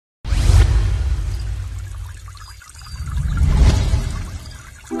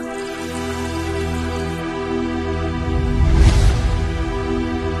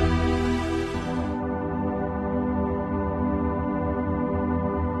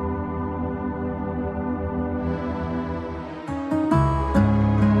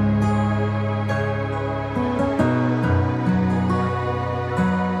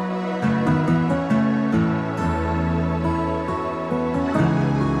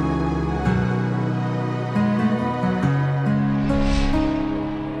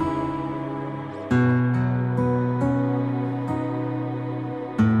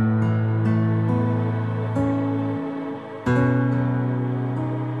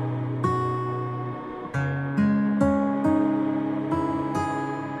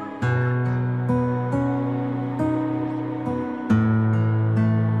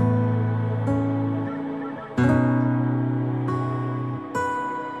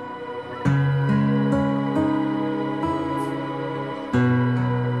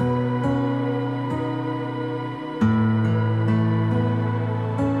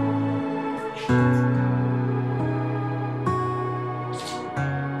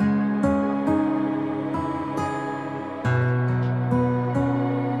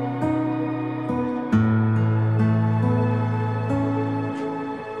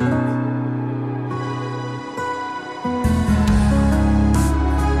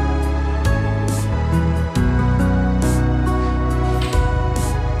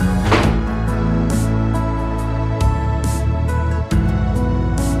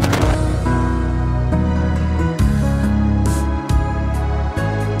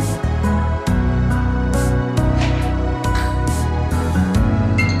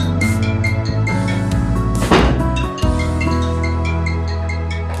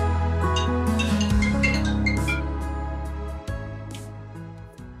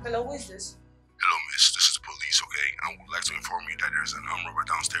Hello, who is this? Hello, miss. This is the police, okay? I would like to inform you that there's an armed robber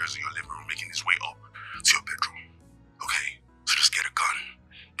downstairs in your living room making his way up to your bedroom. Okay? So just get a gun,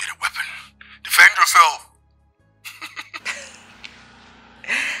 get a weapon, defend yourself.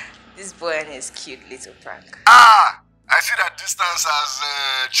 This boy and his cute little prank. Ah! I see that distance has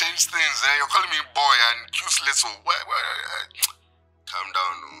changed things. You're calling me boy and cute little. Calm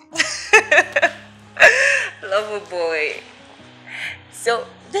down. Lover boy. So,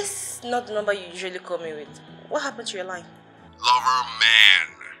 this is not the number you usually call me with. What happened to your line? Lover man.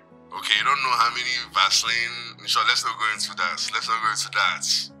 Okay, you don't know how many Vaseline. Sure, let's not go into that.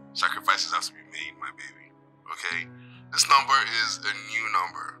 Sacrifices have to be made, my baby. Okay? This number is a new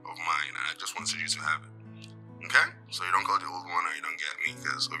number of mine, and I just wanted you to have it. Okay? So you don't call the old one or you don't get me,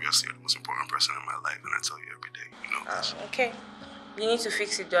 because obviously you're the most important person in my life, and I tell you every day. You know this. Okay. You need to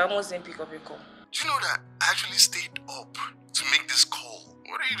fix it, though. I almost didn't pick up your call. Do you know that I actually stayed up to make this call?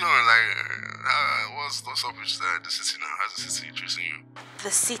 What are you doing? Like, what's up with the city now? How's the city treating you?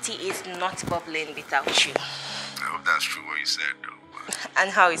 The city is not bubbling without you. I hope that's true what you said, though. But...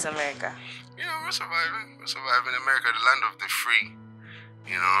 And how is America? You know, we're surviving. We're surviving. America, the land of the free.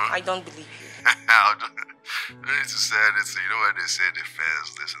 You know? I don't believe you. I don't need to say anything. You know what they say? The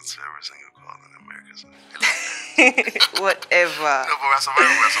fans listen to every single call in America. So Whatever. No, but we're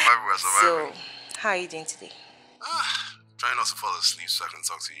surviving. So, how are you doing today? Trying not to fall asleep so I can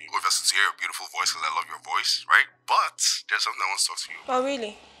talk to you. Obviously, to hear your beautiful voice because I love your voice, right? But there's something I want to talk to you about. Oh,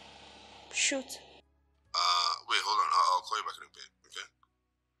 really? Shoot. Wait, hold on. I'll call you back in a bit, okay?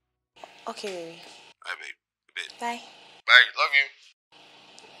 Okay, baby. Bye, babe. A bit. Bye. Bye. Love you.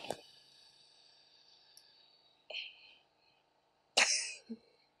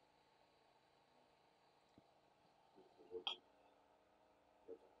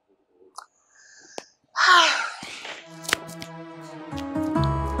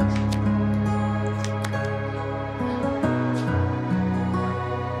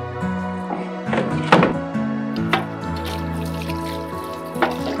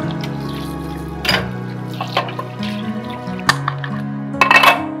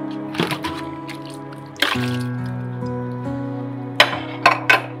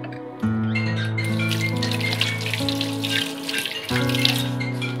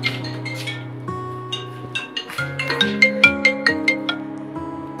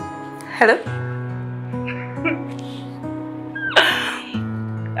 Hello?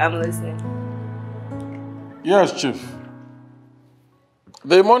 I'm listening. Yes, Chief.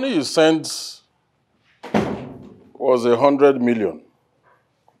 The money you sent was 100 million.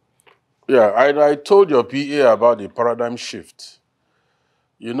 Yeah, I told your PA about the paradigm shift.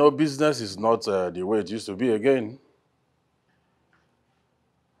 You know, business is not the way it used to be again.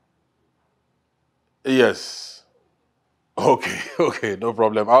 Yes. Okay, no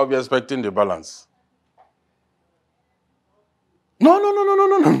problem. I'll be expecting the balance. No,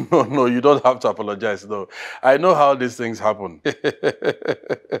 you don't have to apologize, no. I know how these things happen.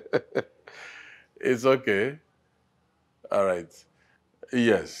 It's okay. All right.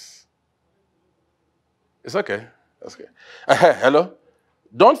 Yes. It's okay. That's okay. Hello?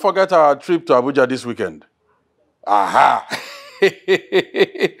 Don't forget our trip to Abuja this weekend. Aha!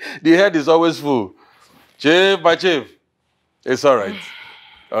 The head is always full. Chief, my chief. It's all right.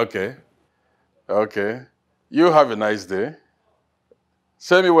 Okay. You have a nice day.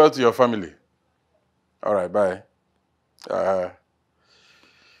 Send me well to your family. All right, bye. That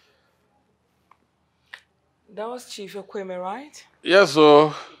was Chief Ekweme, right? Yes,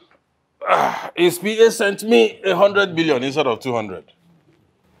 so his PA sent me 100 million instead of 200.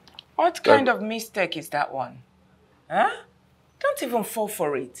 What kind of mistake is that one? Huh? Don't even fall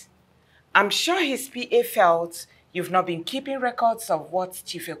for it. I'm sure his PA felt you've not been keeping records of what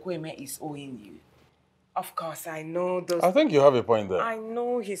Chief Ekweme is owing you. Of course, I know those... I think you have a point there. I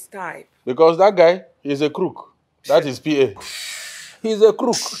know his type. Because that guy is a crook. That is PA. He's a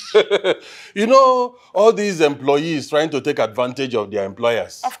crook. You know, all these employees trying to take advantage of their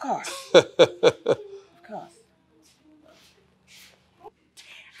employers. Of course. Of course.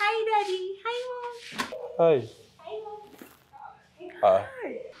 Hi, Daddy. Hi, Mom. Hi. Hi, Mom. Hi.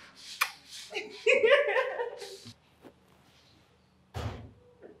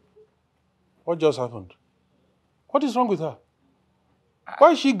 What just happened? What is wrong with her?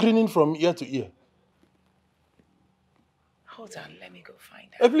 Why is she grinning from ear to ear? Hold on, let me go find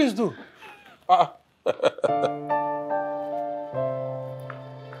her. Please do.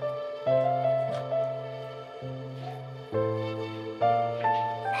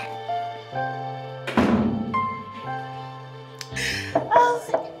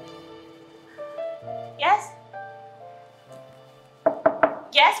 Yes?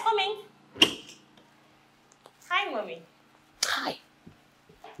 Yes, come in. Hi, Mommy. Hi.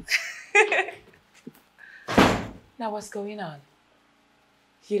 Now what's going on?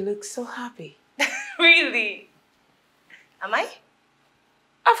 You look so happy. Really? Am I?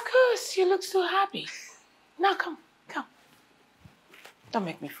 Of course, you look so happy. Now come. Don't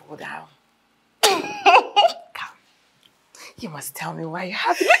make me fall down. Come. You must tell me why you're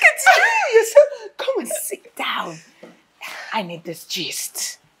happy. Look at you. You're so... Come and sit down. I need this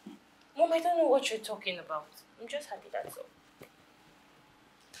gist. Mom, I don't know what you're talking about. I'm just happy, that's all.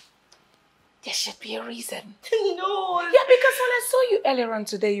 There should be a reason. No. Yeah, because when I saw you earlier on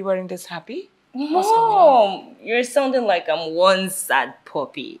today, you weren't this happy. Mom, you're sounding like I'm one sad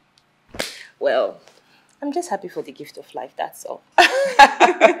puppy. Well, I'm just happy for the gift of life, that's all. Of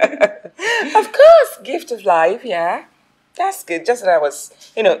course, gift of life, yeah. That's good. Just that I was,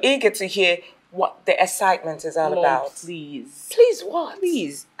 eager to hear what the excitement is all Mom, about. please. Please what?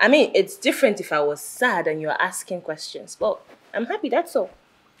 Please. I mean, it's different if I was sad and you're asking questions. Well, I'm happy, that's all.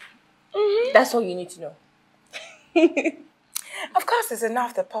 That's all you need to know. Of course, it's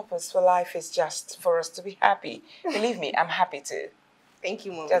enough. The purpose for life is just for us to be happy. Believe me, I'm happy too. Thank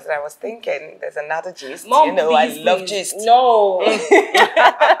you, Mom. Just that I was thinking, there's another gist. Mom, please, I love please. gist. No.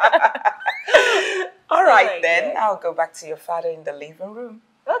 All right, then. I'll go back to your father in the living room.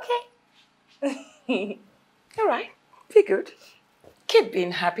 Okay. All right. Be good. Keep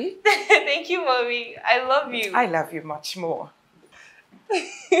being happy. Thank you, Mommy. I love you. I love you much more.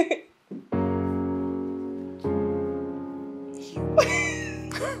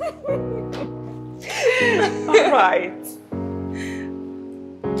 All right.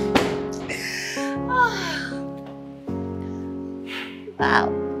 Wow.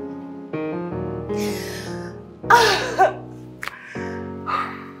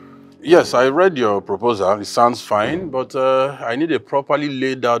 Yes, I read your proposal. It sounds fine, but I need a properly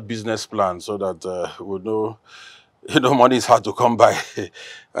laid out business plan so that we know, money is hard to come by.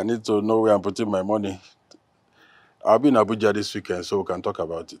 I need to know where I'm putting my money. I'll be in Abuja this weekend, so we can talk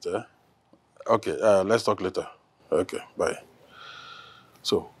about it. Okay, let's talk later. Okay, bye.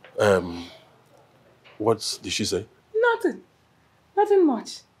 So, what did she say? Nothing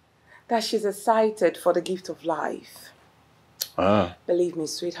much. That she's excited for the gift of life. Ah. Believe me,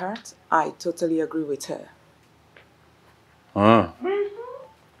 sweetheart, I totally agree with her. Ah.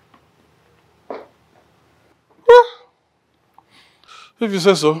 If you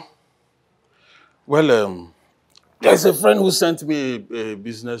say so. Well, there's a friend who sent me a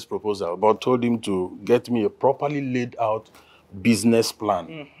business proposal, but told him to get me a properly laid out business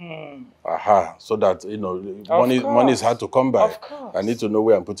plan. Aha, so that, money is hard to come by. Of course. I need to know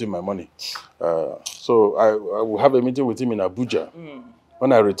where I'm putting my money. So I will have a meeting with him in Abuja.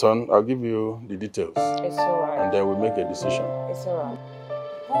 When I return, I'll give you the details. It's all right. And then we'll make a decision. It's all right.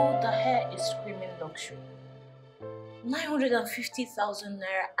 All the hair is screaming luxury. 950,000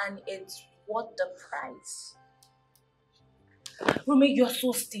 naira, and it's worth the price. Rumi, you're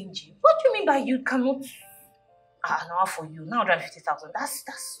so stingy. What do you mean by you cannot? No, for you, 950,000. That's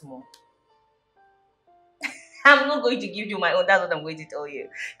small. I'm not going to give you my own. That's what I'm going to tell you.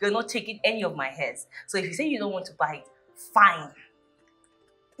 You're not taking any of my hairs. So if you say you don't want to buy it, fine.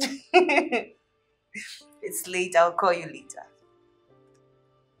 It's late. I'll call you later.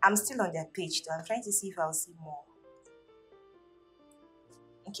 I'm still on their page though. I'm trying to see if I'll see more.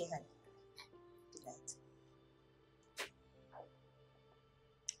 Okay, honey. Good night.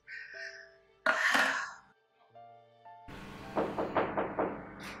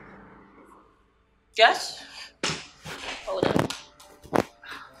 Josh? Hold on.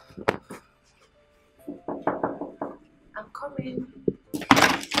 I'm coming.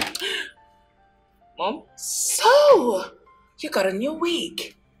 Mom? So, you got a new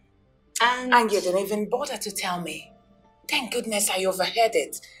wig. And you didn't even bother to tell me. Thank goodness I overheard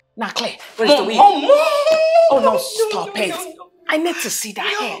it. Now, Claire, where's the wig? Mom! Oh, no, stop it. No. I need to see that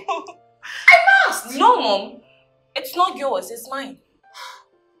hair. I must! No, Mom. It's not yours, it's mine.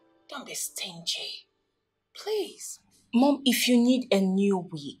 Don't be stingy. Please. Mom, if you need a new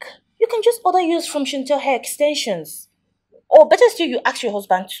wig, you can just order yours from Chantel Hair Extensions. Or better still, you ask your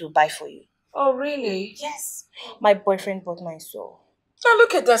husband to buy for you. Oh, really? Yes. My boyfriend bought mine, so. Now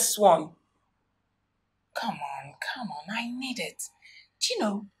look at this one. Come on, I need it. Do you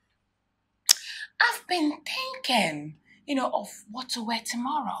know, I've been thinking, of what to wear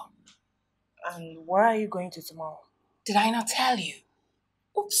tomorrow. And where are you going to tomorrow? Did I not tell you?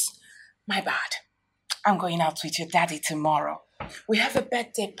 Oops, my bad. I'm going out with your daddy tomorrow. We have a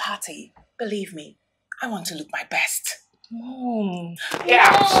birthday party. Believe me, I want to look my best. Mom. Get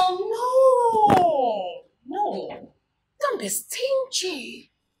out. No. Don't be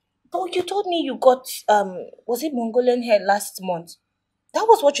stingy. But you told me you got, was it Mongolian hair last month? That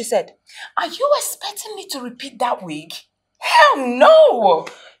was what you said. Are you expecting me to repeat that wig? Hell no!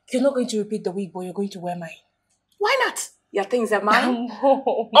 You're not going to repeat the wig, but you're going to wear mine. Why not? Your things are mine.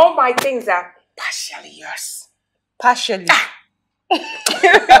 No. All my things are partially yours. Partially. Mom,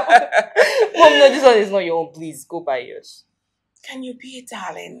 no, this one is not your own. Please, go buy yours. Can you be a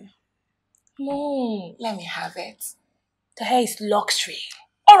darling? Mom, Let me have it. the hair is luxury.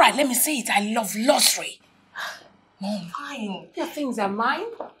 All right, let me see it. I love luxury. Mom. Fine. Your things are mine.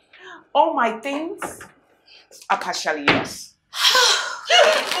 All my things are partially yours.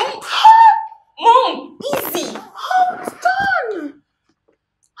 Mom, easy. How it's done?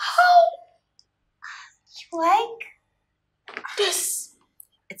 How? You like? This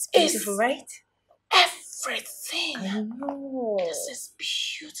It's beautiful, right? everything. I know. This is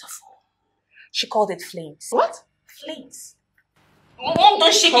beautiful. She called it flames. What? Flames. Mom,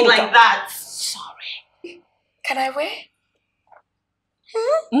 don't shake it like that. Sorry. Can I wear?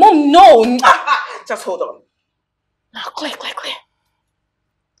 Mom, no. Just hold on. Now, clear.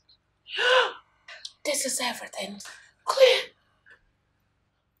 This is everything. Clear.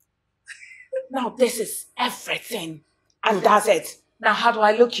 Now, this is everything. And that's it. Now, how do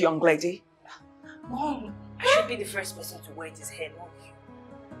I look, young lady? Mom, I should be the first person to wear this hair, not you.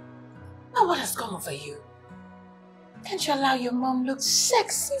 Now, what has come over you? Can't you allow your mom look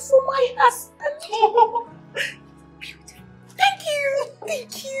sexy for my husband? Beautiful.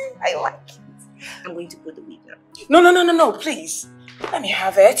 Thank you. I like it. I'm going to put the wig now. No, please. Let me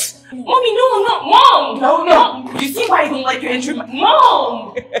have it. Mommy, no, Mom! No. You see why I don't like you entering my...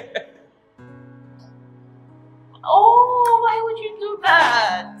 Mom! Oh, why would you do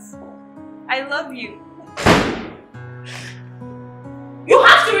that? I love you. You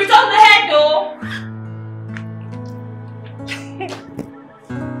have to return the hair, though!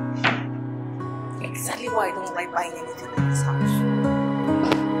 Exactly why I don't like buying anything in this house.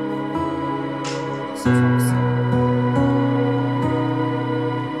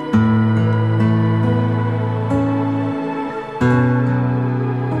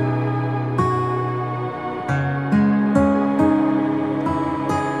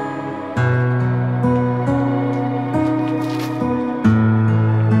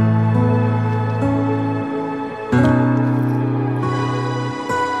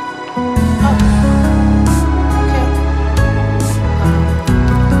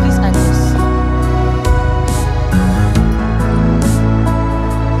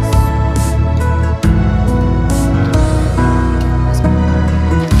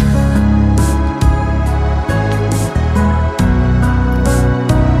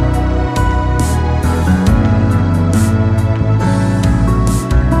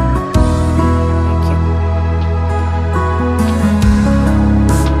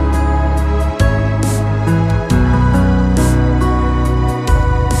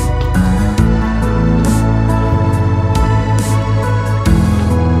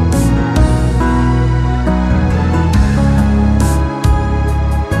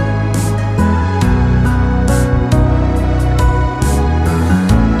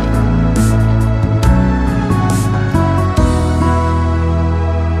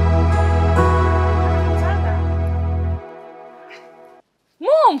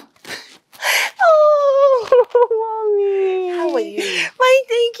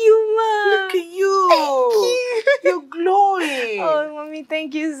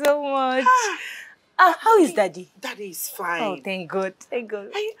 How is Daddy? Daddy is fine. Oh, thank God. Thank God.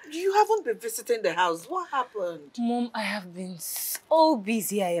 You haven't been visiting the house. What happened? Mom, I have been so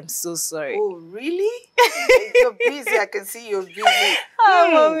busy. I am so sorry. Oh, really? You're busy. I can see you're busy. Oh,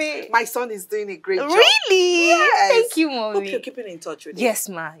 Mommy. My son is doing a great job. Really? Yes. Thank you, Mommy. Hope you're keeping in touch with him. Yes,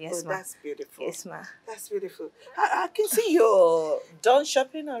 ma. Yes, ma. That's beautiful. Yes, ma. That's beautiful. I can see you're done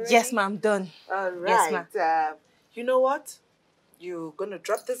shopping already. Yes, ma. I'm done. All right. Yes, ma. You know what? You're going to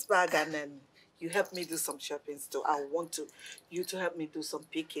drop this bag and then you help me do some shopping. So I want you to help me do some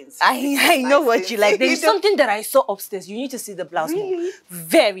pickings. I know what you like. There's something that I saw upstairs. You need to see the blouse. Really? More.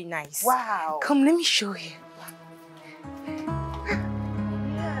 Very nice. Wow. Come, let me show you.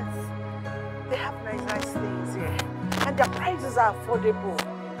 Yes. They have nice things here. And the prices are affordable.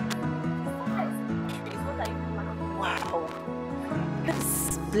 Wow.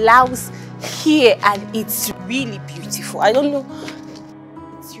 This blouse here, and it's really beautiful. I don't know.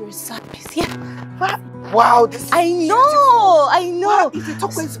 It's your size. Yeah. Wow, this is beautiful. I know. Wow, is it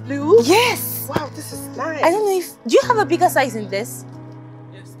turquoise blue? Yes. Wow, this is nice. I don't know if... Do you have a bigger size in this?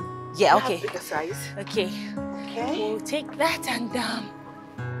 Yes. Yeah, I okay. have bigger size. Okay. Okay. We'll take that and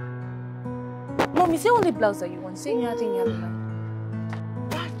Mom, is it only blouse that you want? Say nothing,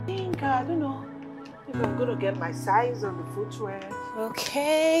 Nothing. like, I don't know if I'm going to get my size on the footwear.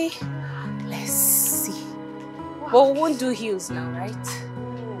 Okay. Let's see. But we won't do heels now, right?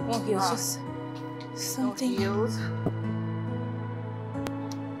 No heels, just something. No heels.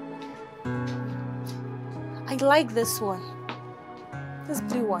 I like this one. This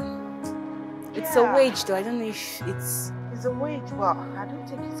blue one. It's a wage though. I don't know if it's... It's a wage. Well, I don't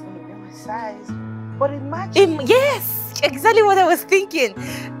think it's going to be my size. But it matches. Yes! Exactly what I was thinking.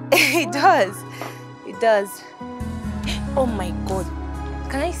 It does. It does. Oh my God.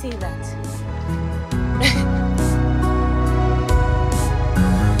 Can I say that?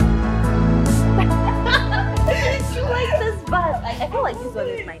 You like this bag? I feel like this one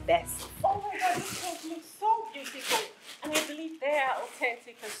is my best. Oh my God, this clothes look so beautiful. And I believe they are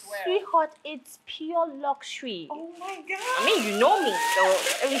authentic as well. Sweetheart, it's pure luxury. Oh my God. I mean, you know me, so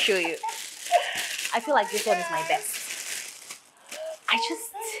let me show you. I feel like this one is my best.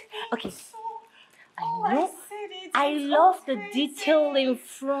 Okay. I know. I love the detail in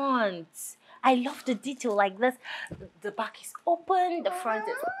front. I love the detail like this. The back is open, the front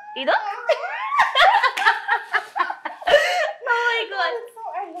is, you know? Oh my God.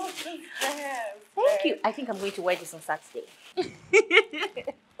 I love this dress. Thank you. I think I'm going to wear this on Saturday.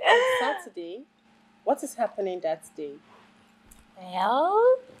 Saturday? What is happening that day?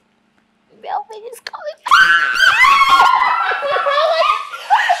 Well, Melvin is coming.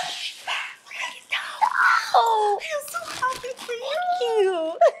 Oh, I'm so happy for you. Thank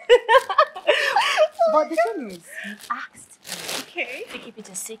you. But the thing is, he asked me to keep it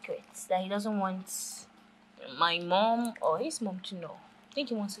a secret, that he doesn't want my mom or his mom to know. I think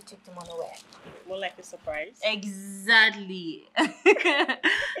he wants to take them unaware. More like a surprise. Exactly.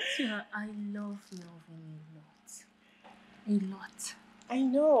 Sweetheart, I love Melvin a lot. I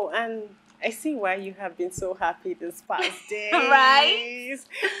know, and I see why you have been so happy this past days. Right?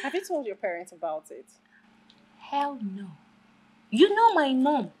 Have you told your parents about it? Hell no. You know my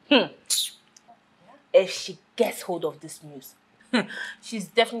mom. If she gets hold of this news, she's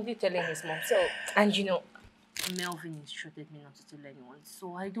definitely telling his mom. So, and you know, Melvin instructed me not to tell anyone,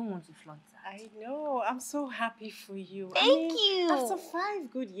 so I don't want to flaunt that. I know. I'm so happy for you. Thank you. After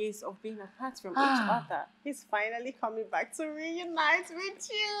 5 good years of being apart from each other, he's finally coming back to reunite with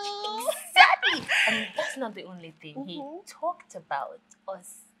you. Exactly. And that's not the only thing. He talked about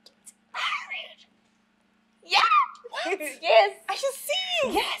us getting married. Yeah. What? Yes. I should see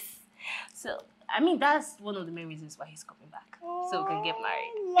you. Yes. So, I mean, that's one of the main reasons why he's coming back. So we can get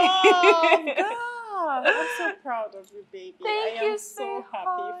married. Love, God. I'm so proud of you, baby. Thank I you am so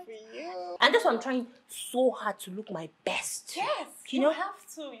happy for you. And that's why I'm trying so hard to look my best. Yes, you know? have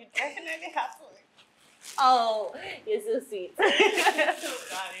to. You definitely have to. Oh, you're so sweet. So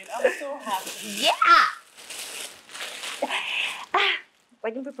darling, I'm so happy. Yeah.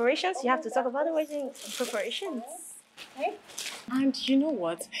 Wedding preparations. You have to talk about the wedding preparations. Okay. And you know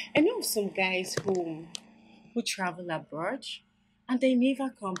what? I know some guys who travel abroad and they never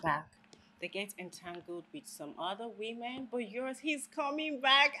come back. They get entangled with some other women, but yours, he's coming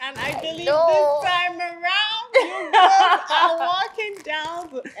back, and I believe this time around, you both are walking down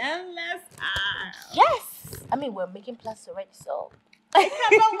the endless aisle. Yes. I mean, we're making plans already, so I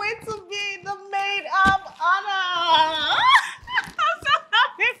cannot wait to be the maid of honor. I'm so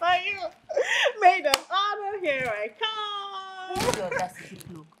happy for you. Maid of honor, here I come. Your audacity,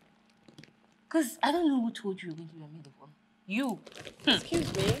 look. Because I don't know who told you you're going to be a maid of honor. You.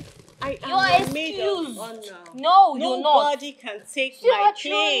 Excuse me. I am You're the maid of honor. No, you're not. Nobody can take my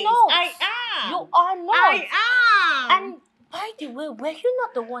place. I am. You are not. I am. And by the way, were you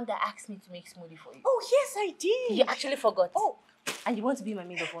not the one that asked me to make smoothie for you? Oh, yes, I did. You actually forgot. Oh. And you want to be my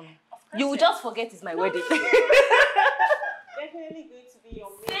maid of honor. You will just forget it's my wedding. Definitely good to be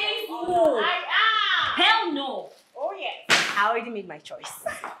your maid of honor. I am. Hell no. Oh, yes. I already made my choice.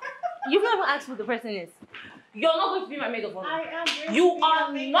 You've not even asked who the person is. You're not going to be my maid of honor. I am going You to be are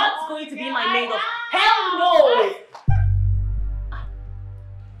your maid not of going to be honor. my maid of... I Hell no!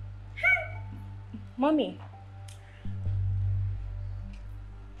 Mommy.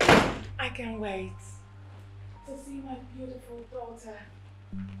 I can't wait to see my beautiful daughter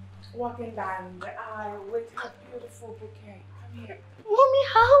walking down the aisle with her beautiful bouquet. Come here. Mommy,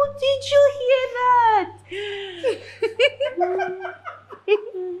 how did you hear that?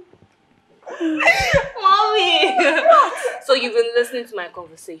 Mommy! So you've been listening to my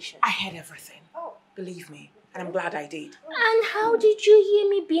conversation. I heard everything. Oh. Believe me. And I'm glad I did. And how did you hear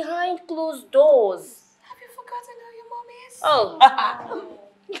me behind closed doors? Have you forgotten who your mom is? Oh.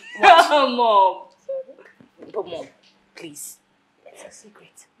 Mom. But Mom, please. It's a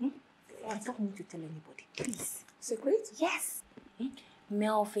secret. I don't need to tell anybody. Please. Secret? Yes.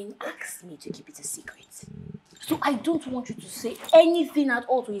 Melvin asked me to keep it a secret. So I don't want you to say anything at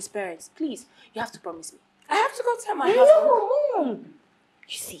all to his parents. Please, you have to promise me. I have to go tell my husband. No, Mom.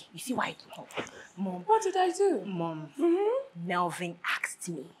 You see why I don't know. Mom. What did I do? Mom, Melvin asked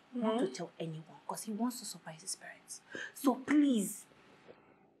me not to tell anyone because he wants to surprise his parents. So please.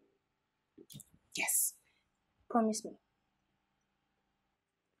 Yes. Promise me.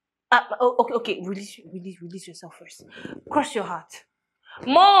 Okay. Release yourself first. Cross your heart.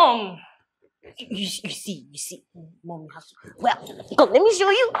 Mom! You see. Mom, you have to. Well, come, let me show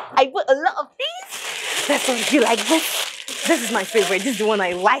you. I put a lot of things. That's one. Do you like this? This is my favorite. This is the one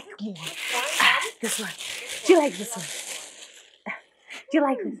I like more. This one. Do you like this one? Do you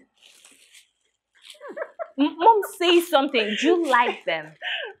like this? Mom, say something. Do you like them?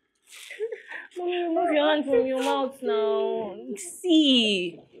 Mommy, remove your hand from your mouth now.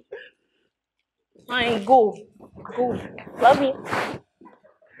 See. Fine, go. Love you.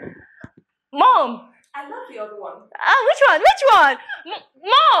 Mom! I love the other one. Which one?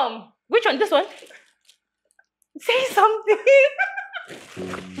 Mom! Which one? This one? Say something.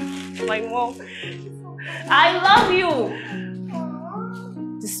 My mom. I love you.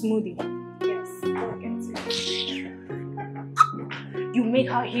 The smoothie. Yes, I'll get it. You made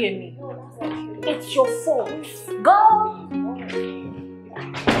her hear me. It's your fault. Go!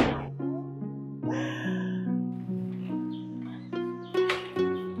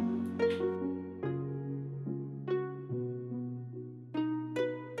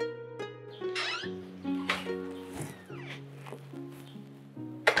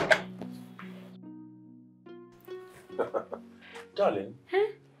 Darling,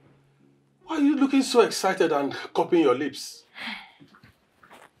 why are you looking so excited and cupping your lips?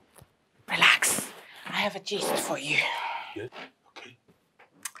 Relax. I have a gist for you. Yeah? Okay.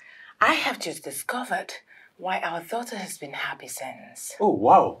 I have just discovered why our daughter has been happy since. Oh,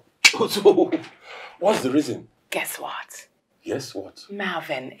 wow. So, what's the reason? Guess what? Yes, what?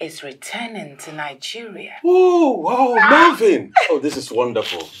 Melvin is returning to Nigeria. Oh, wow, Melvin. Oh, this is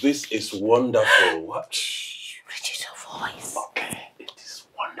wonderful. This is wonderful. What? Reduce your voice. Okay, it is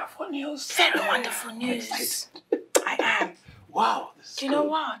wonderful news. Very wonderful news. I am. Wow. This is Do you know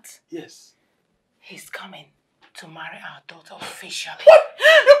what? Yes. He's coming to marry our daughter officially.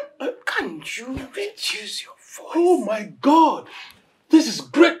 What? Can you reduce your voice? Oh, my God. This is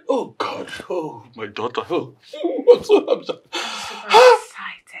great. Oh, God. Oh, my daughter. Oh, I'm so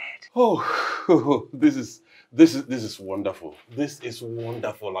excited. Oh, this is wonderful. This is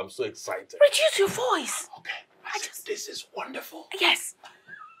wonderful. I'm so excited. Reduce your voice. Okay. This is wonderful. Yes.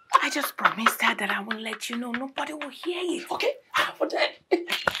 I just promised her that I won't let you know. Nobody will hear you. Okay. For that.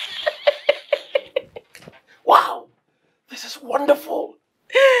 Wow. This is wonderful.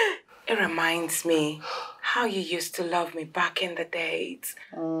 It reminds me how you used to love me back in the days.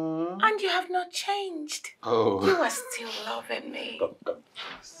 And you have not changed. Oh. You are still loving me. Come.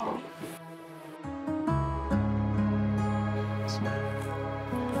 Oh.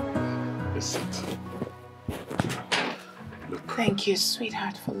 Listen. Look. Thank you,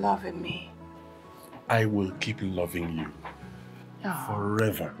 sweetheart, for loving me. I will keep loving you Oh.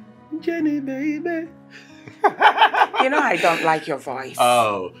 forever. Jenny, baby. You know I don't like your voice.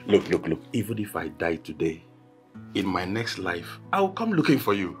 Oh, look. Even if I die today, in my next life, I'll come looking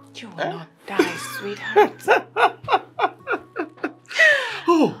for you. You will not die, sweetheart.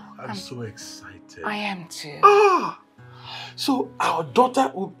 Oh, I'm so excited. I am too. So our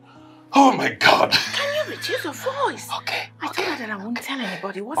daughter will... Oh my God. Can you reduce your voice? Okay. I told her that I won't tell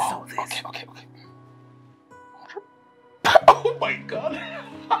anybody. What's all this? Okay. Oh my God.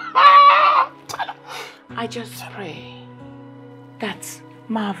 I just pray that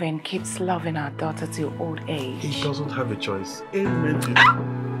Marvin keeps loving our daughter till old age. He doesn't have a choice. Amen to that.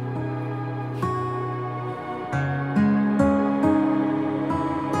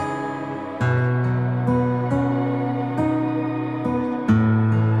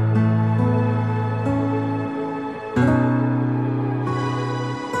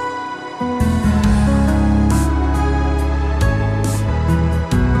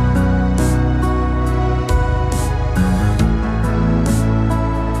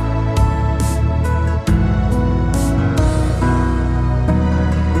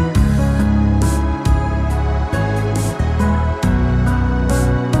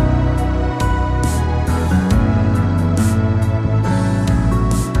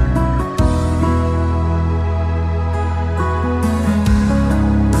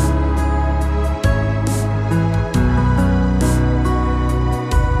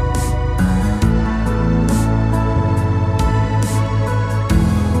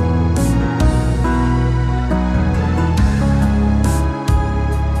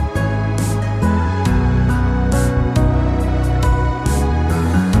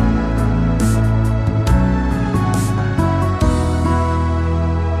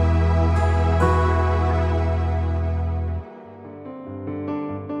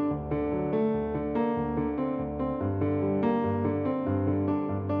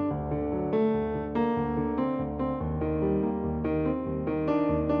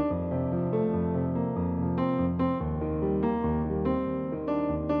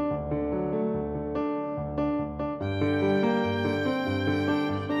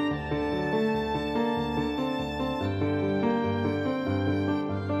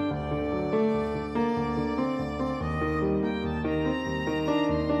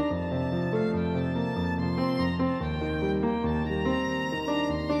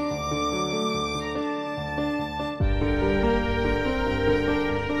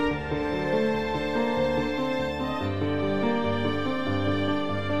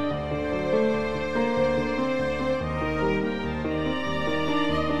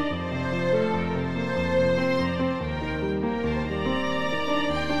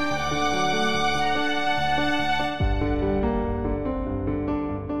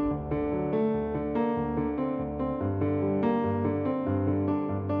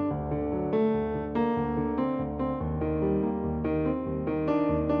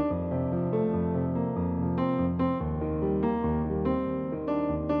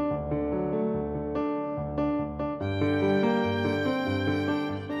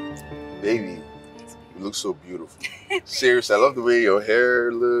 Baby, you look so beautiful. Seriously, I love the way your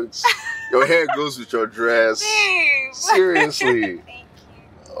hair looks. Your hair goes with your dress. Babe. Seriously. Thank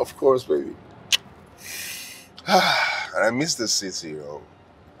you. Of course, baby. And I miss this city, you know,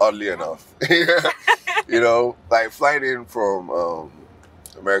 oddly enough. You know, like flying in from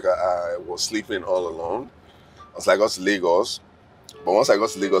America, I was sleeping all alone. I was like, I got to Lagos. But once I got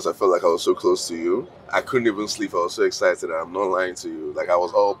to Lagos, I felt like I was so close to you. I couldn't even sleep. I was so excited. I'm not lying to you. Like I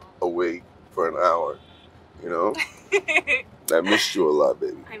was up awake for an hour, you know? I missed you a lot,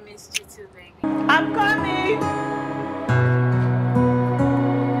 baby. I missed you too, baby. I'm coming.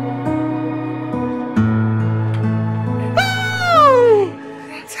 Oh,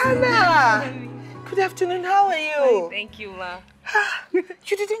 Tana. Good afternoon. How are you? Thank you, Ma.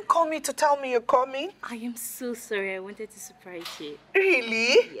 You didn't call me to tell me you're coming? I am so sorry. I wanted to surprise you.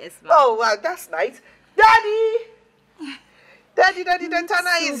 Really? Yes, Ma. Oh, wow, that's nice. Daddy! Daddy, Tana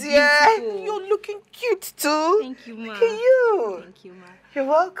so is here. beautiful. You're looking cute too. Thank you, Ma. Look at you. Thank you, Ma. You're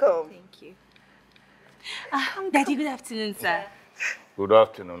welcome. Thank you. Daddy, good afternoon, sir. Good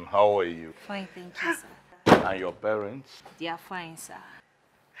afternoon. How are you? Fine, thank you, sir. And your parents? They are fine, sir.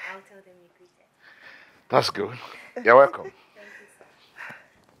 I'll tell them you greeted. That's good. You're welcome.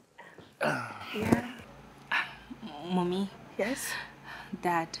 Yeah. Mommy, Yes?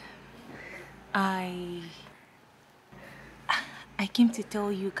 Dad, I came to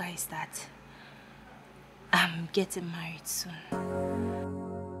tell you guys that I'm getting married soon.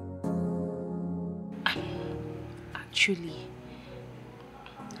 Actually,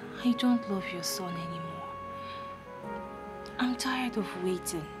 I don't love your son anymore. I'm tired of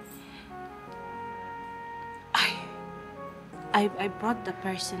waiting. I brought the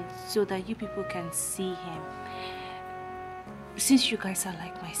person so that you people can see him. Since you guys are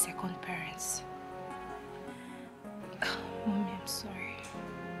like my second parents. Mommy, I'm sorry.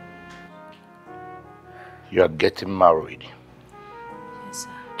 You are getting married. Yes, sir.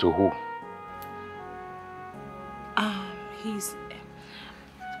 To who? He's...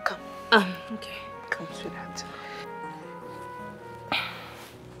 Come. Okay. Come, sweetheart.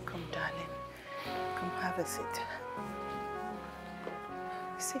 Come, darling. Come, have a seat.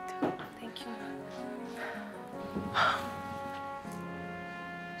 Sit. Thank you.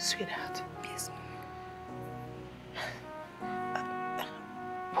 Sweetheart. Yes, Mommy.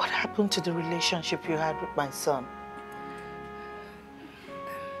 What happened to the relationship you had with my son?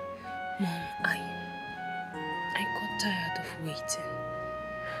 Mom, I got tired of waiting.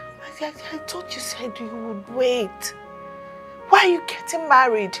 I thought you said you would wait. Why are you getting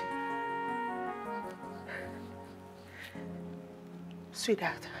married?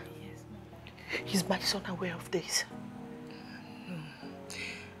 Sweetheart. Yes, Mom. Is my son aware of this? No.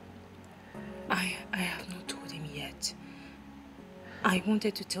 I have not told him yet. I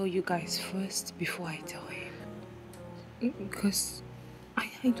wanted to tell you guys first before I tell him. Because I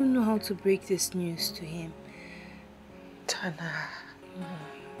don't know how to break this news to him. Tana.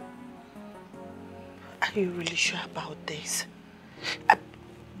 Are you really sure about this?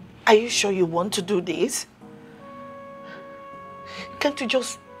 Are you sure you want to do this? Can't you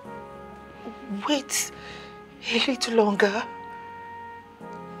just wait a little longer?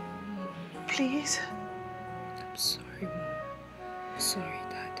 Please? I'm sorry, Mom. I'm sorry,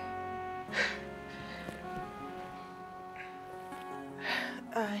 Dad.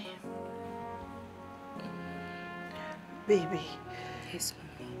 Baby. Yes,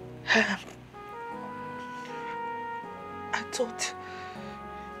 Mommy. I thought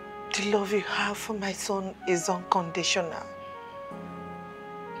the love you have for my son is unconditional.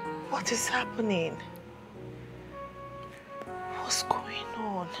 What is happening? What's going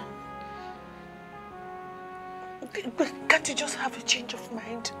on? Can't you just have a change of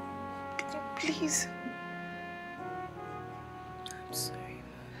mind? Please? I'm sorry,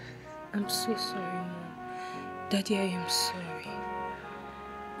 Mom. I'm so sorry, Mom. Daddy, I am sorry.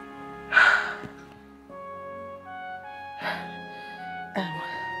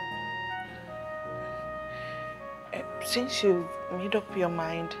 Since you've made up your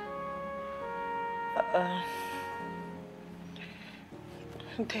mind,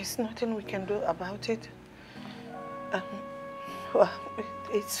 there's nothing we can do about it. Well,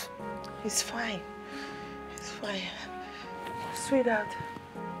 it's fine. It's fine. Sweetheart.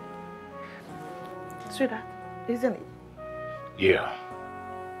 Sweetheart, isn't it? Yeah.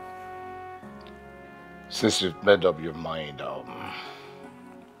 Since you've made up your mind,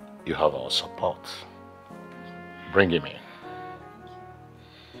 you have our support. Bring him in. I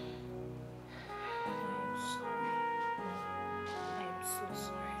am so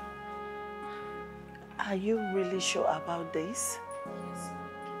sorry. Are you really sure about this? Yes.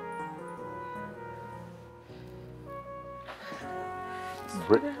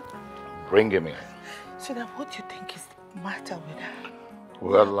 Bring him in. So now what do you think is the matter with her?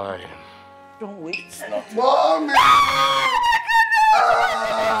 We're lying. Don't wait. Mommy!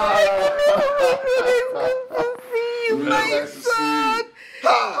 Nice to see you.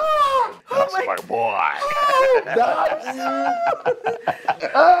 That's my boy.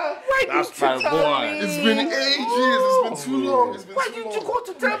 That's my boy. It's been ages. It's been too long. Why didn't you go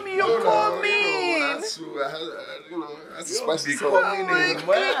to tell me you're coming? That's true. I had to spice it up.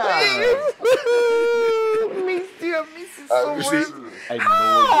 Miss you, miss you so much. I know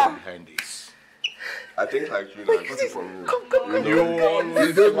you're behind this. I think like I got it from you. Come.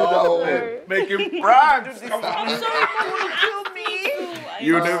 You did me that one. Making pranks. I'm sorry, you kill me.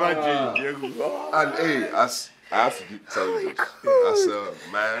 You never change. And hey, as I have to tell you this, as a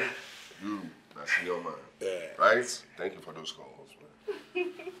man, that's your man, right? Thank you for those calls, man.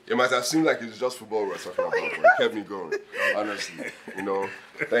 It might have seemed like it's just football we're talking about, but it kept me going. Honestly,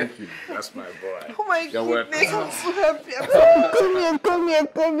 thank you. That's my boy. Oh my You're goodness, welcome. I'm so happy. Come here.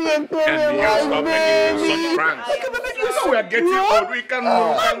 And you stop making such pranks. We are getting old. We can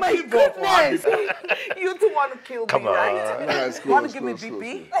give up. You two want to kill me, right? Nah, it's cool, Want to it's give me cool,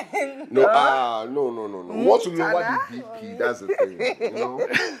 BP? No. No. We want to lower the BP. That's the thing.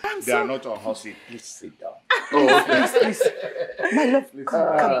 They are not on horsey. Please sit down. Oh, okay. Please. My love,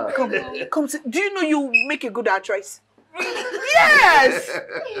 come. Do you know you make a good actress? Yes!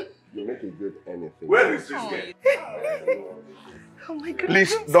 You make a good anything. Where is this guy? Oh my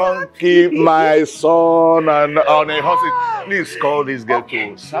goodness. Please don't keep my son on a horsey. Please call this girl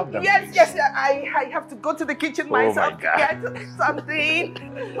to serve them. Yes, I have to go to the kitchen myself to get something.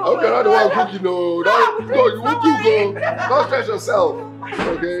 Okay, not the one cooking, no. No, you won't cook, no. Don't stress yourself.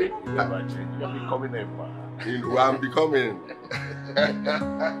 Okay? You're becoming a man. I'm becoming. I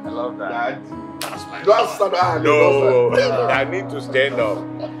love that. Don't stand up. No, I need to stand up.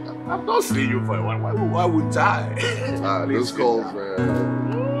 I'm not seeing you for a while. Why would I? Those calls, man.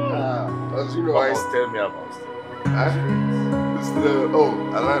 As you know, Tell me about it. It's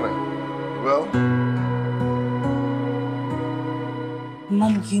Alana. Well,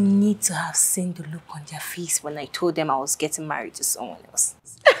 Mom, you need to have seen the look on their face when I told them I was getting married to someone else.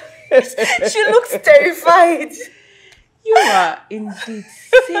 She looks terrified. You are indeed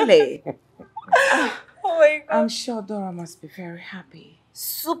silly. Oh my God. I'm sure Dora must be very happy.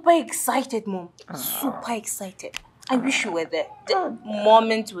 Super excited, Mom. Super excited. I wish you were there. The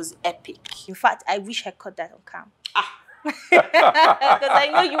moment was epic. In fact, I wish I caught that on cam. Because I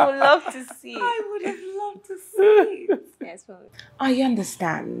know you would love to see it. I would have loved to see it. Yes, Mom. I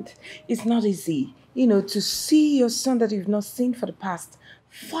understand. It's not easy, to see your son that you've not seen for the past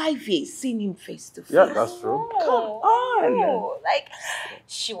 5 years, seeing him face to face. Yeah, that's true. Come on. Oh, like,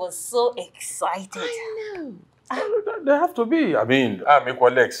 she was so excited. I know. They have to be. I mean, I'm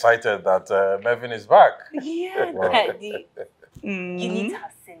equally excited that Mervyn is back. Yeah, Wow. Daddy. You need to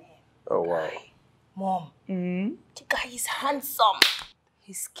have seen him. Oh, wow. Mom, the guy is handsome.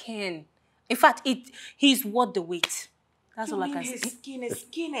 His skin. In fact, he's worth the wait. That's all I can say. His skin is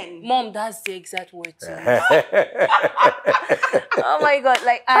skinning. Mom, that's the exact word to use. Oh my God,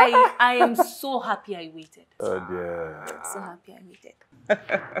 like I am so happy I waited. Oh, dear. I'm so happy I waited.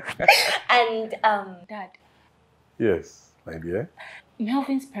 And Dad. Yes, my dear.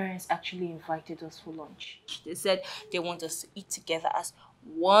 Melvin's parents actually invited us for lunch. They said they want us to eat together as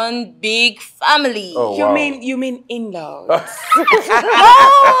one big family. Oh, You wow. mean in-laws? No,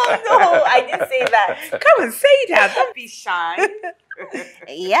 I didn't say that. Come and say that. Don't be shy.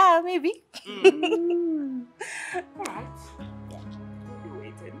 Yeah, maybe. All right. We'll be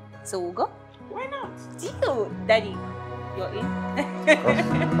waiting. So we'll go? Why not? Deal. Daddy, you're in?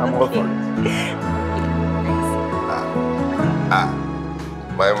 I'm all for it.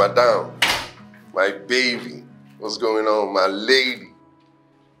 my madam, my baby, what's going on, my lady?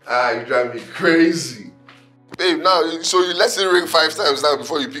 You drive me crazy. Babe, now, so you let it ring 5 times now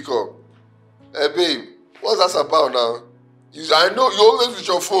before you pick up. Hey, babe, what's that about now? I know you're always with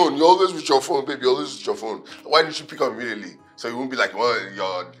your phone. Babe, you're always with your phone. Why didn't you pick up immediately? So you won't be like, well,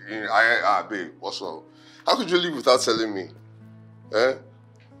 babe, what's wrong? How could you leave without telling me? Eh?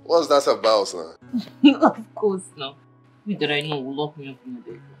 What's that about now? Of course not. You that I know will lock me up in the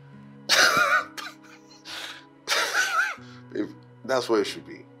bedroom. Babe, that's where it should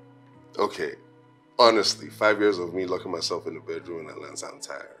be. Okay, honestly, 5 years of me locking myself in the bedroom in Atlanta,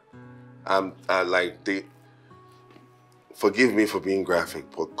 I'm tired. Forgive me for being graphic,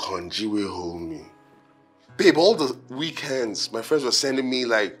 but Konji will hold me. Babe, all the weekends, my friends were sending me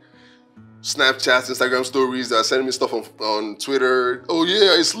like Snapchats, Instagram stories, they were sending me stuff on Twitter. Oh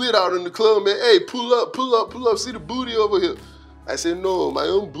yeah, it's lit out in the club, man. Hey, pull up, see the booty over here. I say, no, my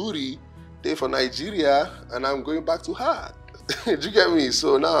own booty, they for Nigeria, and I'm going back to her. Do you get me?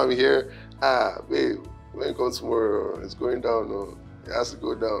 So now I'm here. Babe, when it comes tomorrow, it's going down. No. It has to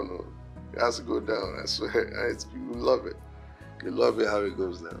go down. No. It has to go down. I swear. You love it. You love it how it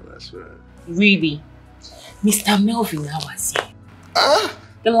goes down. I swear. Really? Mr. Melvin Awasi.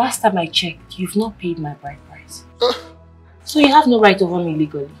 The last time I checked, you've not paid my bride price. So you have no right over me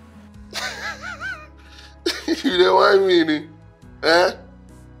legally. You don't want me, ni? Eh?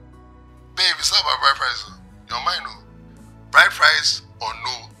 Babe, it's not about bride price. You're mine, no. Bride price or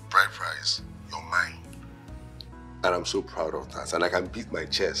no bride price, you're mine. And I'm so proud of that. And I can beat my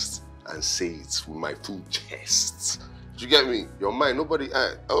chest and say it with my full chest. Do you get me? You're mine. Nobody.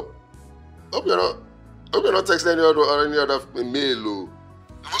 Hope you're not texting any other male.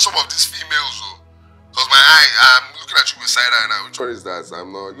 Even some of these females, because I'm looking at you with side eye now. Which one is that?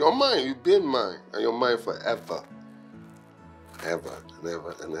 I'm not. You're mine. You've been mine, and you're mine forever, ever and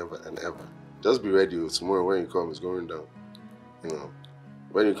ever and ever and ever. Just be ready. Tomorrow when you come, it's going down. You know,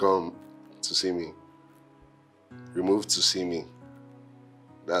 when you come to see me, remove to see me.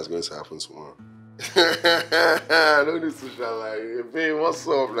 That's going to happen tomorrow. I don't need to shout like, babe, what's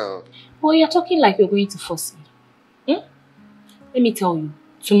up now? Well, you're talking like you're going to force me. Let me tell you,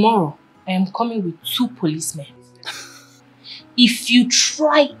 tomorrow I am coming with 2 policemen. If you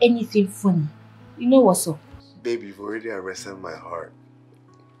try anything funny, you know what's up. Babe, you've already arrested my heart.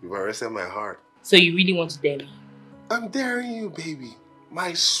 You've arrested my heart. So you really want to dare me? I'm daring you, baby.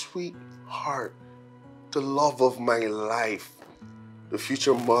 My sweet heart. The love of my life. The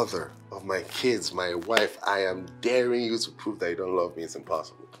future mother of my kids, my wife. I am daring you to prove that you don't love me. It's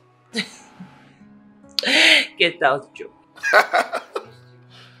impossible. Get out, Joe.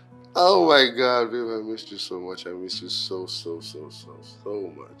 Oh my God, babe, I missed you so much. I miss you so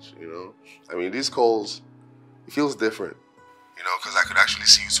much, you know? I mean, these calls, it feels different, you know, because I could actually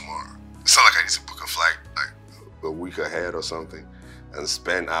see you tomorrow. It's not like I need to book a flight like a week ahead or something and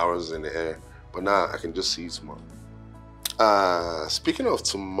spend hours in the air. But now I can just see you tomorrow. Speaking of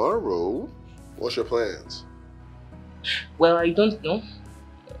tomorrow, what's your plans? Well, I don't know.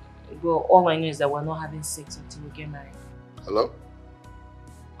 Well, all I know is that we're not having sex until we get married. Hello?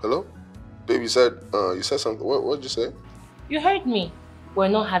 Hello? Babe, you said something. What did you say? You heard me. We're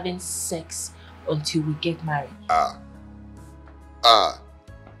not having sex until we get married.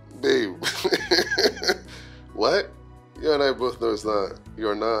 Babe. What? You and I both know it's not.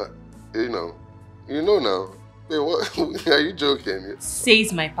 You're not. You know now. Babe, what? Are you joking?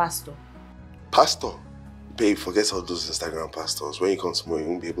 Says my pastor. Pastor? Babe, forget all those Instagram pastors. When you come tomorrow, you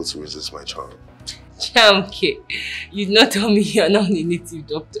won't be able to resist my charm. Okay. You did not tell me you're not a native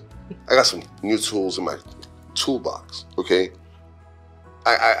doctor. I got some new tools in my toolbox, okay?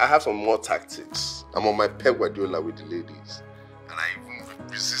 I have some more tactics. I'm on my Pep Guardiola with the ladies. And I even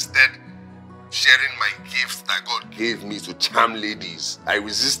resisted sharing my gifts that God gave me to charm ladies. I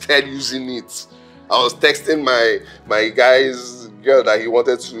resisted using it. I was texting my guy's girl that he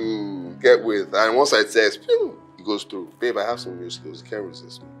wanted to get with. And once I text, he goes through. Babe, I have some new skills. You can't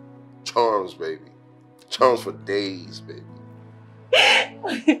resist me. Charms, baby. Charms for days, baby.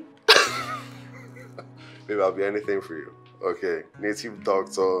 Baby, I'll be anything for you. Okay. Native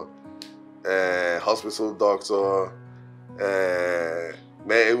doctor, hospital doctor,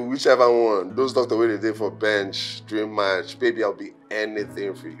 man, whichever one. Those doctors where they did for bench, dream match. Baby, I'll be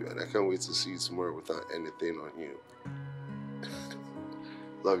anything for you. And I can't wait to see you tomorrow without anything on you.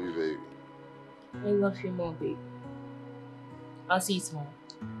 Love you, baby. I love you more, baby. I'll see you tomorrow.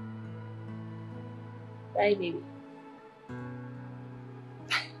 Bye, baby.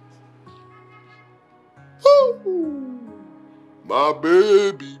 My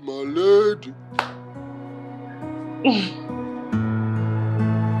baby, my lady.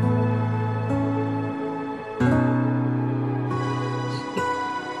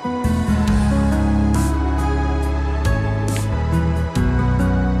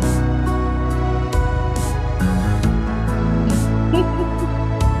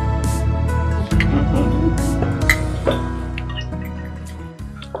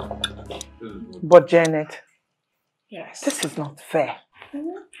 But Janet, Yes. this is not fair.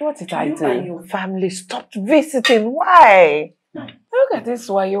 What did I You do? and your family stopped visiting. Why? Look at this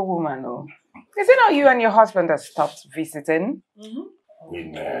wayo woman, oh. Is it not you and your husband that stopped visiting?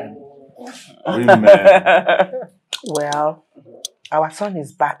 Women. Well, our son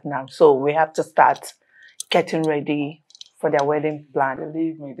is back now, so we have to start getting ready for their wedding plan.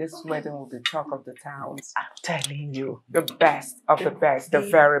 Believe me, this wedding will be talk of the town. I'm telling you. The best of the best, the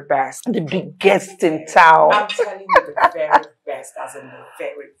very best. The biggest in town. I'm telling you, the very best. guys as in the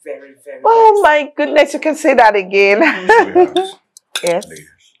very, very, very Oh best. my goodness, you can say that again. Yes. Please.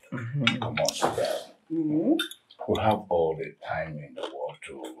 Come on, sit down. We have all the time in the world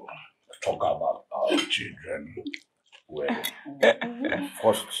to talk about our children. Well,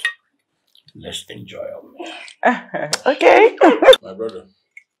 first, let's enjoy our meal. Okay. My brother,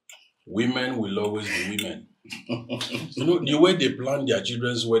 women will always be women. You know, the way they plan their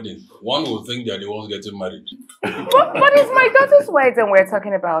children's wedding, one will think they are the ones getting married. What is my daughter's wedding we're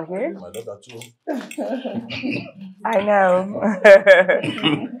talking about here? My daughter too. I know.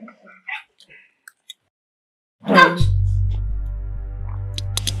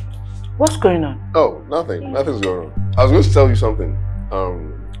 What's going on? Oh, nothing. Nothing's going on. I was going to tell you something.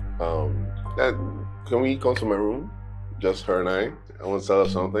 Can we come to my room? Just her and I. I want to tell her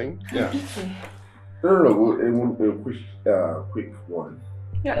something. Yeah. No. A quick one.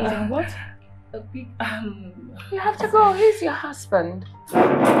 You're eating what? A big, you have to go. He's your husband.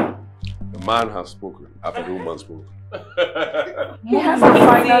 The man has spoken after the woman spoke. He has the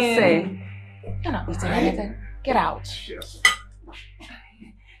final say. You're not eating anything. Get out. Yes.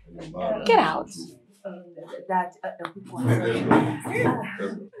 Get out. That a quick one. What did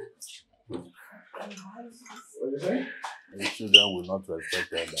you say? The children will not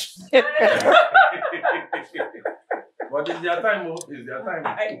respect elders. But it's their time, oh. It's their time.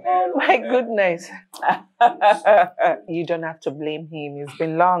 Oh my goodness. You don't have to blame him. It's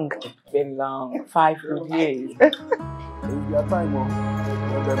been long. It's been long. 5 good years. It's their time, oh.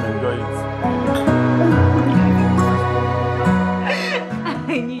 Let them enjoy it.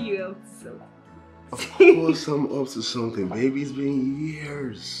 I knew you were so. Of course I'm up to something, baby. It's been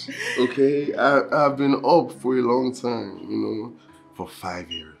years. Okay? I've been up for a long time, you know, for 5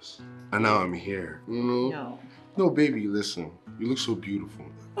 years. And now I'm here, you know? No, baby, listen. You look so beautiful.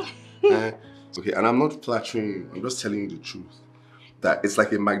 Okay, and I'm not flattering you. I'm just telling you the truth. That it's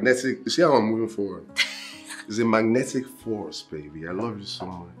like a magnetic... You see how I'm moving forward? It's a magnetic force, baby. I love you so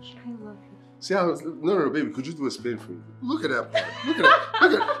much. I love you. See how... No, baby, could you do a spin for me? Look at that part. Look at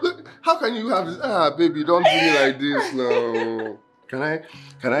that. Look. How can you have this? Ah, baby, don't do me like this now.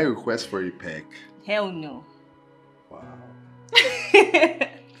 Can I request for a peck? Hell no. Wow.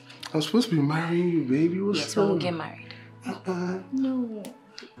 I'm supposed to be marrying you, baby. What's Yes, up? we'll get married. No.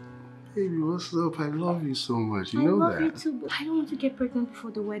 Baby, what's up? I love you so much. You I know love that. you too, but I don't want to get pregnant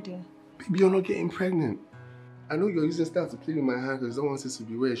before the wedding. Baby, you're not getting pregnant. I know you're using stuff to play with my hand because you don't want it to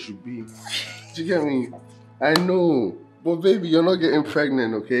be where it should be. Do you get me? I know. But baby, you're not getting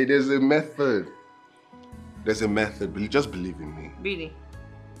pregnant, okay? There's a method. There's a method. Just believe in me. Really?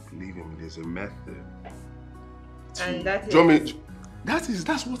 Believe in me. There's a method. And that Do you want me?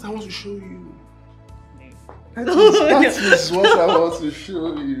 That's what I want to show you. That is what I want to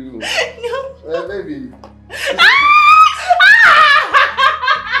show you. No. Baby.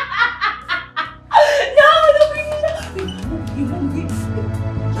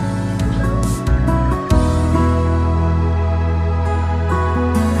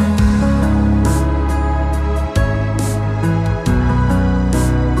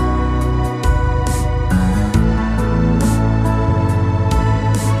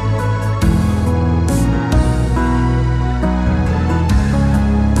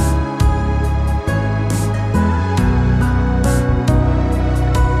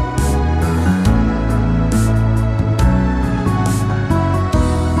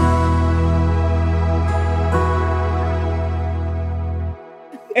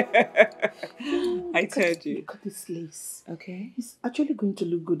 I told you. Look at this lace. Okay. It's actually going to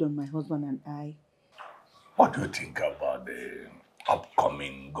look good on my husband and I. What do you think about the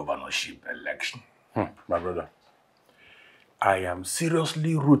upcoming governorship election? My brother, I am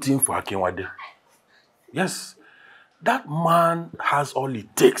seriously rooting for Akinwade. Yes, that man has all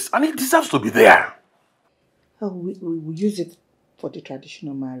it takes and he deserves to be there. Oh, we use it for the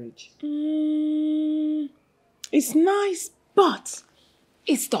traditional marriage. It's nice, but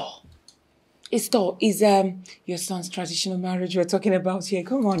it's dull. It's dull. Is your son's traditional marriage we're talking about here?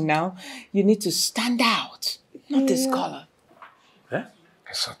 Come on now. You need to stand out. Not this color. Eh?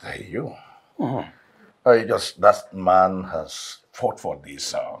 Yes, I tell you. That man has fought for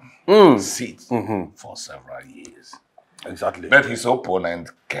this seat for several years. Exactly. But his opponent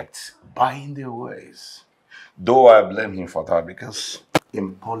kept buying their ways. Though I blame him for that because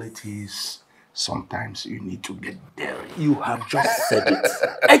in politics, sometimes you need to get daring. You have just said it.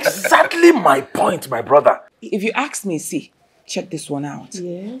 Exactly my point, my brother. If you ask me, see, check this one out.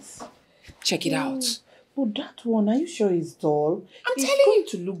 Yes. Check it out. But that one, are you sure it's dull? It's telling going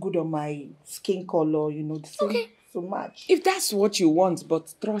to look good on my skin color, you know, the same so much. If that's what you want,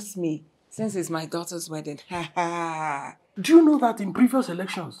 but trust me, since it's my daughter's wedding, Do you know that in previous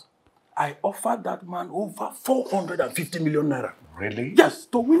elections, I offered that man over 450 million naira? Really? Yes,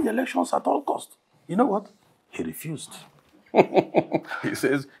 to win the elections at all costs. You know what? He refused. He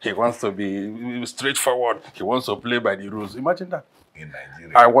says he wants to be straightforward. He wants to play by the rules. Imagine that. In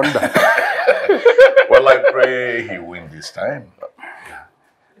Nigeria. I wonder. Well, I pray he win this time.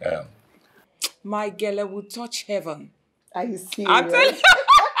 My girl will touch heaven. Are you serious? I tell you.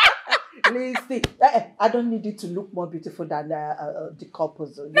 Listen, I don't need you to look more beautiful than the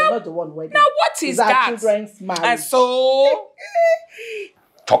couples. You're not the one wedding. Now what is that? Children's marriage. And so...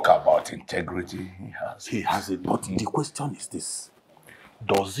 Talk about integrity. He has it. But the question is this.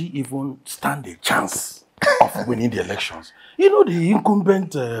 Does he even stand a chance of winning the elections? You know, the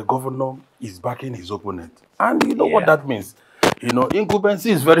incumbent governor is backing his opponent. And you know what that means. You know,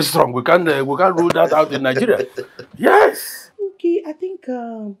 incumbency is very strong. We can't rule that out in Nigeria. Yes. Okay, I think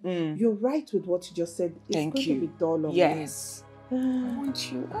you're right with what you just said. It's Thank going you. to be dull on Yes. me. I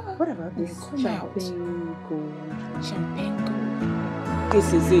want you. What about this come out. champagne gold? Champagne gold.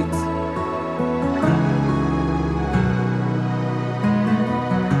 This is it.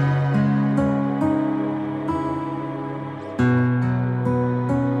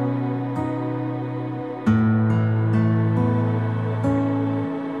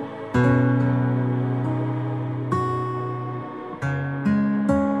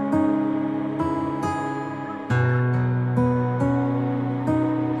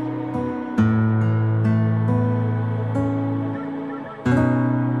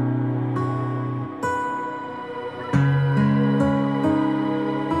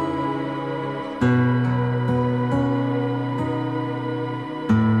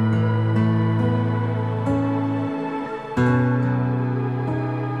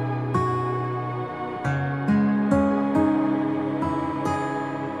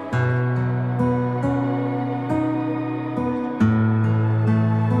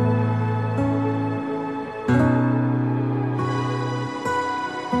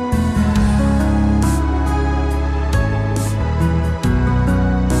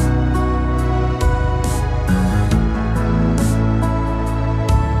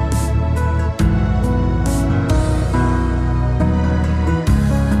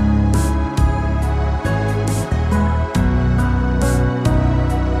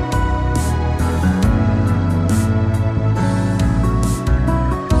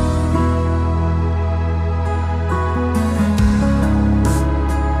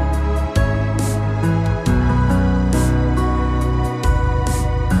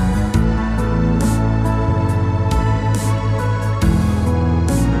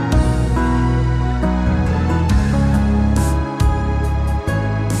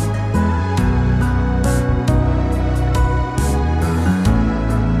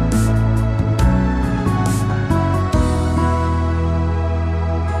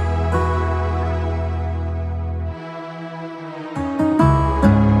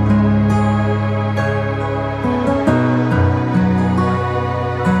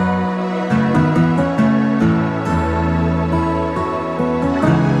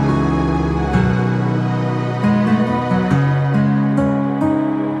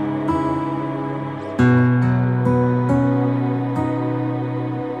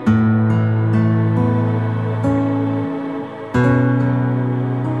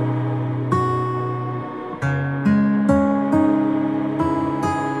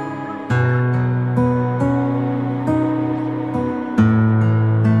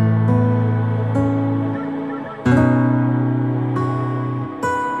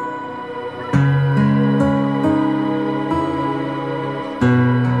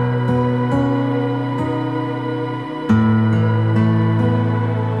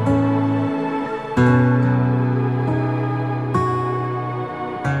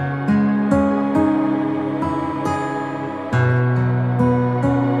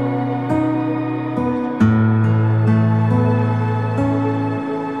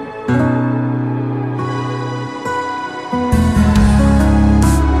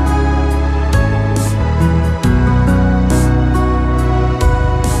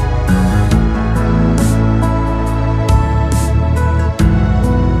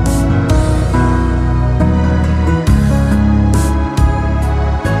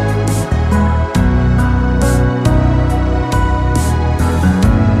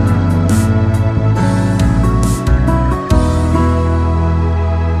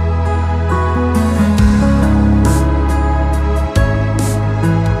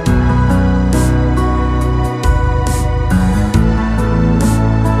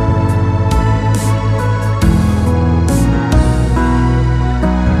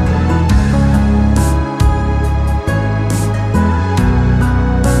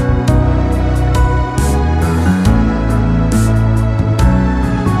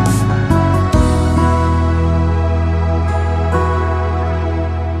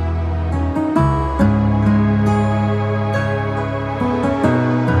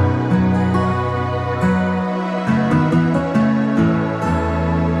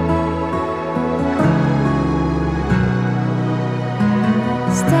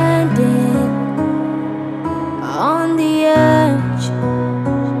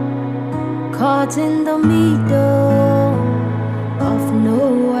 caught in the middle of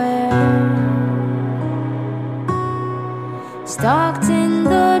nowhere, stuck in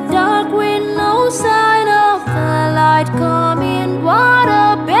the dark with no sign of the light coming. What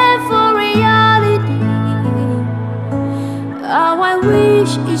a painful reality. How I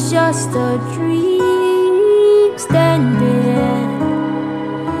wish it's just a dream, standing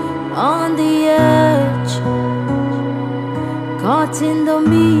on the edge, caught in the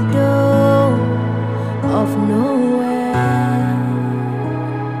middle of nowhere,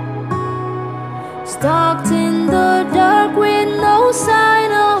 stuck in the dark with no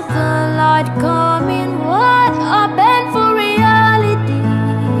sign of the light coming. What a painful reality.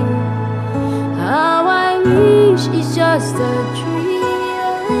 How I wish it's just a dream.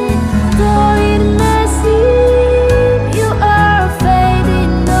 Though it may seem you are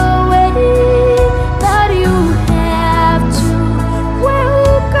fading away, but you have to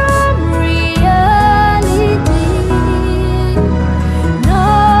welcome reality.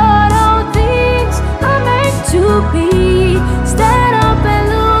 Not all things are meant to be. Stand up and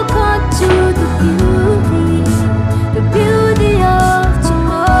look onto the beauty of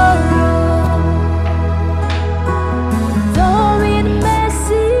tomorrow. Though it may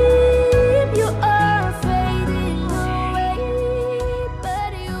seem you are fading away,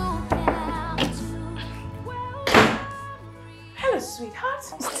 but you have to welcome. Hello, sweetheart.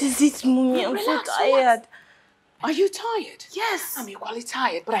 This is Mommy. I'm so Relax, tired. Are you tired? Yes. I'm equally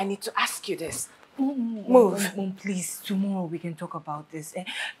tired, but I need to ask you this. Move. Mom, please. Tomorrow we can talk about this.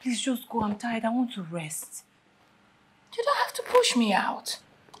 Please just go. I'm tired. I want to rest. You don't have to push me out.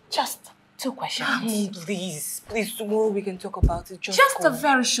 Just 2 questions. Mom, please. Please, tomorrow we can talk about it. Just Just go. the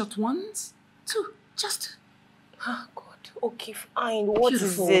very short ones. 2. Just. Oh, God. Okay, fine. What is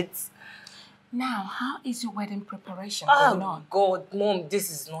Beautiful. it? Now, how is your wedding preparation going Oh, on? God. Mom, this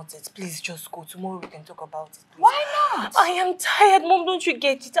is not it. Please just go. Tomorrow we can talk about it. Please. Why not? I am tired. Mom, don't you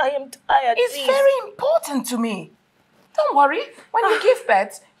get it? I am tired. It's please. very important to me. Don't worry. When you give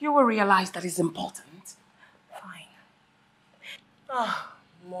birth, you will realize that it's important. Fine.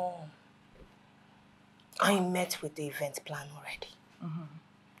 Mom. I met with the event plan already.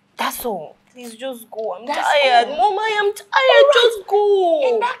 That's all. Please just go. I'm That's tired. all. Mom, I am tired. right. Just go.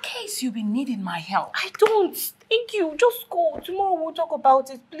 In that case, you'll be needing my help. I don't. Thank you. Just go. Tomorrow we'll talk about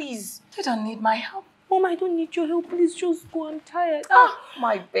it, please. You don't need my help. Mom, I don't need your help. Please just go. I'm tired.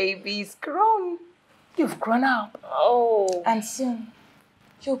 My baby's grown. You've grown up. Oh. And soon,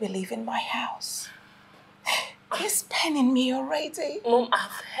 you'll be leaving my house. It's paining me already. Mom,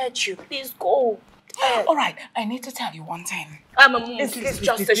 I've heard you. Please go. All right, I need to tell you one thing. Mom, It's please,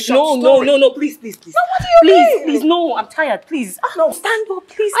 just please, a please. short No, story. no, please, please. No, what do you Please, mean? please, no. I'm tired. Please. No. Stand up,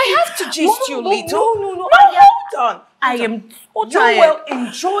 please. I have to gist you, little. No. No, I hold on. am so You tired. will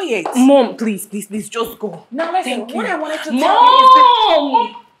enjoy it. Mom, please, just go. Now listen, Thank what you. I wanted to tell Mom! you is that...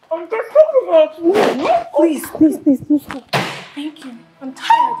 I'm just talking about you. Please, just go. Thank you. I'm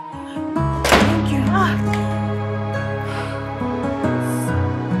tired. Thank you.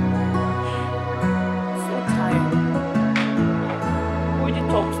 So tired. Already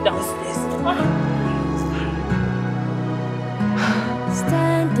talked downstairs.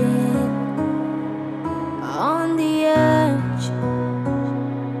 Standing on the edge,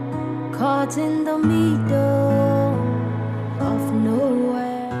 caught in the middle of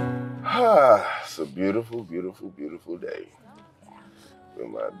nowhere. It's a beautiful, beautiful, beautiful day. With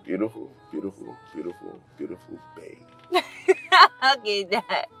my beautiful, beautiful, beautiful, beautiful babe. Okay,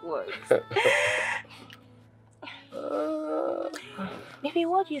 that works. Maybe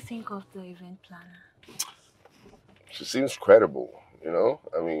what do you think of the event planner? She seems credible, you know?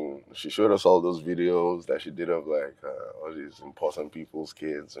 I mean, she showed us all those videos that she did of like all these important people's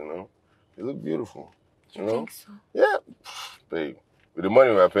kids, you know? They look beautiful, you know? Think so? Yeah, babe. With the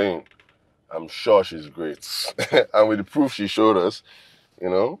money we're paying, I'm sure she's great. And with the proof she showed us, you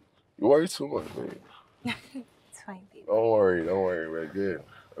know? You worry too much, babe. It's fine, baby. Don't worry, we're good,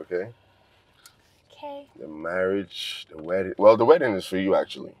 okay? Okay. The marriage, the wedding. Well, the wedding is for you,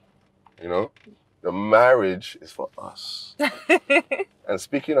 actually. You know? The marriage is for us. And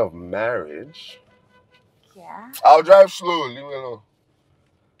speaking of marriage... Yeah? I'll drive slow, leave me alone.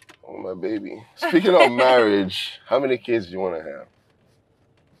 Oh, my baby. Speaking of marriage, how many kids do you want to have?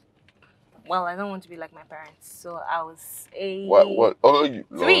 Well, I don't want to be like my parents, so I was a... What? Oh, you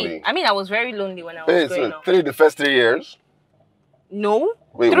 3. lonely. I mean, I was very lonely when I was Hey, growing so up. 3 the first 3 years? No.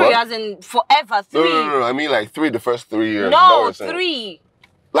 Wait, 3 what? as in forever. 3. No. I mean like 3 the first 3 years. Is that what No, you're saying? 3.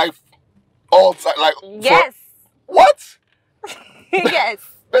 Like all time, like Yes. What? Yes.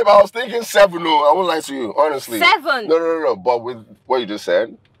 Babe, I was thinking 7. No, I won't lie to you, honestly. 7. No. But with what you just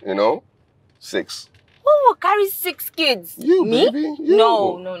said, you know, 6. Who will carry 6 kids? You, Me? baby. You.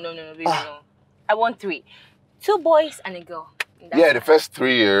 No, baby, no. I want 3. 2 boys and a girl. Yeah, the first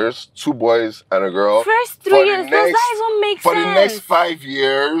 3 years, 2 boys and a girl. First 3 years, does that even make sense? For the next 5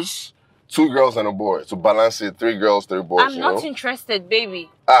 years, 2 girls and a boy. To balance it, 3 girls, 3 boys. I'm not interested,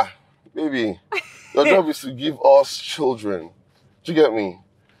 baby. Baby, your job is to give us children. Do you get me?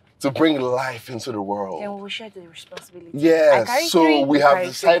 To bring life into the world. Then we'll share the responsibility. Yes, so we have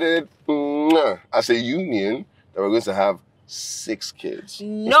decided as a union that we're going to have 6 kids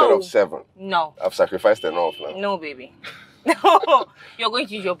instead of 7. No. I've sacrificed enough now. No, baby. No. You're going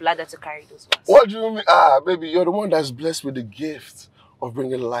to use your bladder to carry those ones. What do you mean? Baby, you're the one that's blessed with the gift of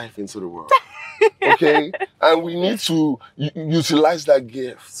bringing life into the world. Okay? And we need to utilize that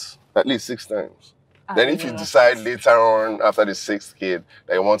gift at least 6 times. Then if you decide later on, after the 6th kid,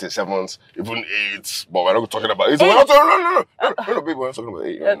 that you want a 7th, even 8, but we're not talking about 8. No, baby, we're not talking about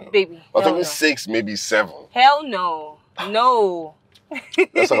 8. Baby. We're talking 6, maybe 7. Hell no. No.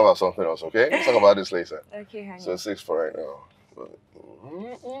 Let's talk about something else, okay? Let's talk about this later. Okay, honey. So 6 for right now.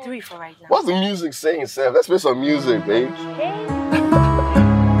 3 for right now. What's the music saying, Seth? Let's play some music, babe. Okay.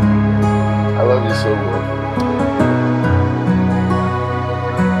 I love you so much.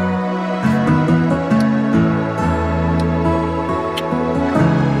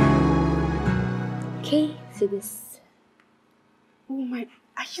 To this. Oh my,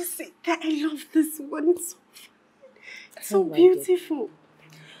 are you see that? I love this one. It's so fun. It's so beautiful.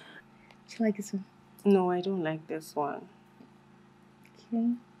 Do you like this one? No, I don't like this one.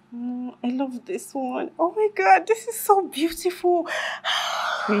 Okay. I love this one. Oh my God, this is so beautiful.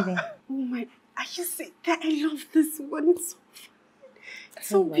 Really? Oh my, are you see that? I love this one. It's so fun. It's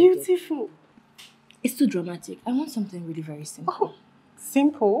so beautiful. It's too dramatic. I want something really very simple. Oh.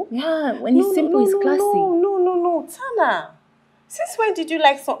 Simple? Yeah, when it's simple, it's classy. No, Tana. Since when did you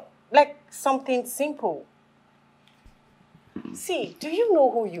like something simple? See, do you know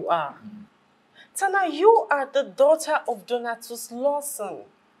who you are? Tana, you are the daughter of Donatus Lawson,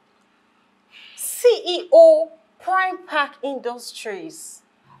 CEO, Prime Park Industries.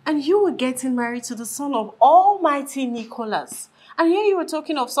 And you were getting married to the son of Almighty Nicholas. And here you were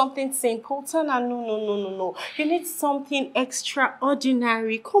talking of something simple. Tana, no. You need something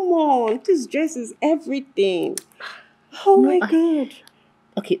extraordinary. Come on, this dress is everything. Oh my God.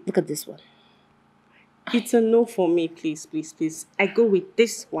 Okay, look at this one. It's a no for me, please. I go with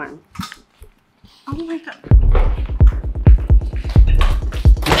this one. Oh my God.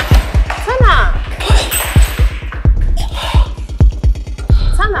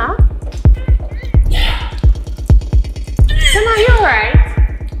 Tana! Tana, you alright?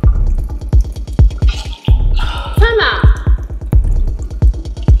 Tana!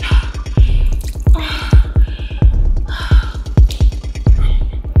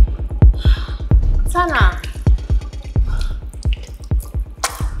 Tana!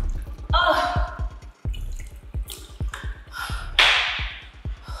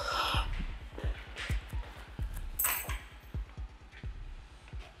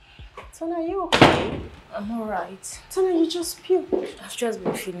 Tana, are you okay? I'm alright. Tana, you just puked. I've just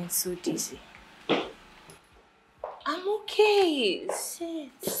been feeling so dizzy. I'm okay.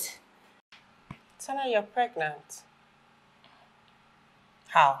 Sit. Tana, you're pregnant.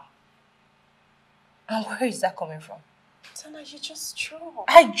 How? And where is that coming from? Tana, you just threw up.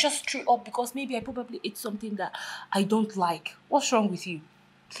 I just threw up because maybe I probably ate something that I don't like. What's wrong with you?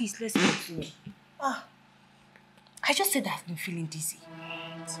 Please, let's continue. I just said that I've been feeling dizzy.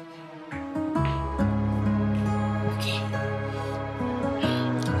 Okay.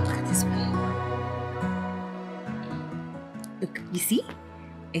 Look at this one. Look, you see?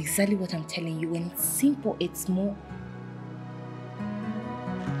 Exactly what I'm telling you. When it's simple, it's more...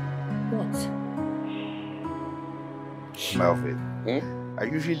 What? Melvin, are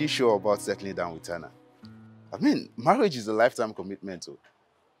you really sure about settling down with Tana? I mean, marriage is a lifetime commitment too.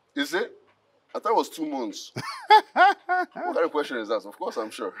 Is it? I thought it was 2 months. What kind of question is that? Of course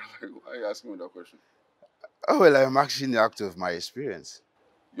I'm sure. Why are you asking me that question? Oh, well, I'm actually the actor of my experience.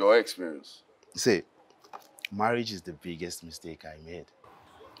 Your experience? See, marriage is the biggest mistake I made.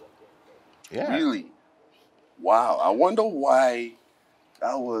 Yeah. Really? Wow. I wonder why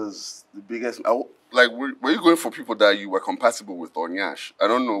that was the biggest... Like, were you going for people that you were compatible with or nyash? I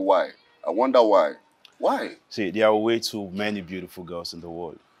don't know why. I wonder why. Why? See, there are way too many beautiful girls in the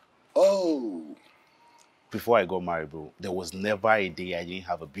world. Oh. Before I got married, bro, there was never a day I didn't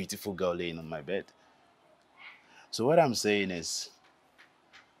have a beautiful girl laying on my bed. So what I'm saying is,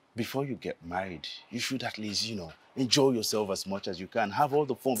 before you get married, you should at least, enjoy yourself as much as you can. Have all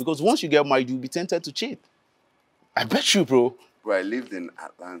the fun. Because once you get married, you'll be tempted to cheat. I bet you, bro. Bro, I lived in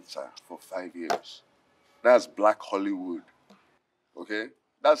Atlanta for 5 years. That's Black Hollywood. Okay?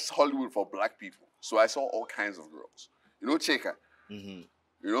 That's Hollywood for black people. So I saw all kinds of girls. You know Cheka? Mm-hmm.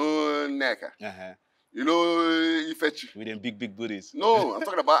 You know Neka? Uh-huh. You know Ifechi? With them big booties. No, I'm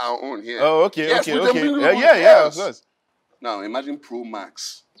talking about our own here. Oh, okay, yes, okay, with them okay. big Yeah, booties, yeah, yes. of course. Now, imagine Pro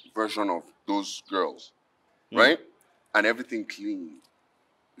Max version of those girls, right? And everything clean.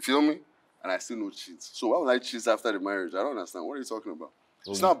 You feel me? And I still no cheat. So why would I cheat after the marriage? I don't understand. What are you talking about?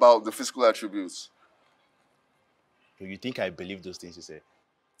 It's not about the physical attributes. So you think I believe those things you say?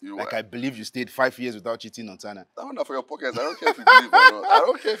 You Like I believe you stayed 5 years without cheating on Tana. That one for your pockets. I don't care if you believe or not. I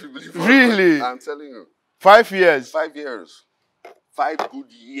don't care if you believe or not. Really? I'm telling you. 5 years? 5 years. 5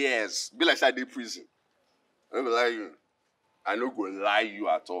 good years. Be like I did prison. I don't lie you. I don't go lie you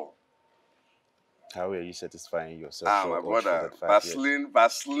at all. How are you satisfying yourself? My brother.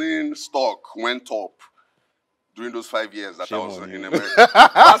 Vaseline stock went up during those 5 years that I was in America.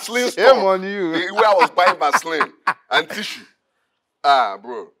 Vaseline stock. Shame on you. Where I was buying Vaseline and tissue.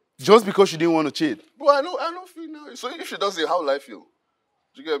 Bro. Just because you didn't want to cheat? Bro, I don't feel now. So if she does it, how will I feel?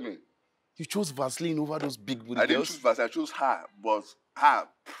 Do you get me? You chose Vaseline over those big booty I didn't girls? choose Vaseline. I chose her, but her.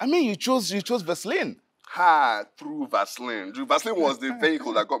 I mean, you chose Vaseline. Her through Vaseline. Vaseline was the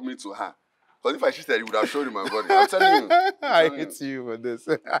vehicle that got me to her. Because if I cheated, it would have showed in my body. I'm telling you. I hate you for this.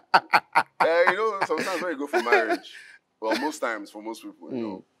 You know, sometimes when you go for marriage, well, most times for most people, you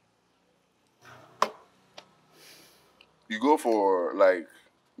know, you go for like,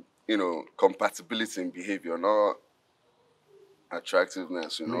 you know, compatibility in behavior, not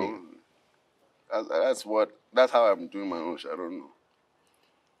attractiveness, you know. That's how I'm doing my own shit. I don't know.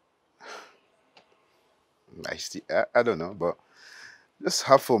 I don't know, but just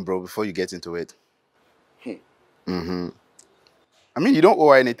have fun, bro, before you get into it. I mean, you don't owe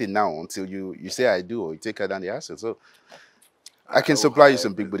her anything now until you say I do, or you take her down the asset. So I can supply you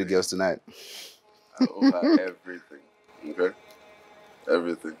some big booty girls tonight. I owe her everything. Okay?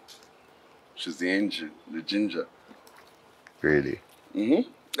 Everything. She's the engine, the ginger. Really?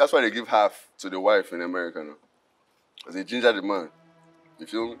 That's why they give half to the wife in America now. Because they ginger the man. You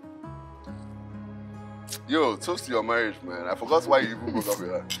feel me? Yo, toast to your marriage, man. I forgot why you even broke up with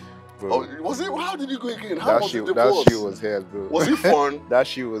her. Bro. Oh, was it? How did you go again? How was it? That shit was hell, bro. Was it fun? That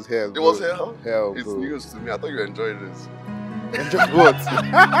shit was hell, bro. It was hell? Hell, It's bro. news to me. I thought you enjoyed this. Enjoy what?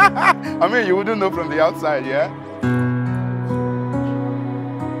 I mean, you wouldn't know from the outside, yeah?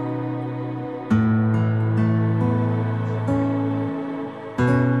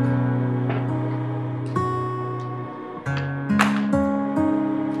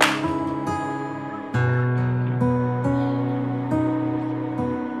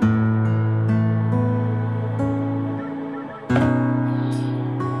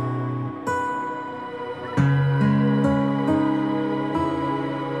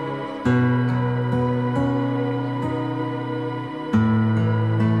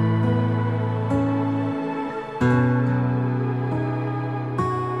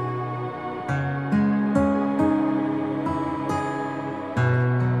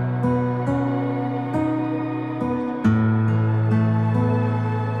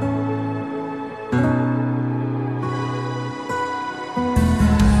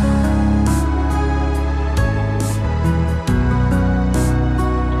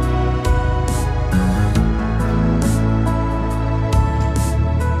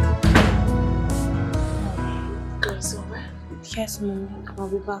 Yes, Mommy. I'll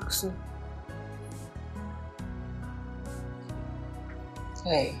be back soon.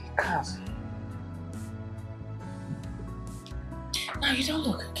 Hey, come. Now you don't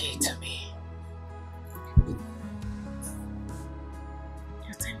look okay to me.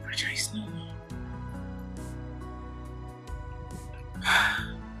 Your temperature is normal.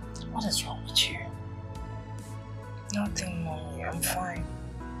 What is wrong with you? Nothing, Mommy. I'm fine.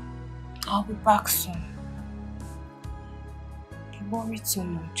 I'll be back soon. You worry too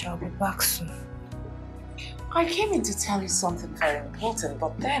much. I'll be back soon. I came in to tell you something very important,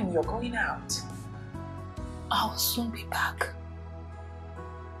 but then you're going out. I'll soon be back.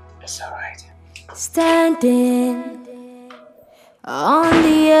 It's alright. Standing on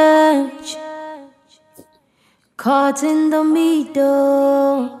the edge, caught in the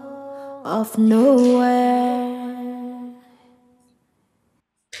middle of nowhere.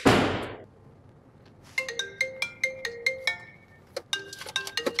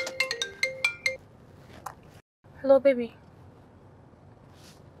 Hello, baby.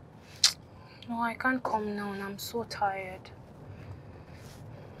 No, I can't come now and I'm so tired.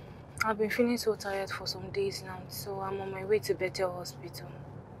 I've been feeling so tired for some days now, so I'm on my way to Bethel Hospital.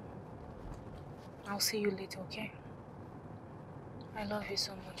 I'll see you later, okay? I love you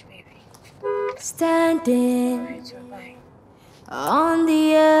so much, baby. Standing Alright, so bye. on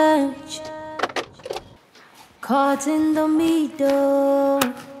the edge, caught in the middle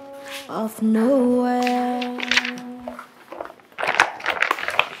of nowhere,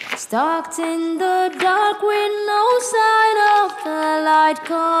 stuck in the dark with no sign of the light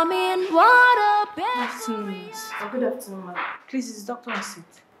coming. What a Good afternoon, ma'am. Please, is the doctor on seat?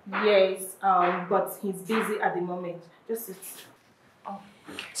 Yes, but he's busy at the moment. Just sit.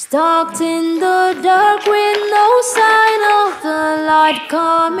 stuck in the dark with no sign of the light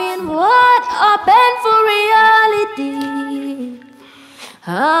coming. What a painful reality.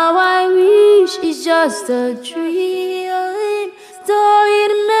 How I wish it's just a dream. Though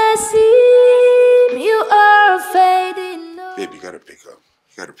it may seem you are fading. Babe, you gotta pick up.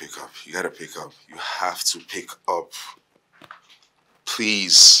 You gotta pick up. You gotta pick up. You have to pick up.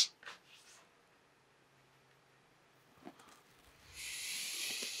 Please.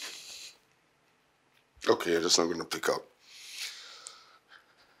 Okay, you're just not gonna pick up.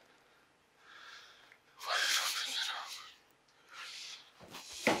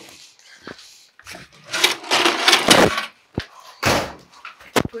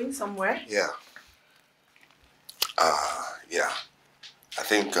 Going somewhere? Yeah. Yeah. I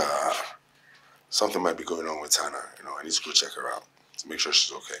think something might be going on with Tana. You know, I need to go check her out to make sure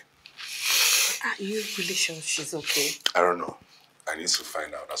she's okay. Are you really sure she's okay? I don't know. I need to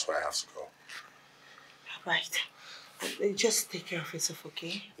find out. That's why I have to go. Right. Just take care of yourself,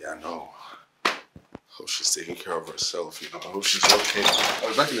 okay? Yeah, I know. Hope she's taking care of herself, you know. I hope she's okay. I'll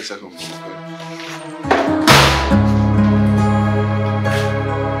be back in a second.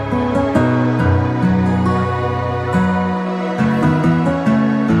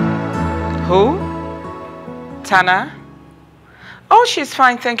 Who? Tana? Oh, she's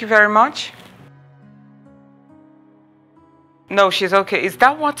fine, thank you very much. No, she's okay. Is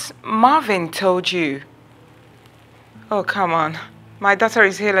that what Marvin told you? Oh, come on. My daughter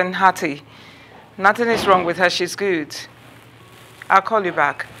is hale and hearty. Nothing is wrong with her, she's good. I'll call you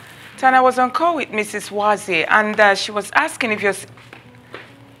back. Tana was on call with Mrs. Wazi and she was asking if you're...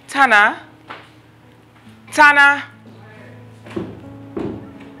 Tana? Tana?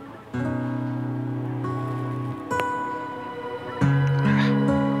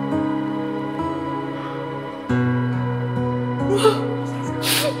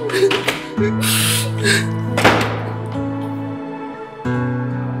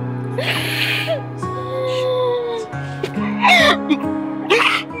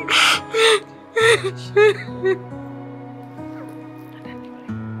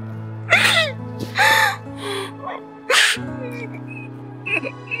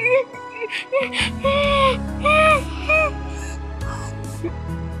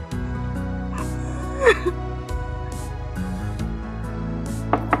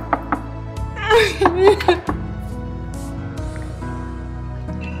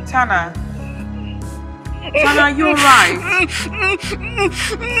 Tana? Tana, are you alright?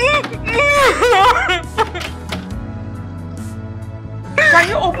 Can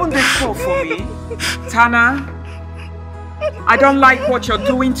you open this door for me? Tana? I don't like what you're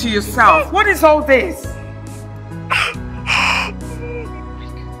doing to yourself. What is all this?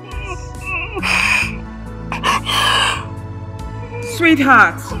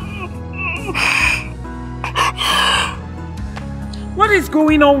 Sweetheart. What is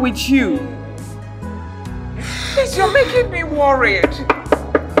going on with you? Please, you're making me worried.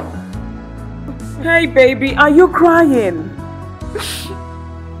 Hey, baby, are you crying?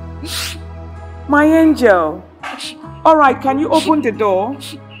 My angel. All right, can you open the door?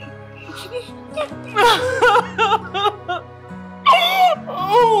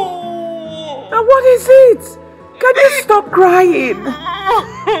 Now, what is it? Can you stop crying?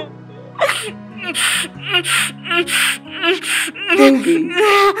 Baby.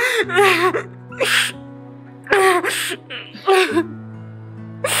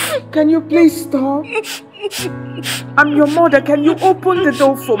 Can you please stop? I'm your mother. Can you open the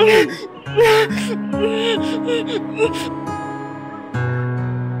door for me?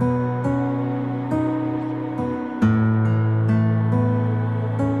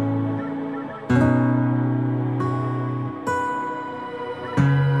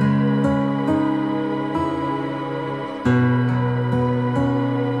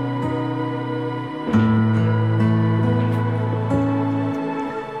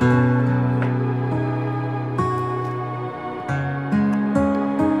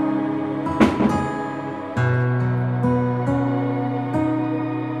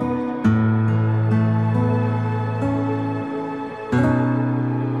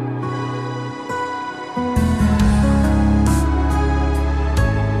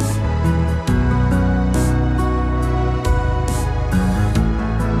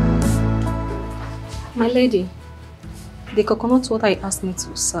 lady, the coconut water you asked me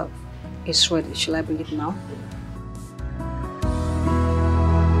to serve is ready. Shall I bring it now?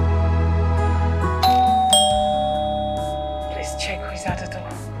 Please check who's at the door.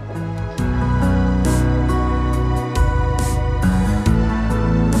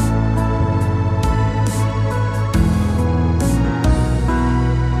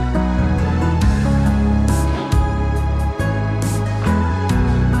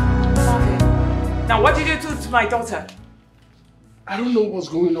 Now, what did you do to my daughter? I don't know what's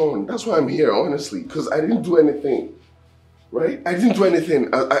going on. That's why I'm here, honestly. Because I didn't do anything. Right? I didn't do anything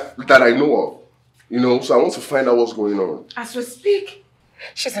that I know of. You know, so I want to find out what's going on. As we speak,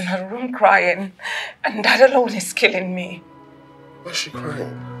 she's in her room crying. And that alone is killing me. Why is she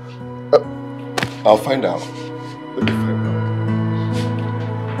crying? I'll find out. Let me find out.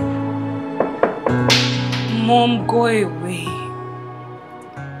 Mom, go away.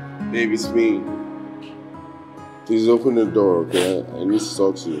 Babe, it's me. Please open the door, okay? I need to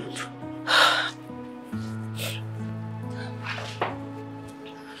talk to you.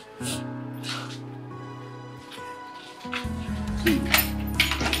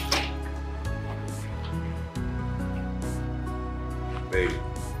 Babe.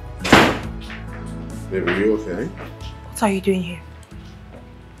 Babe, are you okay? What are you doing here?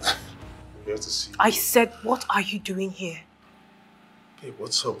 You have to see. I said, what are you doing here? Hey,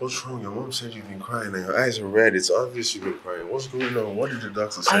 what's up? What's wrong? Your mom said you've been crying and your eyes are red. It's obvious you've been crying. What's going on? What did the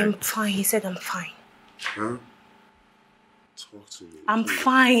doctor say? I'm fine. He said I'm fine. Huh? Talk to me. I'm please.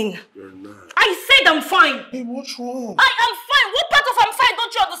 fine. You're not. I said I'm fine. Hey, what's wrong? I am fine. What part of I'm fine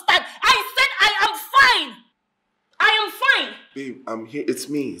don't you understand? I said I am fine. I am fine. Babe, I'm here. It's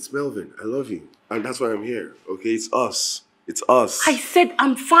me. It's Melvin. I love you. And that's why I'm here. Okay? It's us. It's us. I said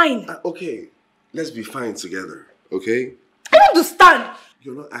I'm fine. Okay. Let's be fine together. Okay? I don't understand.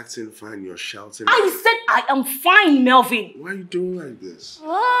 You're not acting fine. You're shouting. I said I am fine, Melvin. Why are you doing like this?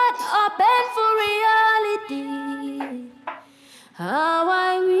 What a painful reality. How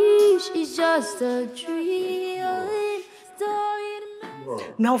I wish it's just a dream.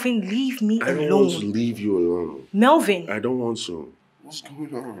 Melvin, leave me I alone. don't want to leave you alone. Melvin. I don't want to. What's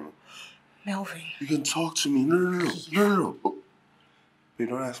going on? Melvin. You can talk to me. No. Oh. Babe,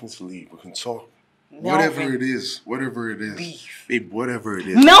 don't ask me to leave. We can talk. Melvin. Whatever it is. Leave. Babe, whatever it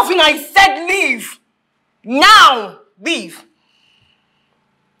is. Melvin, I said leave. Now. Leave.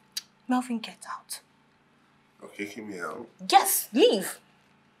 Melvin, get out. Okay, kick me out. Yes, leave.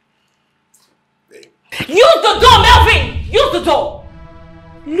 Babe. Use the door, Melvin! Use the door!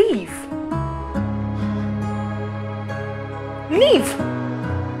 Leave. Leave.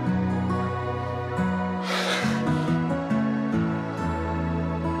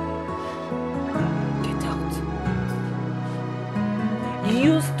 Get out.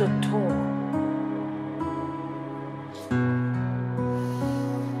 Use the door.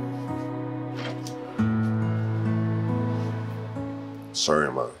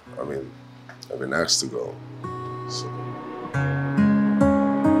 Sorry, man. I've been asked to go. So.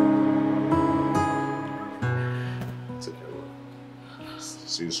 Take care, man.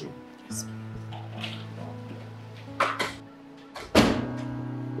 See you soon. Yes.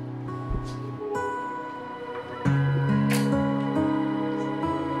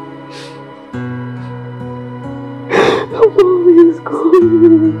 Mommy is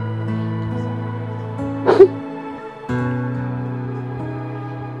calling.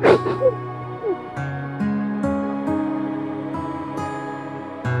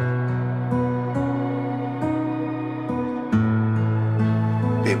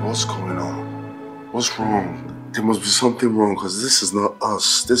 What's going on? What's wrong? There must be something wrong because this is not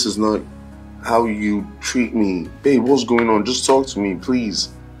us. This is not how you treat me. Babe, what's going on? Just talk to me, please.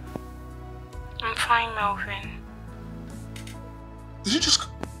 I'm fine, Melvin. Did you just...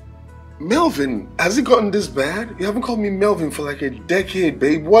 Melvin, has it gotten this bad? You haven't called me Melvin for like a decade,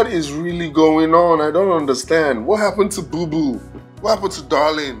 babe. What is really going on? I don't understand. What happened to Boo Boo? What happened to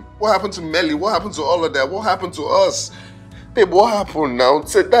Darling? What happened to Melly? What happened to all of that? What happened to us? Babe, what happened now?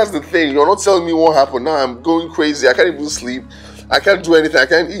 That's the thing. You're not telling me what happened. Now I'm going crazy. I can't even sleep. I can't do anything. I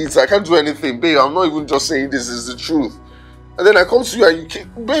can't eat. I can't do anything. Babe, I'm not even just saying this is the truth. And then I come to you and you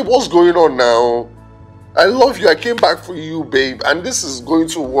can't... Babe, what's going on now? I love you. I came back for you, babe. And this is going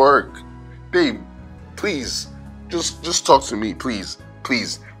to work. Babe, please. Just talk to me, please.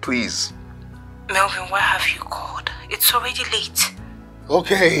 Please. Melvin, why have you called? It's already late.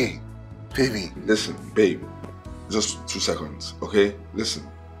 Okay. Baby, listen, babe. Just 2 seconds, okay? Listen,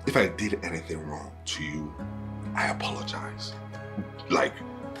 if I did anything wrong to you, I apologize. Like,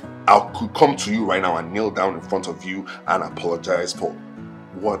 I could come to you right now and kneel down in front of you and apologize for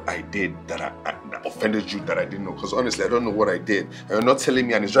what I did that I offended you that I didn't know. Because honestly, I don't know what I did. And you're not telling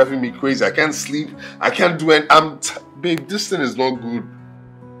me and it's driving me crazy. I can't sleep. I can't do it. Babe, this thing is not good.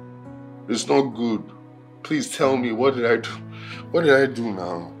 It's not good. Please tell me, what did I do? What did I do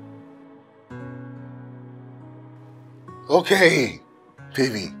now? Okay,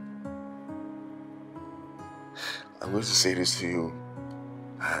 baby. I'm going to say this to you,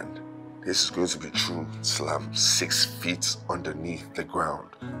 and this is going to be true till I'm 6 feet underneath the ground.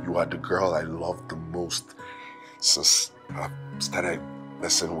 You are the girl I love the most since I started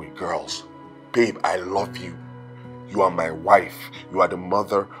messing with girls. Babe, I love you. You are my wife. You are the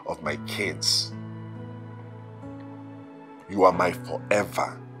mother of my kids. You are my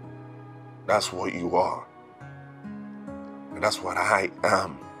forever. That's what you are. And that's what I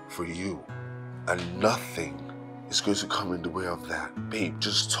am for you. And nothing is going to come in the way of that. Babe,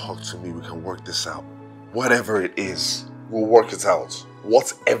 just talk to me. We can work this out. Whatever it is, we'll work it out.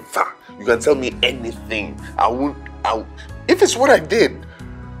 Whatever. You can tell me anything. If it's what I did,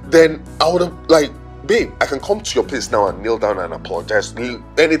 then I would have, like, babe, I can come to your place now and kneel down and apologize.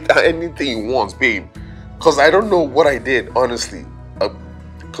 Anything you want, babe. Because I don't know what I did, honestly.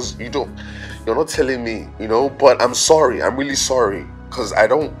 Because you're not telling me, you know. But I'm sorry. I'm really sorry. Because I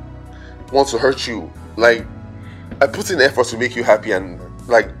don't want to hurt you. Like, I put in effort to make you happy and,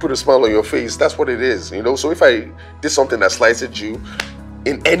 like, put a smile on your face. That's what it is, you know. So if I did something that slighted you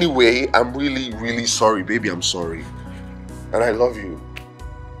in any way, I'm really, really sorry, baby. I'm sorry. And I love you.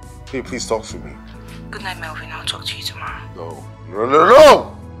 Hey, please talk to me. Good night, Melvin. I'll talk to you tomorrow. No. No, no,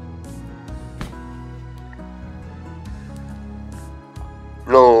 no!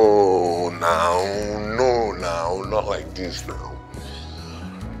 No, now, not like this now.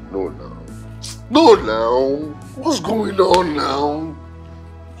 No, now. No, now. What's going on now?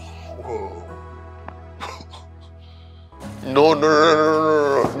 Whoa. No, I'm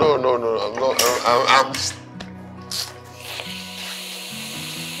not,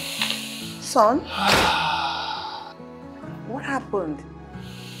 Son? What happened?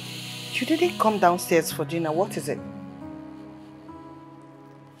 You didn't come downstairs for dinner. What is it?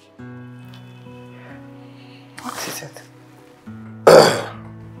 What is it?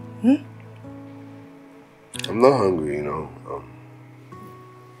 I'm not hungry, you know.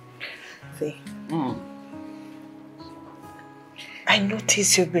 See, I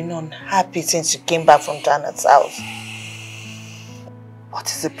noticed you've been unhappy since you came back from Janet's house. What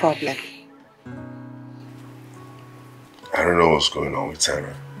is the problem? I don't know what's going on with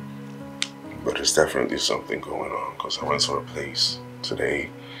Tana, but there's definitely something going on because I went to her place today.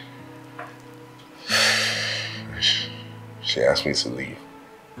 She asked me to leave.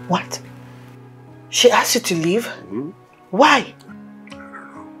 What? She asked you to leave? Why? I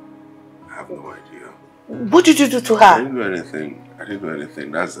don't know. I have no idea. What did you do to her? I didn't do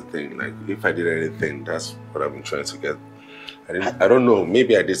anything. That's the thing. Like, if I did anything, that's what I've been trying to get. I don't know.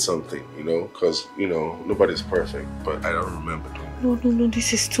 Maybe I did something, you know, because, you know, nobody's perfect, but I don't remember doing it. No,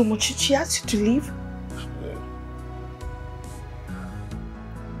 this is too much. She asked you to leave? Yeah.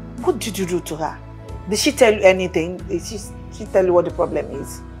 What did you do to her? Did she tell you anything? Did she tell you what the problem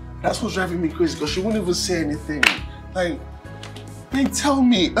is? That's what's driving me crazy, because she wouldn't even say anything. Like, tell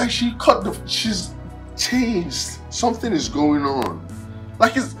me. Like, she's changed. Something is going on.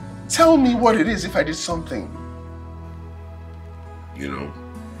 Like, tell me what it is if I did something. You know?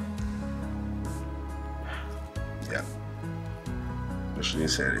 Yeah. But she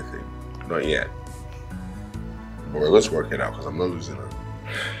didn't say anything. Not yet. But we're going to work it out because I'm not losing her.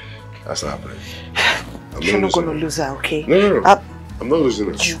 That's not happening. You're not going to lose her, okay? No. I'm not losing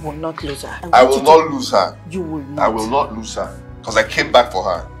her. You will not lose her. I will not lose her. You will not. I will not lose her. Because I came back for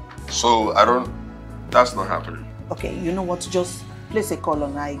her. So that's not happening. Okay, you know what? Just place a call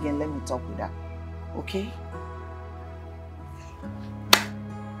on her again. Let me talk with her. Okay?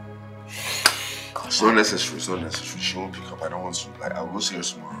 It's not necessary. She won't pick up. I don't want to. Like, I'll go see her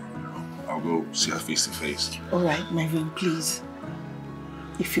tomorrow. You know? I'll go see her face to face. All right, Marvin, please.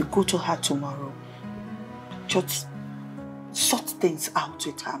 If you go to her tomorrow, just sort things out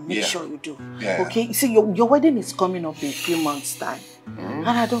with her. Make sure you do. Yeah. Okay? You see, your wedding is coming up in a few months' time. And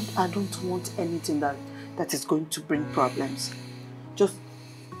I don't want anything that is going to bring problems. Just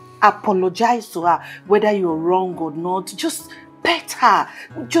apologize to her, whether you're wrong or not. Just pet her.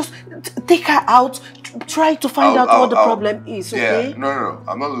 Just take her out. Try to find out what the problem is, okay? Yeah, no.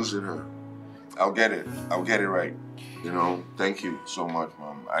 I'm not losing her. I'll get it. I'll get it right. You know, thank you so much,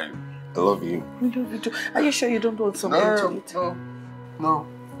 Mom. I love you. Are you sure you don't want something to eat? No.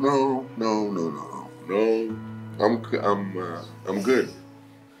 I'm good.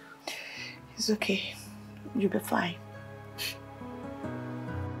 It's okay. You'll be fine.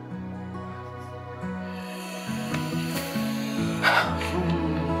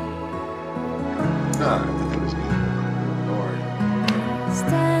 Nah, everything is good. Don't worry.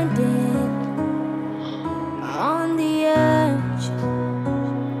 Standing on the edge,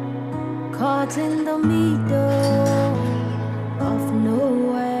 caught in the middle of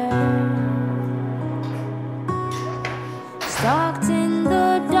nowhere, stuck in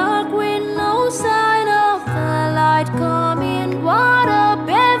the dark with no sign of the light coming. What a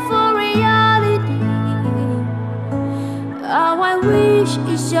painful reality. How I wish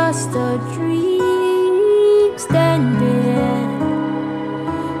it's just a dream. Standing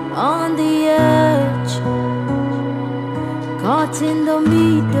on the edge, caught in the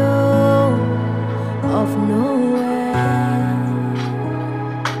middle of nowhere,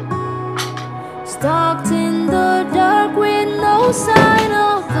 stuck in the dark with no sign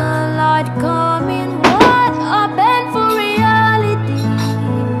of the light coming. What a painful reality.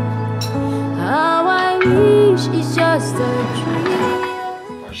 How I wish it's just a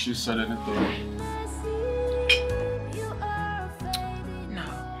dream. Has she said anything?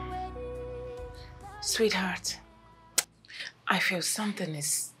 Sweetheart, I feel something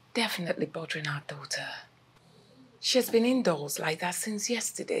is definitely bothering our daughter. She has been indoors like that since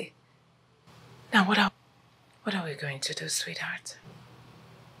yesterday. Now, what are we going to do, sweetheart?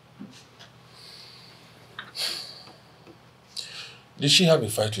 Did she have a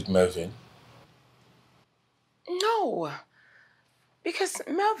fight with Melvin? No, because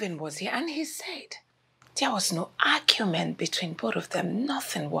Melvin was here and he said there was no argument between both of them,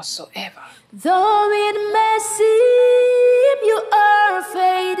 nothing whatsoever. Though it may seem you are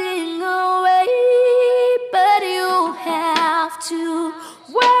fading away, but you have to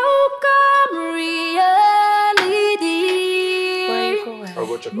welcome reality. Where are you going? I'll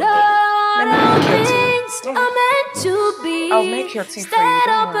go check on Not all things are meant to be. I'll make your tea for you, Stand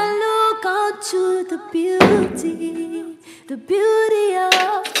don't up worry. and look onto the beauty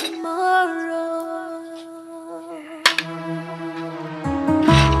of tomorrow.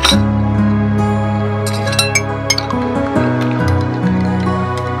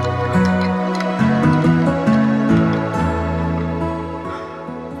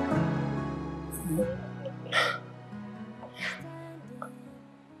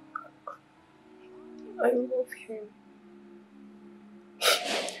 I love him.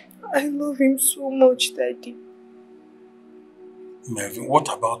 I love him so much, Daddy. Melvin, what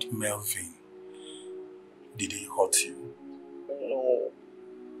about Melvin? Did he hurt you? No.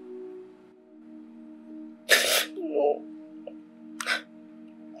 No.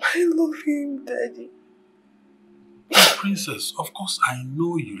 I love him, Daddy. Princess, of course I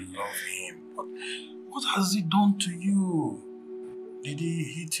know you love him, but what has he done to you? Did he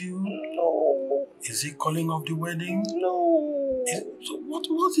hit you? No. Is he calling off the wedding? No. So what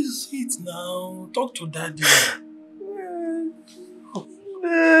is it now? Talk to Daddy.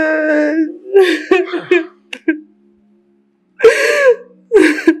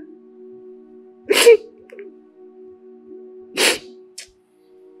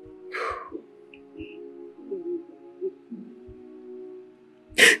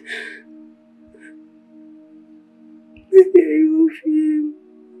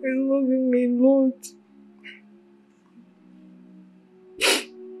 I love him a lot.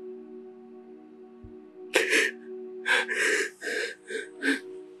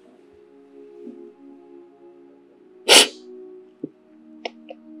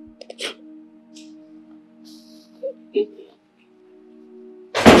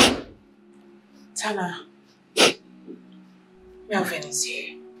 Tana, Melvin is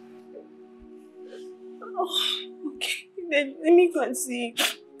here. Oh, okay. Then let me go and see.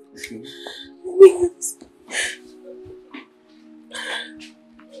 Okay. Let me go and see.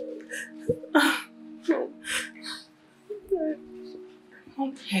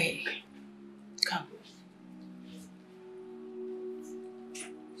 Hey, come.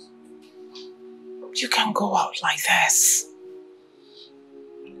 You can't go out like this.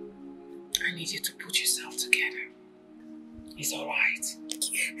 I need you to put yourself together. It's all right.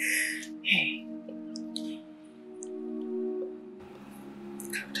 Hey.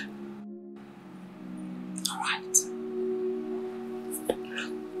 Good. All right.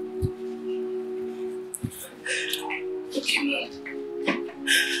 Okay, Mom.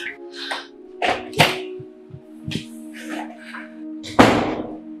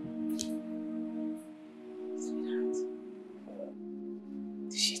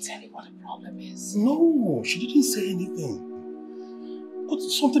 No, she didn't say anything. But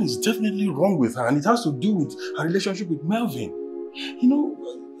something is definitely wrong with her, and it has to do with her relationship with Melvin. You know,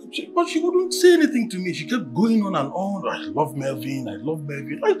 but she wouldn't say anything to me. She kept going on and on. I love Melvin, I love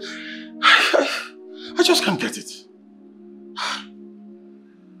Melvin. I just can't get it.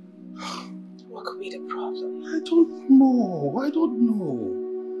 What could be the problem? I don't know. I don't know.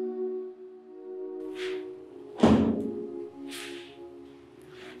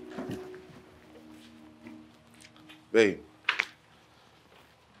 Babe,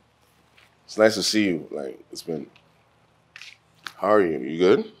 it's nice to see you. Like, it's been... How are you? You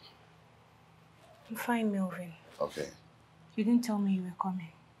good? I'm fine, Melvin. Okay. You didn't tell me you were coming.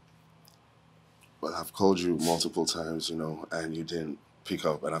 Well, I've called you multiple times, you know, and you didn't pick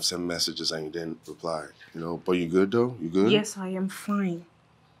up. And I've sent messages and you didn't reply, you know. But you good, though? You good? Yes, I am fine.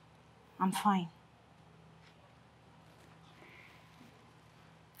 I'm fine.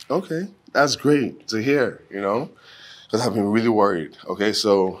 Okay. That's great to hear, you know. Because I've been really worried. Okay,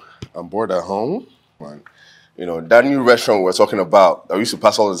 so I'm bored at home. You know, that new restaurant we're talking about that we used to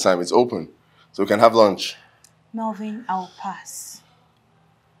pass all the time, it's open. So we can have lunch. Melvin, I'll pass.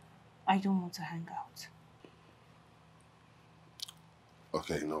 I don't want to hang out.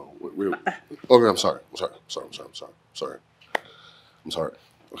 Okay, no. Okay, I'm sorry. I'm sorry.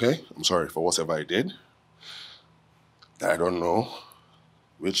 Okay? I'm sorry for whatever I did. I don't know.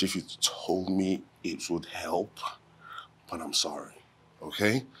 Which if you told me it would help, but I'm sorry.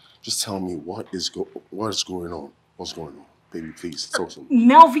 Okay? Just tell me what is going on. What's going on? Baby, please, talk to me.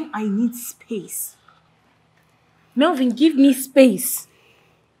 Melvin, I need space. Melvin, give me space.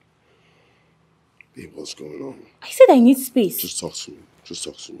 Babe, what's going on? I said I need space. Just talk to me. Just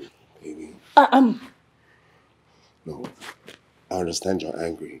talk to me, baby. No, I understand you're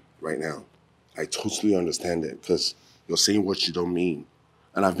angry right now. I totally understand it because you're saying what you don't mean.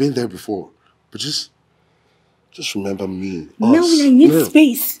 And I've been there before. But just remember me. Melvin, I need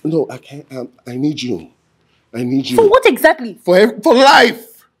space. No, I can't. I need you. I need you. For what exactly? For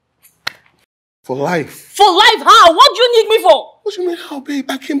life. For life. For life? How? What do you need me for? What do you mean how, babe?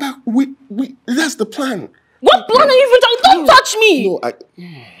 I came back. That's the plan. What plan are you even talking? Don't touch me. No,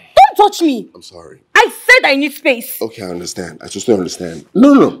 Don't touch me. I'm sorry. I said I need space. Okay, I understand. I just don't understand.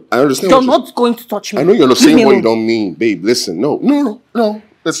 No. I understand. You're not going to touch me. I know you're not saying what you don't mean, babe. Listen, no.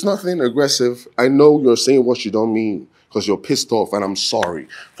 It's nothing aggressive. I know you're saying what you don't mean because you're pissed off, and I'm sorry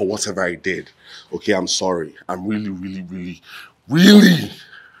for whatever I did. Okay, I'm sorry. I'm really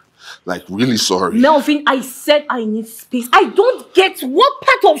sorry. Melvin, I said I need space. I don't get what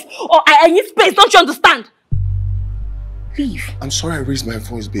part of I need space. Don't you understand? Leave. I'm sorry I raised my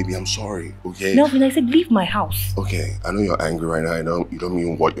voice, baby. I'm sorry, okay? Melvin, I said leave my house. Okay, I know you're angry right now. I know you don't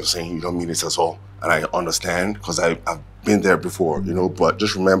mean what you're saying. You don't mean it at all. And I understand because I've been there before, you know, but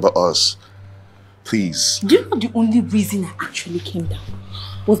just remember us. Please. Do you know the only reason I actually came down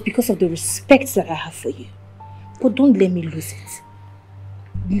was because of the respect that I have for you? But don't let me lose it.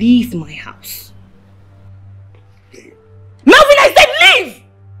 Leave my house. Babe. Melvin, I said leave!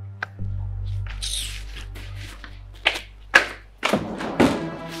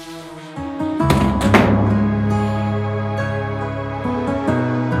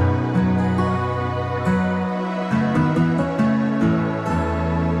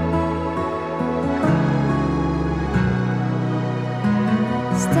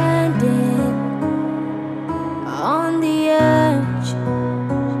 Standing on the edge,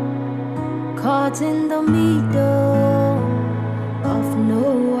 caught in the middle of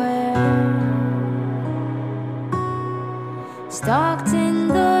nowhere, stuck in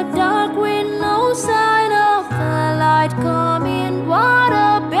the dark with no sign of the light coming. What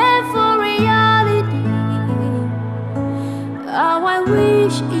a painful reality. How I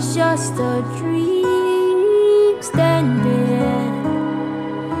wish it's just a dream. Standing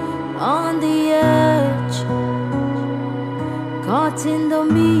on the edge, caught in the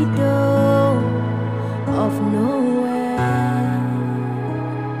middle of nowhere,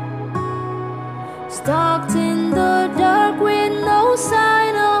 stuck in the dark with no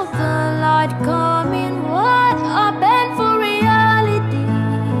sign of the light coming. What a painful reality.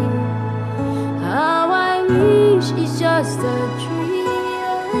 How I wish it's just a dream.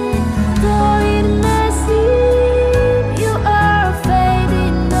 Though it may seem you are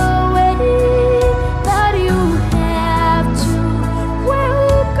fading away, that you have to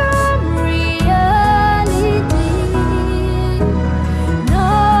welcome reality.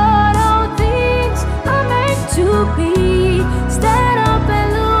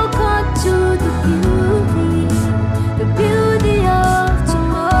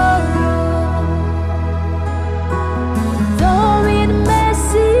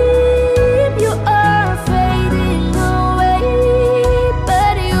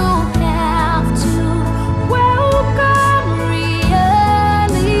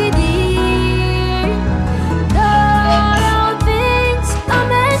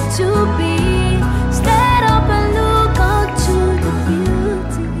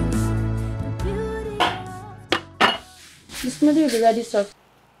 Smoothie will be ready, sir.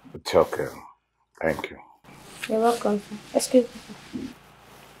 It's okay. Thank you. You're welcome. Excuse me.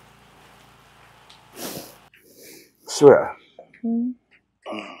 Swear.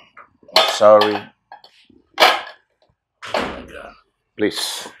 Sorry.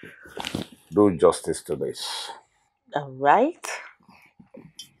 Please, do justice to this. All right.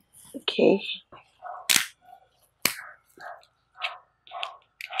 Okay.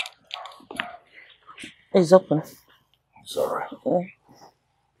 It's open. It's all right. Yeah.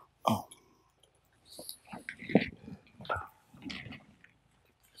 Oh.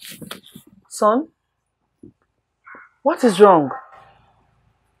 Son, what is wrong?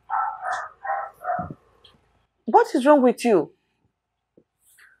 What is wrong with you?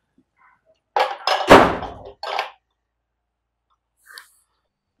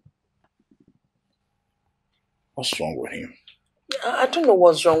 What's wrong with him? I don't know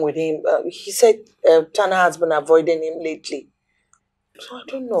what's wrong with him. He said Tana has been avoiding him lately. So I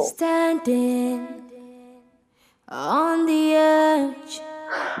don't know. Standing on the edge,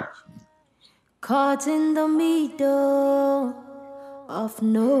 caught in the middle of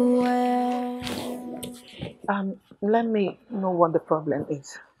nowhere. Let me know what the problem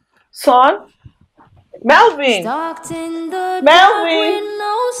is. Son? Melvin! Stuck in the Melvin! dark with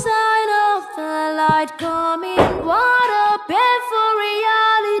no sign of the light coming. What a painful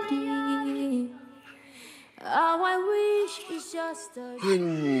reality. How I wish it's just a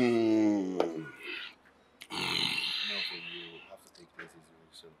dream.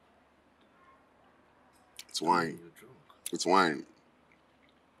 It's wine. It's wine.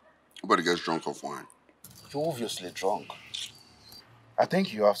 Nobody gets drunk off wine. You're obviously drunk. I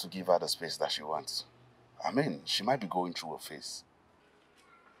think you have to give her the space that she wants. I mean, she might be going through a phase.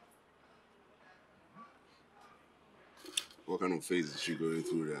 What kind of phase is she going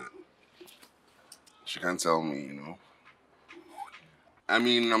through that? She can't tell me, you know. I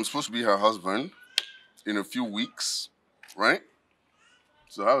mean, I'm supposed to be her husband in a few weeks, right?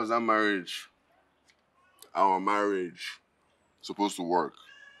 So how is that marriage, our marriage, supposed to work?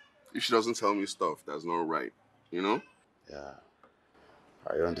 If she doesn't tell me stuff, that's not right, you know? Yeah,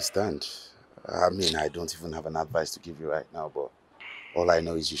 I understand. I mean, I don't even have an advice to give you right now, but all I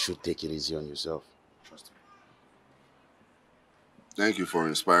know is you should take it easy on yourself. Trust me. Thank you for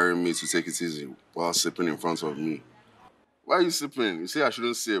inspiring me to take it easy while sipping in front of me. Why are you sipping? You say I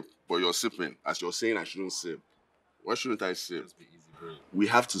shouldn't sip, but you're sipping. As you're saying I shouldn't sip. Why shouldn't I sip? Just be easy, bro. We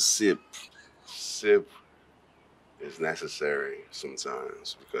have to sip. Sip is necessary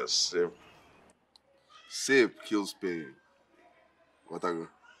sometimes because sip kills pain. What are you?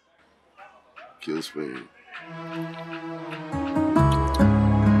 Kills pain.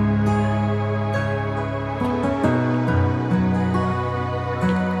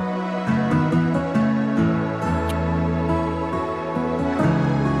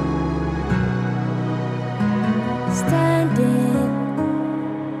 Standing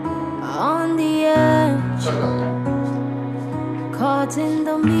on the edge, caught in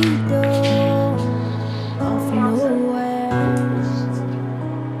the middle of nowhere.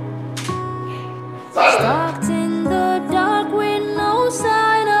 Stuck in the dark with no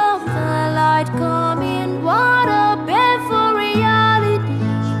sign of the light coming. What a painful reality.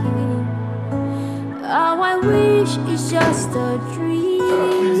 How I wish it's just a dream.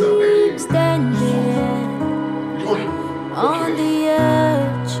 Standing on the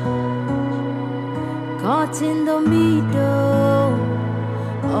edge, caught in the middle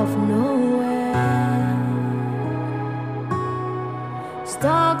of nowhere.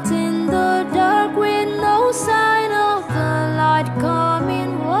 Stuck in the dark with no sign of the light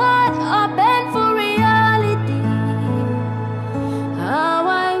coming. What a painful reality. How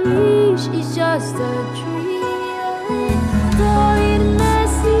I wish it's just a dream. Though it may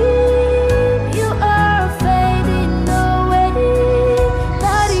seem you are fading away,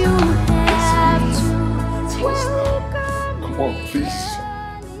 that you have to welcome. Come on, please.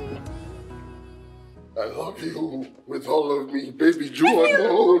 I love you with all of me, baby Jewel.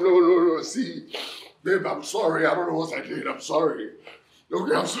 No. See, babe, I'm sorry. I don't know what I did. I'm sorry.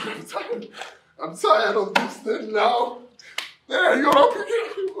 Okay, I'm sorry. I'm tired. I'm tired of this thing now. Yeah, you're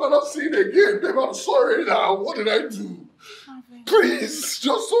not seeing it again, babe. I'm sorry now. What did I do? Please,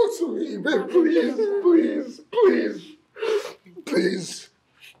 just talk to me, babe. Please.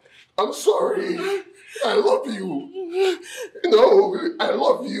 I'm sorry. I love you. No, I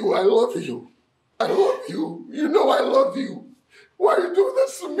love you. I love you. You know I love you. Why are you doing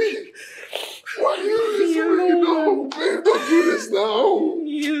this to me? Why are you doing this to me? No, babe, don't do this now. Don't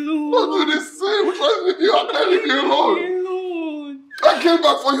do this. Which one with you? I can't leave you alone. I came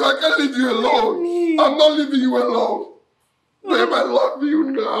back for you. I can't leave you alone. I'm not leaving you alone. Babe, I love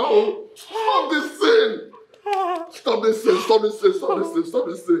you now. Stop this sin. Stop this sin. Stop this sin. Stop this sin. Stop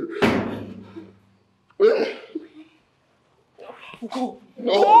this sin. Go.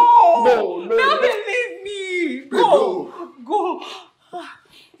 No. Melvin, leave me. Go. Go.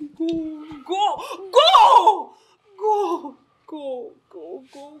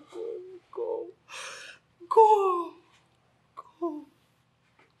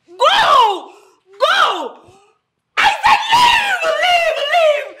 I said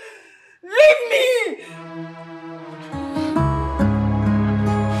leave me.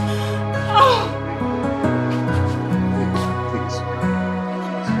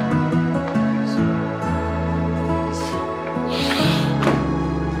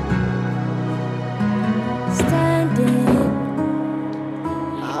 Standing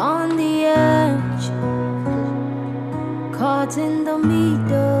on the edge, caught in the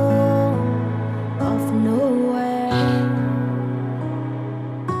middle of nowhere,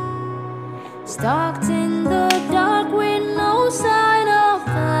 stuck in the dark with no sign of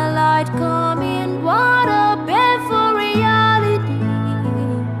the light coming. What a painful reality.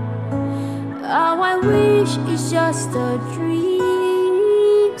 How I wish it's just a dream.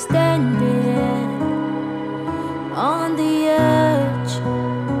 Standing on the edge,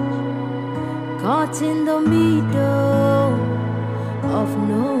 caught in the middle of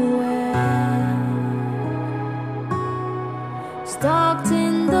nowhere, stuck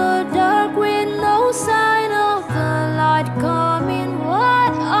in the dark with no sign of the light coming.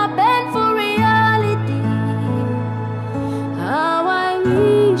 What a painful reality. How I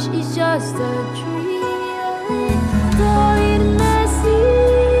wish it's just a dream. Though it may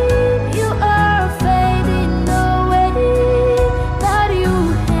seem you are fading away, but you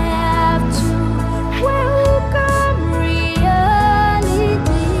have to welcome reality.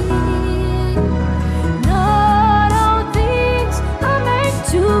 Not all things are meant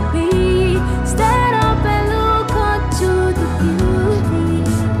to be. Stand up and look onto the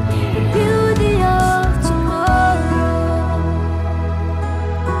beauty of tomorrow.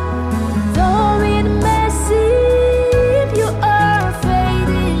 Though it may seem you are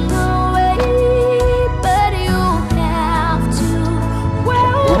fading away, but you have to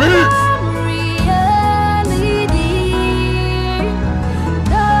welcome reality.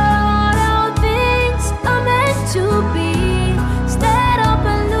 Not all things are meant to be. Stand up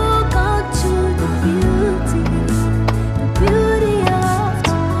and look onto the beauty of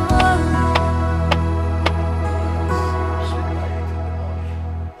tomorrow.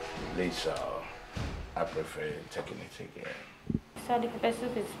 Lisa, I prefer taking it again. Sir, the pepper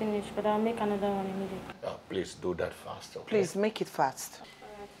soup is finished, but I'll make another one immediately. Please do that fast, okay? Please make it fast.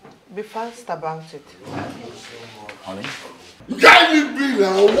 Be fast about it. Honey? You can't leave me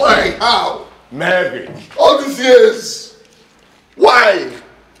now. Why? How? Melvin. All these years. Why?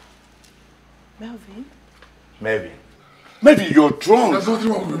 Melvin? Maybe you're drunk. There's nothing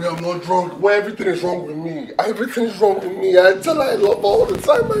wrong with me. I'm not drunk. Why everything is wrong with me? Everything is wrong with me. I tell her I love her all the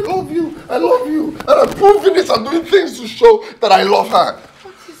time. I love you. I love you. And I'm proving this. I'm doing things to show that I love her.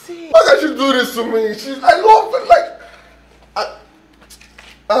 What is it? Why can't she do this to me? I love her.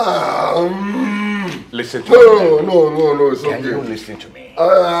 Listen to me. No. It's okay. Can you listen to me?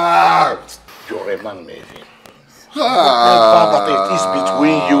 You're a man, Melvin. Whatever that it is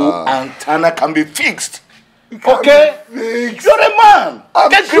between you and Tana can be fixed. Okay? You're a man.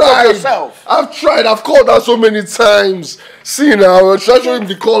 Get grip of yourself. I've tried. I've called her so many times. See now, should I show him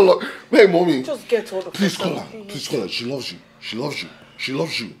the call? Hey, mommy. Just get hold of her. Please call her. Please call her. She loves you. She loves you. She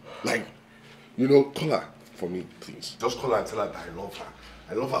loves you. Like, call her for me, please. Just call her and tell her that I love her.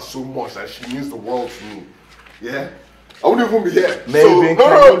 I love her so much that she means the world to me. Yeah? I wouldn't even be here. Melvin,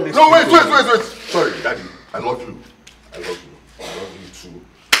 No, wait. Sorry, Daddy. I love you. I love you. I love you too.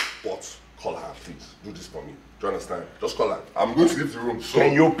 But call her, please. Do this for me. Do you understand? Just call her. I'm going to leave the room. So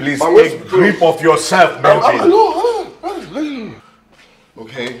can you please take grip of yourself, Melvin? No.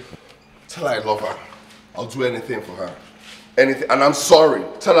 Okay? Tell her I love her. I'll do anything for her. Anything. And I'm sorry.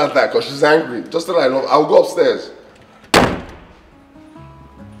 Tell her that because she's angry. Just tell her I love her. I'll go upstairs.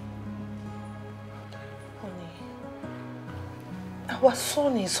 Our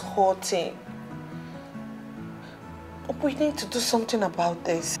son is hurting. We need to do something about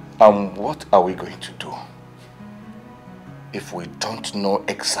this. What are we going to do if we don't know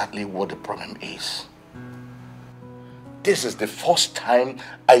exactly what the problem is? This is the first time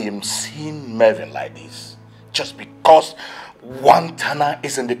I am seeing Melvin like this, just because one Tana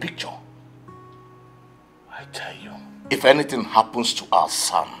is in the picture. I tell you, if anything happens to our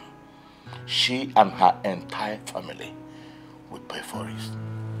son, she and her entire family will pay for it.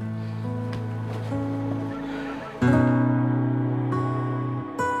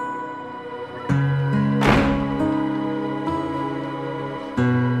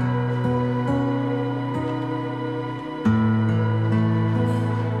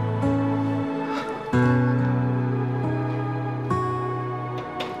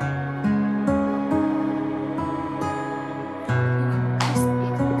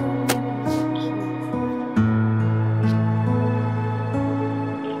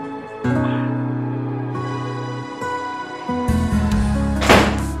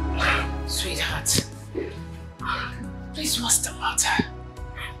 Sweetheart, please, what's the matter?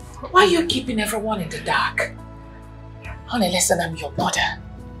 Why are you keeping everyone in the dark? Honey, listen, I'm your mother.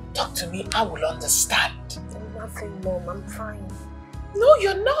 Talk to me, I will understand. Nothing, Mom. I'm fine. No,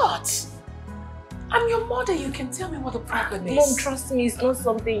 you're not. I'm your mother. You can tell me what the problem is. Mom, trust me, it's not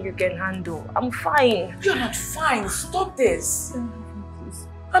something you can handle. I'm fine. You're not fine. Stop this.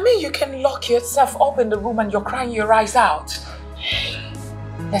 I mean, you can lock yourself up in the room and you're crying your eyes out. Hey,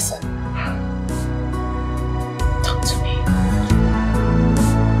 listen. Talk to me.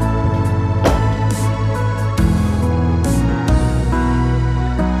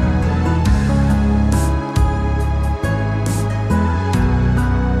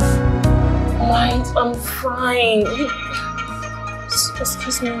 I'm fine.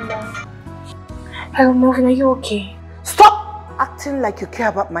 Excuse me, Mom. Hello, Melvin, are you okay? Stop acting like you care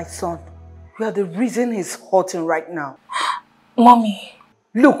about my son. You are the reason he's hurting right now. Mommy.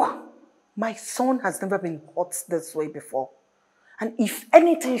 Look, my son has never been hurt this way before. And if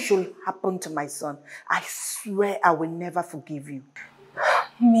anything should happen to my son, I swear I will never forgive you.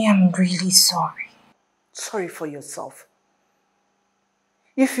 Me, I'm really sorry. Sorry for yourself.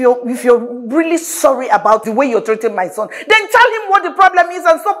 If you're really sorry about the way you're treating my son, then tell him what the problem is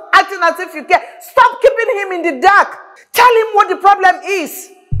and stop acting as if you care. Stop keeping him in the dark. Tell him what the problem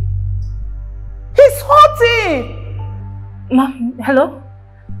is. He's hurting. Mom, hello?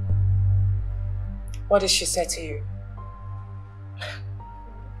 What did she say to you?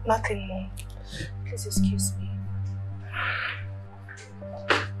 Nothing, Mom. Please excuse me.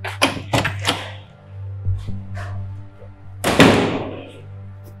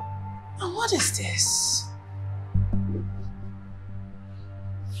 What is this?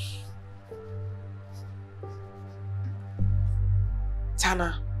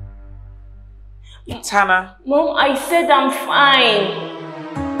 Tana. Tana. Mom, I said I'm fine.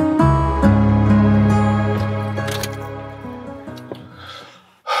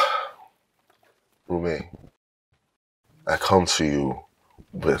 Rume, I come to you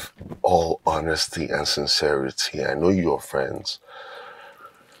with all honesty and sincerity. I know you're friends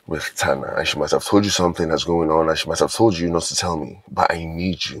with Tana, and she must have told you something that's going on, and she must have told you not to tell me, but I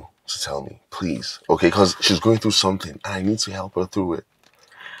need you to tell me, please, okay? Because she's going through something, and I need to help her through it.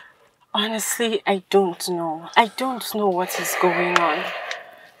 Honestly, I don't know. I don't know what is going on.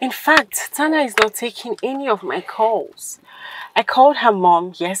 In fact, Tana is not taking any of my calls. I called her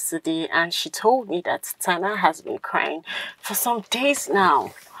mom yesterday, and she told me that Tana has been crying for some days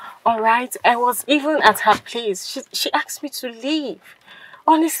now. Alright, I was even at her place. She asked me to leave.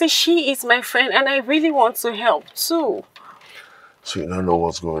 Honestly, she is my friend and I really want to help too. So you don't know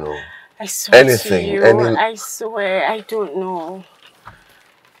what's going on? I swear Anything, to you, I swear, I don't know.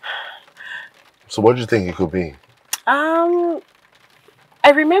 So what do you think it could be? I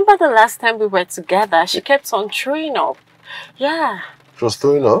remember the last time we were together, she kept on throwing up. Yeah. She was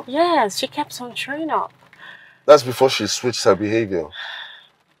throwing up? Yes, she kept on throwing up. That's before she switched her behavior.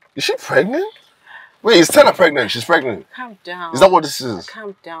 Is she pregnant? Wait, is Tana pregnant? She's pregnant. Calm down. Is that what this is?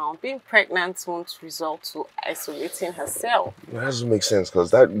 Calm down. Being pregnant won't result to isolating herself. That doesn't make sense, because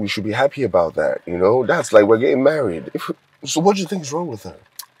that we should be happy about that, you know? That's like we're getting married. So what do you think is wrong with her?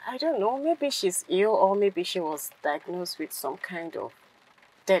 I don't know. Maybe she's ill, or maybe she was diagnosed with some kind of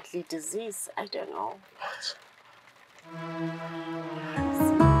deadly disease. I don't know. What?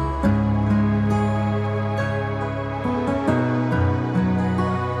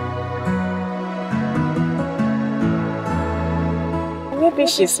 Maybe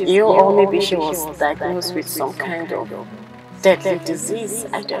she's ill, or maybe she was diagnosed with some kind of deadly disease.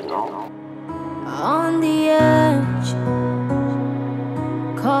 I don't know. On the edge,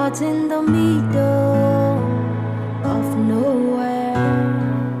 caught in the middle of nowhere.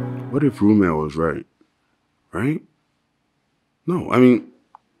 What if Rumel was right? Right? No, I mean,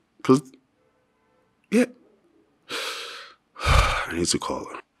 because, yeah. I need to call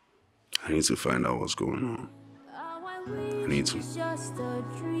her. I need to find out what's going on. I need to. Just a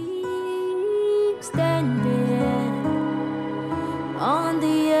dream standing on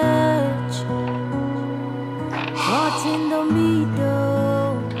the edge, caught in the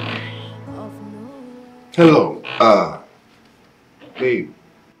middle of nowhere. Hello, babe.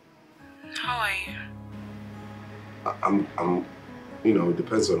 How are you? I'm, you know, it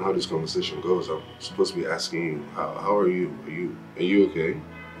depends on how this conversation goes. I'm supposed to be asking you, how are you? Are you okay?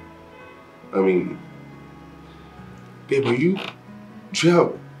 I mean, babe, do you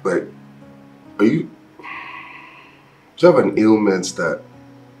have, like, do you have an ailment that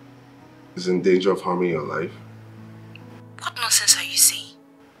is in danger of harming your life? What nonsense are you saying?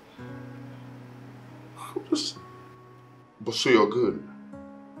 But so you're good?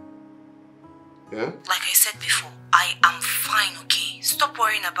 Yeah? Like I said before, I am fine, okay? Stop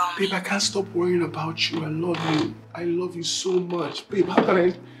worrying about me. Babe, I can't stop worrying about you. I love you. I love you so much. Babe, how can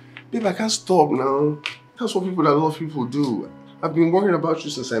I... Babe, I can't stop now. That's what people that love people do. I've been worrying about you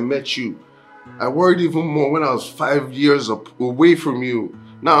since I met you. I worried even more when I was 5 years away from you.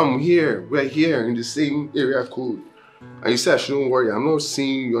 Now I'm here. We're here in the same area code. And you said I shouldn't worry. I'm not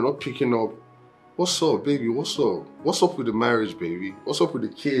seeing you. You're not picking up. What's up, baby? What's up? What's up with the marriage, baby? What's up with the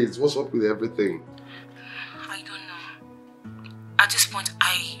kids? What's up with everything? I don't know. At this point,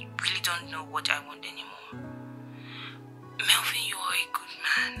 I really don't know what I want anymore. Melvin, you are a good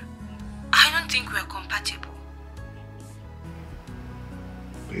man. I don't think we're compatible.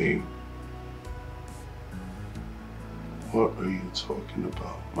 Babe, what are you talking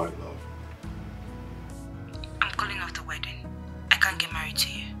about, my love? I'm calling off the wedding. I can't get married to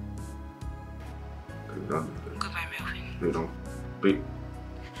you. Babe, don't do that. Goodbye, Melvin. Babe, don't. Babe.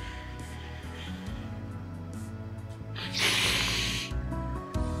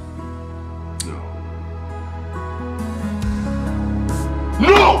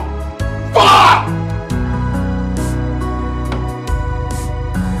 No! Fuck!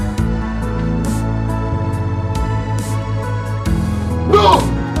 No!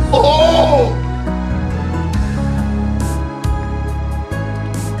 Oh!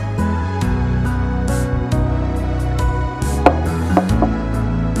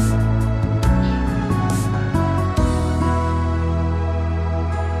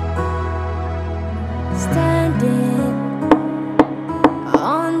 Standing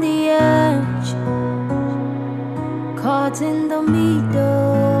on the edge, caught in the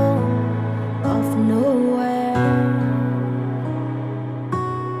middle of nowhere,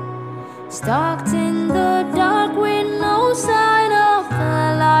 stuck in the dark with no sign of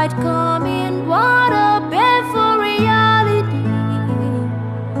the light coming. What a painful reality.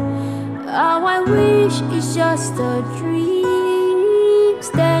 How I wish it's just a dream.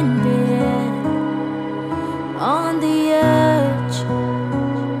 Standing on the edge,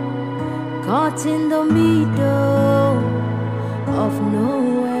 caught in the middle of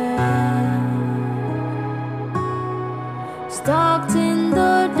nowhere, stuck in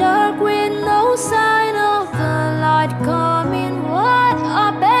the dark with no sign of the light coming. What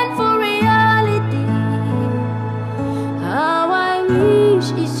a painful reality. How I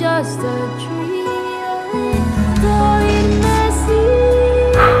wish it's just a dream. Though it may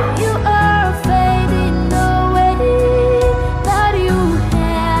seem you are fading away, that you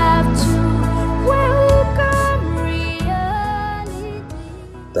have to welcome reality.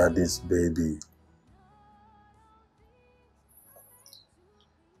 Daddy's baby.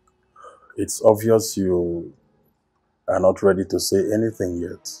 It's obvious you are not ready to say anything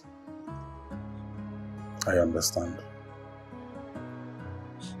yet. I understand.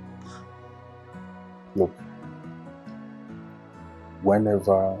 Look,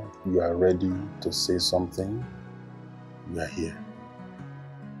 whenever you are ready to say something, we are here.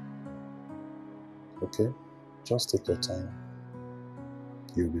 Okay? Just take your time.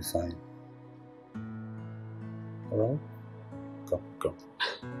 You'll be fine. Alright? Come, come.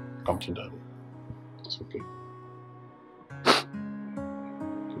 Come to daddy. It's okay.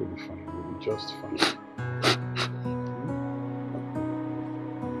 You'll be fine. You'll be just fine.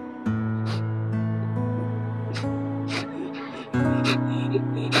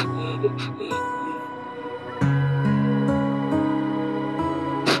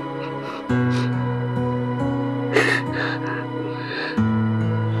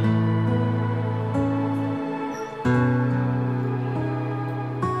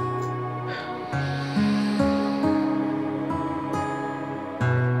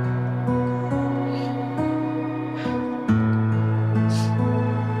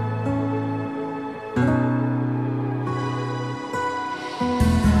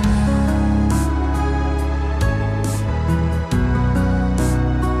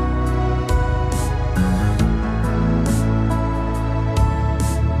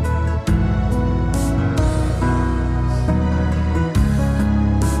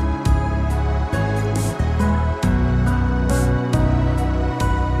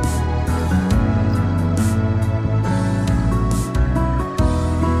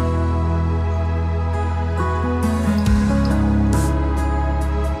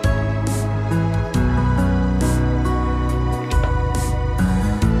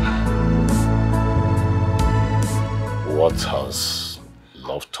 What has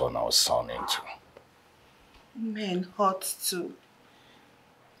love turned our son into? Men hurt too.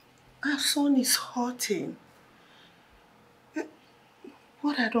 Our son is hurting.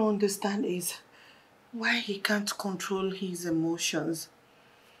 What I don't understand is, why he can't control his emotions.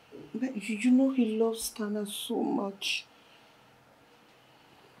 But you know he loves Tana so much.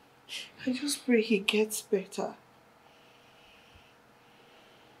 I just pray he gets better.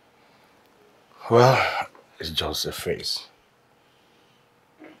 Well, it's just a phase.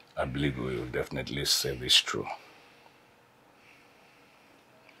 I believe we will definitely see this through.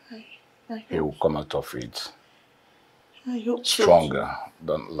 He will come out of it I hope so. stronger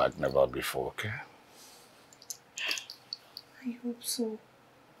than like never before, okay? I hope so.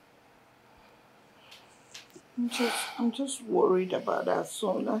 I'm just worried about our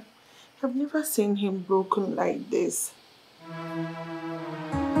son. I've never seen him broken like this.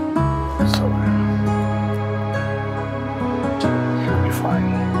 It's alright. He'll be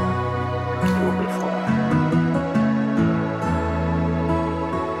fine. He'll be fine.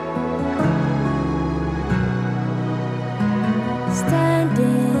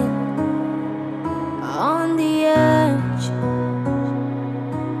 Standing on the edge,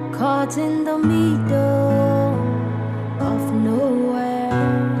 caught in the middle of nowhere,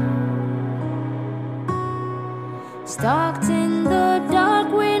 stuck in the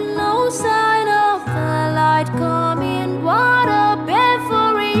dark with no sign of the light coming. What a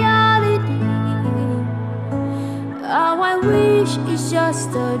painful reality. How I wish it's just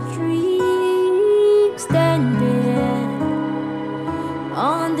a dream. Standing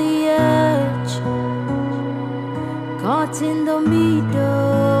on the edge, caught in the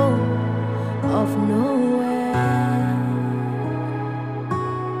middle of nowhere,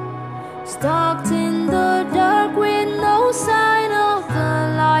 stuck in the dark with no sign of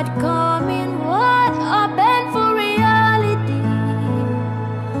the light coming. What a painful reality.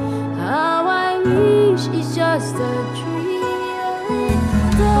 How I wish it's just a dream.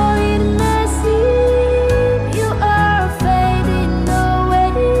 Though it may seem you are fading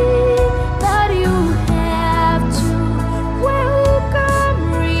away, but you have to welcome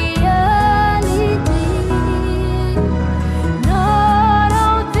reality. Not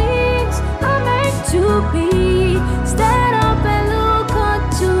all things are meant to be. Stand up and look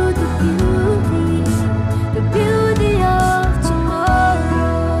onto the beauty of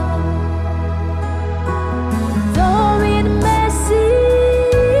tomorrow. Though it may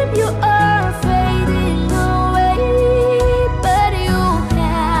seem you are fading away, but you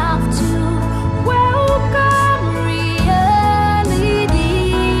have to welcome reality.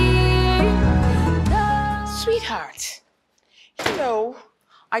 Sweetheart, you know,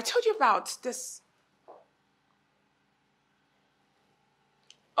 I told you about this.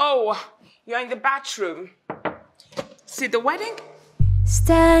 Oh, you're in the bathroom. See the wedding?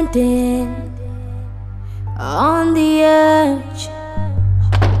 Standing on the edge,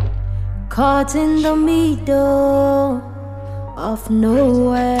 caught in the middle of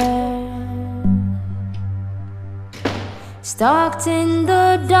nowhere, stuck in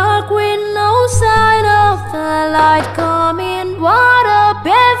the dark with no sign of the light coming. What a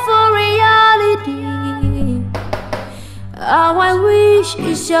painful reality. How I wish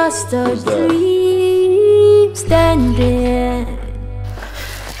it's just a dream. Standing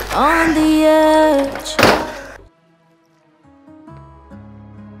on the edge.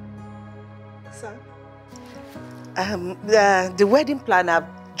 Son, the wedding planner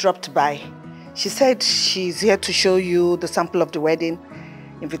dropped by. She said she's here to show you the sample of the wedding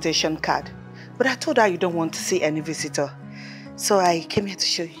invitation card. But I told her you don't want to see any visitor. So I came here to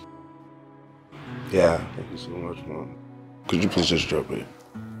show you. Yeah, thank you so much, Mom. Could you please just drop it?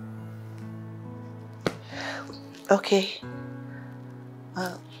 Okay.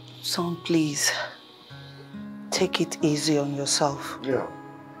 Son, please. Take it easy on yourself. Yeah.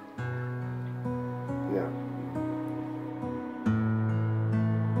 Yeah.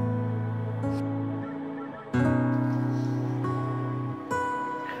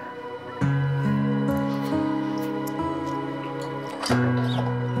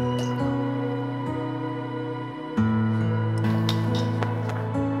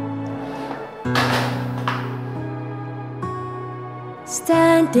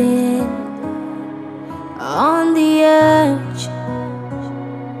 Standing on the edge,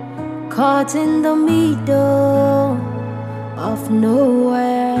 caught in the middle of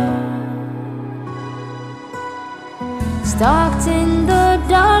nowhere, stuck in the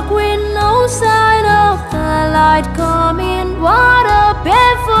dark with no sign of the light coming. What a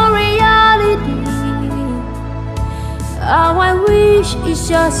painful reality. How I wish it's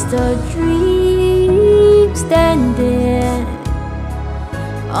just a dream. Standing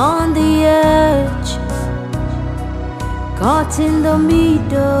on the edge, caught in the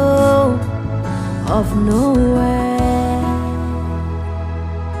middle of nowhere,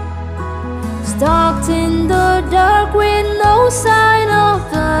 Stuck in the dark with no sign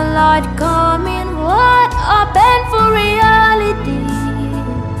of the light coming. What a painful reality.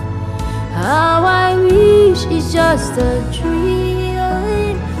 How I wish it's just a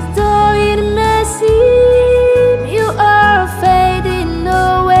dream. Though it may seem you are fading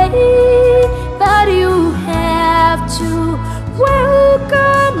away, but you have to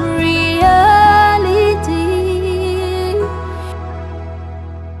welcome reality.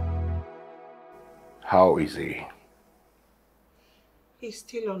 How is he? He's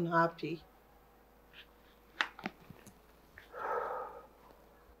still unhappy.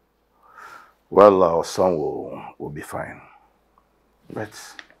 Well, our son will be fine. But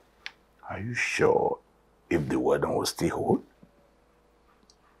are you sure if the wedding will still hold?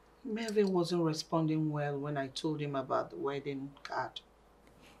 Melvin wasn't responding well when I told him about the wedding card.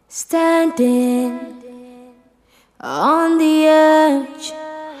 Standing on the edge,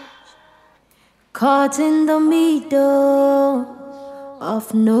 caught in the middle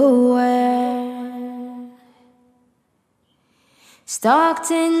of nowhere.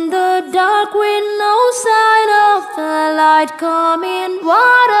 Stuck in the dark with no sign of the light coming.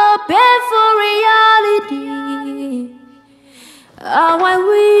 What a painful reality. How I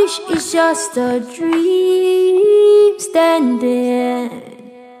wish it's just a dream. Standing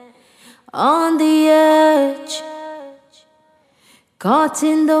on the edge, caught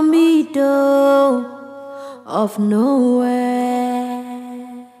in the middle of nowhere.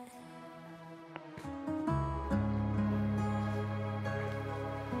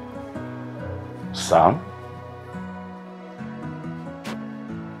 Sam?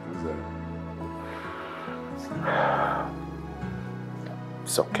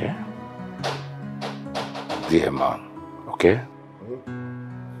 It's okay. Dear man, okay?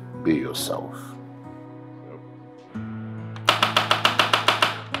 Be yourself.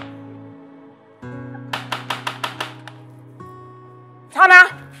 Tana!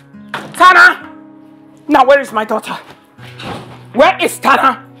 Tana! Now where is my daughter? Where is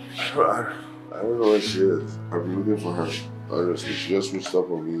Tana? I don't know where she is. I've been looking for her. Honestly, she just switched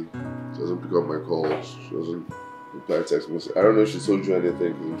up on me. She doesn't pick up my calls. She doesn't reply text message. I don't know if she told you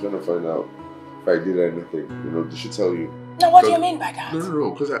anything because I'm trying to find out if I did anything. You know, did she tell you? Now what do you mean by that?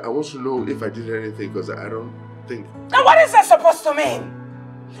 No. Because I want to know if I did anything because I don't think. Now what is that supposed to mean?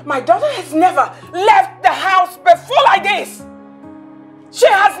 My daughter has never left the house before like this. She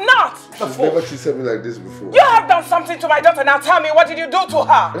has not. She's never treated me like this before. You have done something to my daughter. Now tell me, what did you do to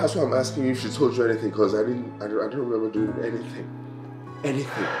her? That's why I'm asking you if she told you anything because I don't remember doing anything.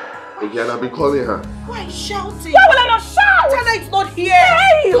 Anything. Again, I've been calling her. Why shouting? Why will I not shout? Tana is not here.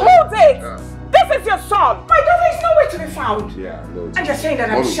 Hey, hold it. This is your son. My daughter is nowhere to be found. Yeah, no. And you're saying that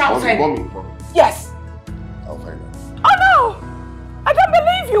I'm shouting. Mommy. Yes. I'll find her. Oh no! I don't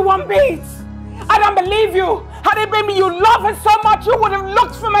believe you one bit. I don't believe you. Had it been me you love her so much, you would have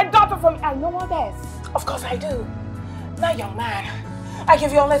looked for my daughter from... I know all this. Of course I do. Now, young man, I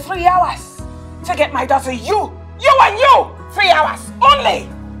give you only 3 hours to get my daughter. You and you! 3 hours only!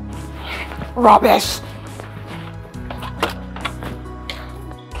 Rubbish!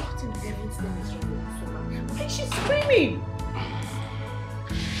 Why is she screaming?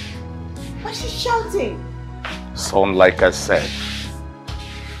 Why is she shouting? Son, like I said,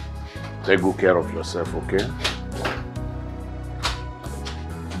 take good care of yourself, okay?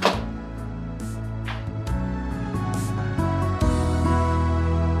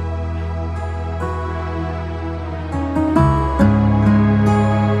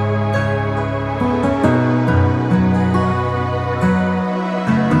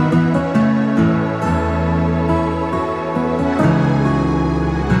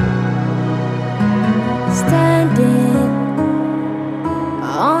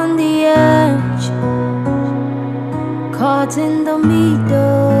 In the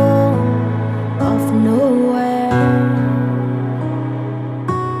middle of nowhere,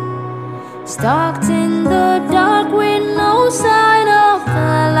 stuck in the dark with no sign of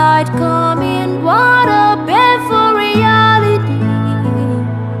the light coming. What a painful reality.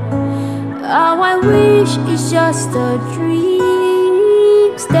 How I wish it's just a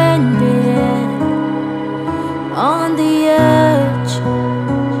dream. Standing on the edge,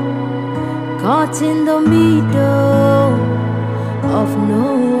 caught in the middle of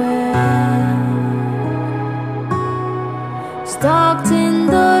nowhere, stuck in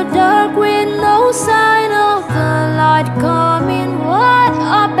the dark with no sign of the light coming. What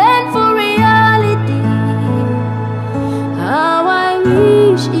a painful reality. How I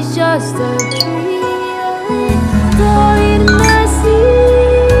wish it's just a dream. Though it may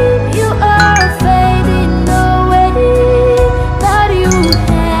seem you are fading away, but you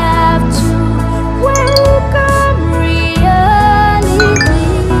have to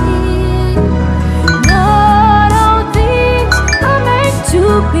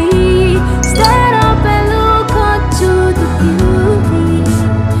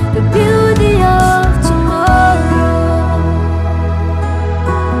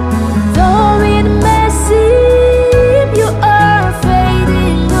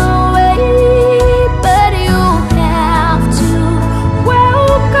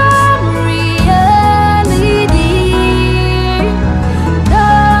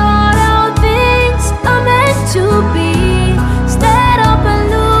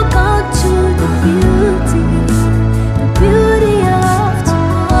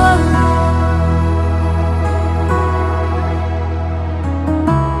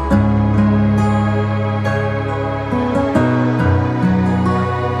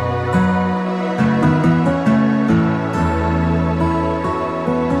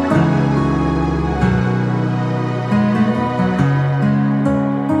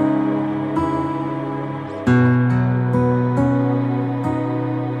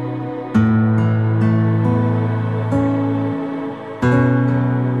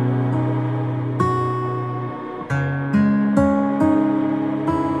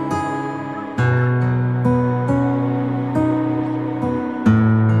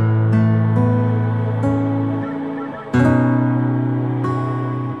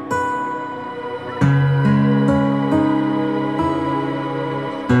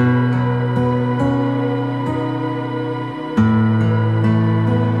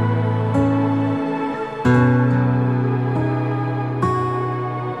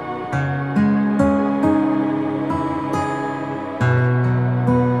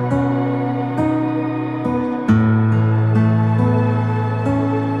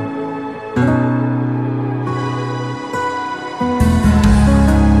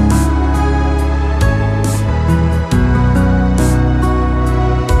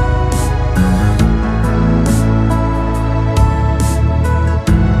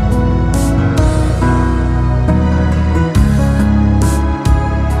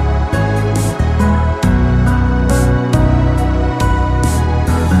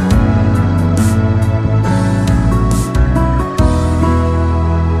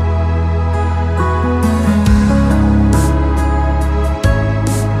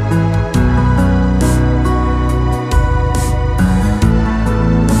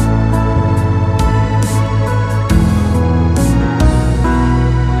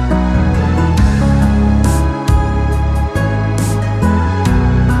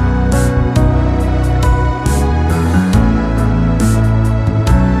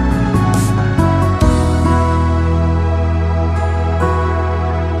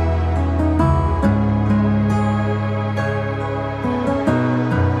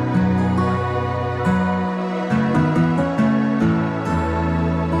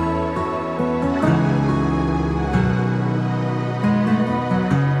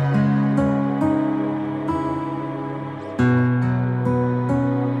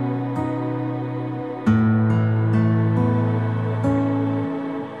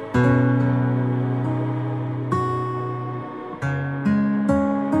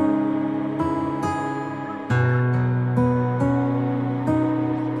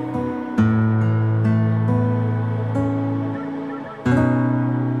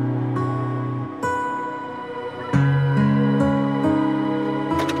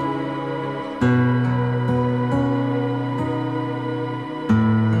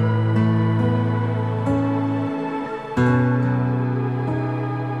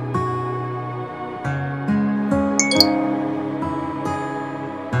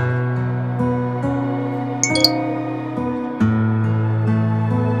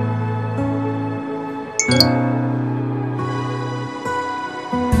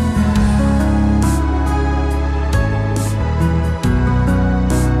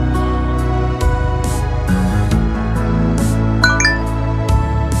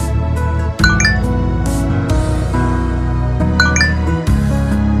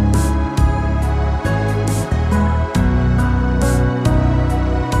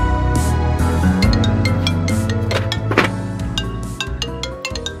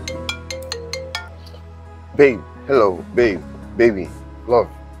Babe, hello, babe, baby, love.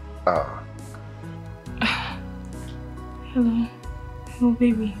 Hello. Hello,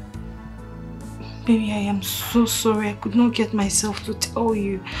 baby. Baby, I am so sorry. I could not get myself to tell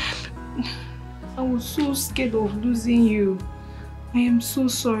you. I was so scared of losing you. I am so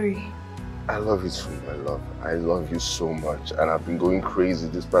sorry. I love you too, my love. I love you so much. And I've been going crazy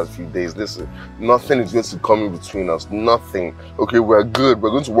these past few days. Listen, nothing is going to come in between us. Nothing. Okay, we're good. We're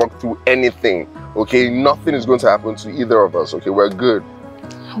going to walk through anything. Okay, nothing is going to happen to either of us. Okay, we're good.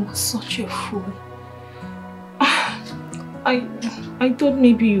 I was such a fool. I thought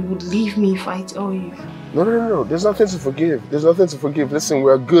maybe you would leave me if I tell you. No. There's nothing to forgive. There's nothing to forgive. Listen,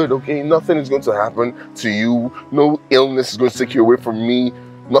 we're good, okay? Nothing is going to happen to you. No illness is going to take you away from me.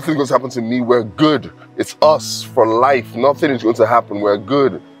 Nothing is going to happen to me. We're good. It's us for life. Nothing is going to happen. We're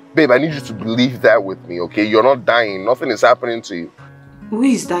good. Babe, I need you to believe that with me, okay? You're not dying. Nothing is happening to you. Who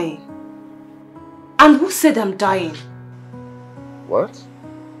is dying? And who said I'm dying? What?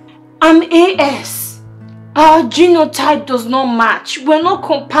 I'm AS. Our genotype does not match. We're not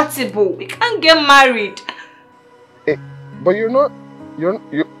compatible. We can't get married. Hey, but you're not. You're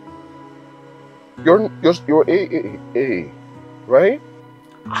AA, right?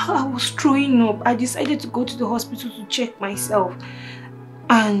 I was throwing up. I decided to go to the hospital to check myself,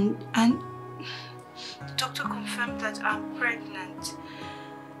 and the doctor confirmed that I'm pregnant.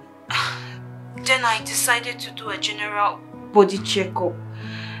 Then I decided to do a general body checkup.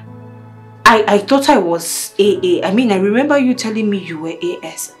 I thought I was AA. I mean, I remember you telling me you were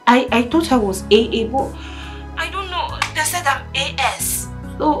AS. I thought I was AA, but I don't know. They said I'm AS.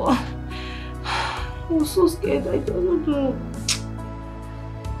 So I was so scared. I don't know.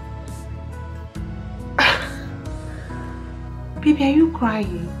 Baby, are you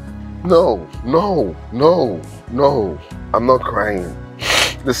crying? No. I'm not crying.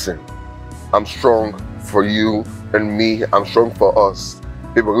 Listen, I'm strong for you and me. I'm strong for us.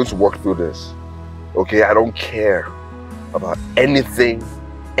 Babe, we're going to walk through this. Okay, I don't care about anything,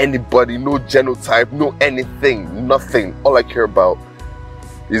 anybody, no genotype, no anything, nothing. All I care about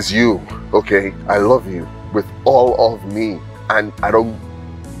is you, okay? I love you with all of me, and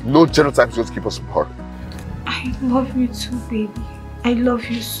no genotype is going to keep us apart. I love you too, baby. I love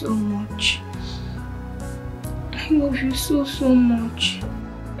you so much. I love you so much.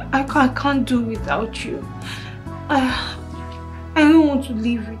 I can't do without you. I don't want to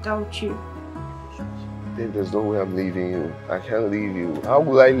live without you. Babe, there's no way I'm leaving you. I can't leave you. How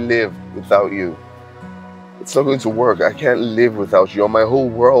will I live without you? It's not going to work. I can't live without you. You're my whole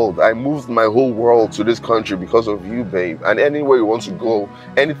world. I moved my whole world to this country because of you, babe. And anywhere you want to go,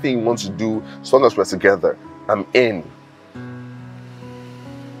 anything you want to do, as long as we're together, I'm in.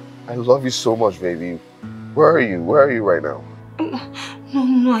 I love you so much, baby. Where are you? Where are you right now?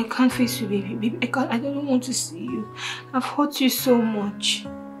 No, I can't face you, baby. Baby, I don't want to see you. I've hurt you so much.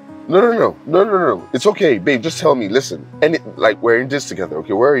 No. It's okay, babe. Just tell me. Listen, we're in this together,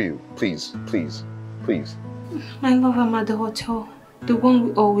 okay? Where are you? Please. My love, I'm at the hotel. The one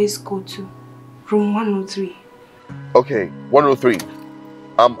we always go to. Room 103. Okay, 103.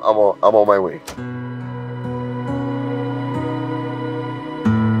 I'm on my way.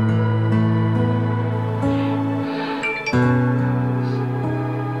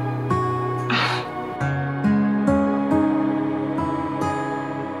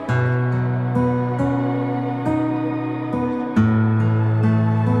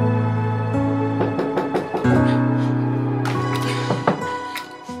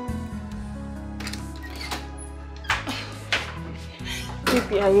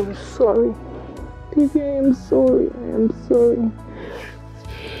 Baby, I am sorry. Baby, I am sorry. I'm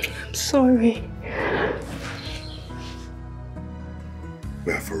sorry.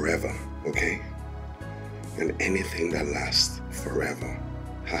 We are forever, okay? And anything that lasts forever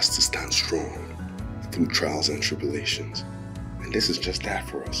has to stand strong through trials and tribulations. And this is just that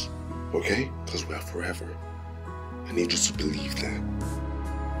for us, okay? Because we are forever. I need you to believe that.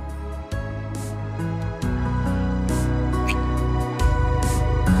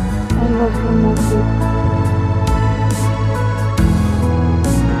 I love you, Nworji.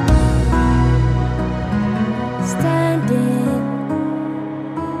 Standing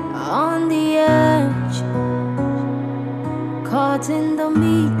on the edge caught in the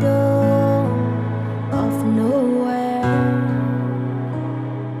middle of nowhere,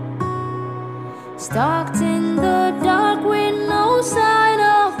 stuck in the dark with no sign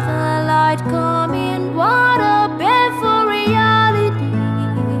of the light coming. What a painful reality.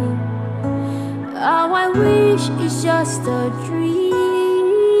 How I wish it's just a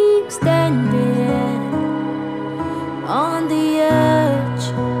dream, standing on the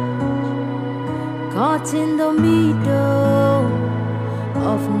edge, caught in the middle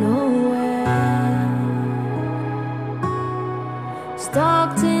of nowhere,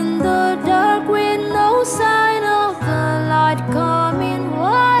 stuck in the dark with no sign of the light coming.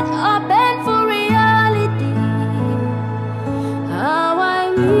 What a painful reality. How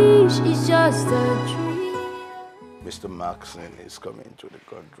I wish it's just a dream. Mr. Maxon is coming to the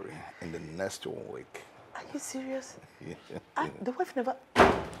country in the next 1 week. Are you serious? Yeah. The wife never...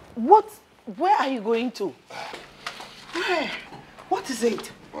 What? Where are you going to? Where? What is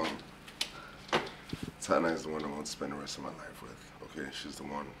it? Tana is the one I want to spend the rest of my life with. Okay, she's the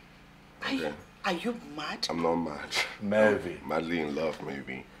one. Okay. Are you mad? I'm not mad. Melvin. Madly in love,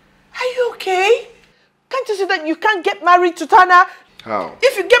 maybe. Are you okay? Can't you see that you can't get married to Tana? How?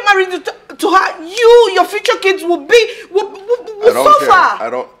 If you get married to her, your future kids will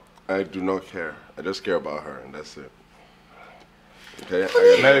suffer. I do not care. I just care about her, and that's it. Okay?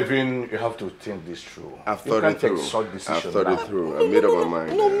 Melvin, you have to think this through. I've thought it through. I've thought it through. I made up my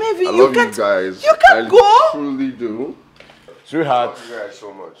mind. No, Melvin, I love you guys. You can't go. I truly do. Sweetheart. I love you guys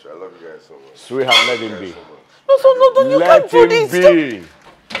so much. I love you guys so much. Sweetheart, let him be. No, you can't do this. Let him be.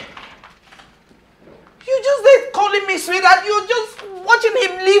 You just ain't calling me sweetheart. You're just watching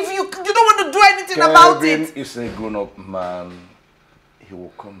him leave. You don't want to do anything about it. Melvin is a grown-up man. He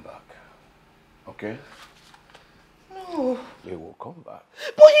will come back. Okay? No. He will come back.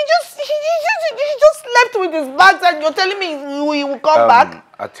 But he just left with his bags and you're telling me he will come back?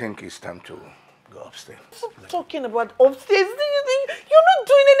 I think it's time to go upstairs. Stop talking about upstairs. You're not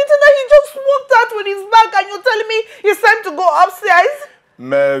doing anything. That he just walked out with his bag and you're telling me it's time to go upstairs?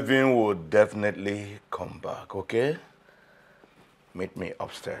 Melvin will definitely come back, okay? Meet me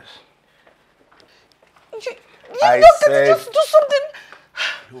upstairs. I said just do something.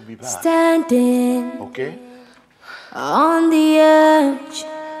 He'll be back. Standing okay? On the edge,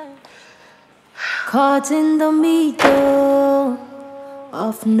 caught in the middle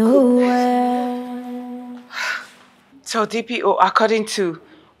of nowhere. So DPO, according to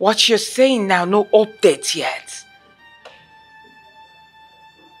what you're saying now, no update yet.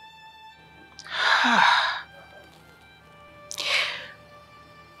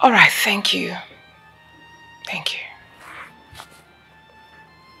 All right, thank you. Thank you.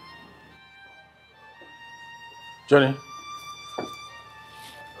 Johnny,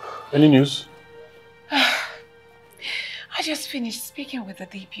 any news? I just finished speaking with the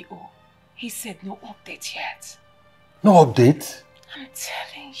DPO. He said no update yet. No update? I'm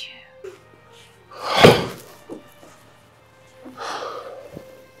telling you.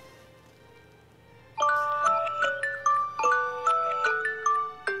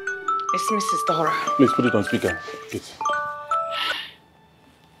 It's Mrs. Dora. Please put it on speaker, please.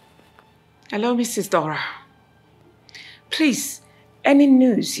 Hello, Mrs. Dora. Please, any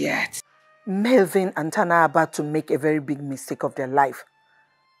news yet? Melvin and Tana are about to make a very big mistake of their life.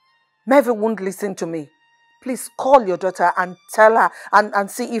 Melvin won't listen to me. Please call your daughter and tell her and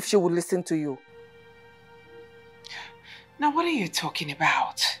see if she will listen to you. Now, what are you talking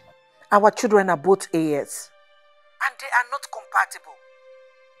about? Our children are both AS. And they are not compatible.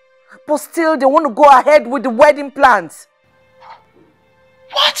 But still, they want to go ahead with the wedding plans.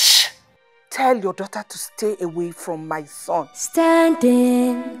 What? Tell your daughter to stay away from my son.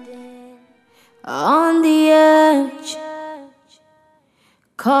 Standing on the edge,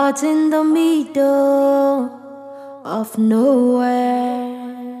 caught in the middle of nowhere.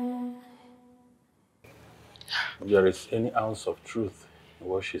 If there is any ounce of truth in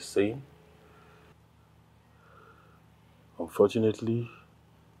what she's saying, unfortunately,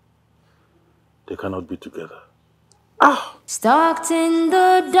 they cannot be together. Stuck in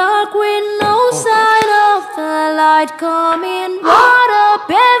the dark with no sign of the light coming. What a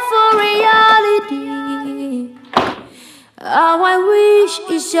painful reality. How I wish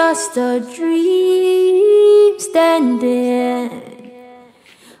it's just a dream. Standing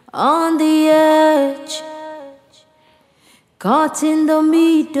on the edge, caught in the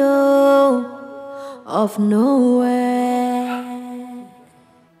middle of nowhere.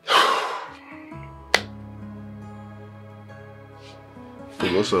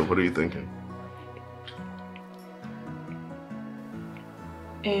 Hey, what's up? What are you thinking?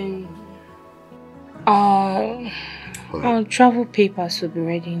 Our travel papers will be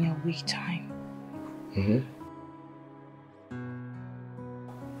ready in a week's time.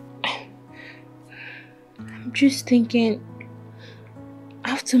 I'm just thinking,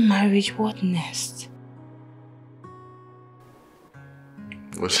 after marriage, what next?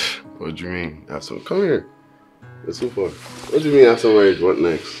 What do you mean? Come here. It's so far. What do you mean after marriage? What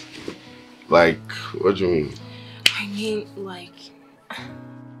next? Like, what do you mean? I mean, like,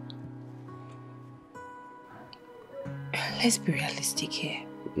 let's be realistic here.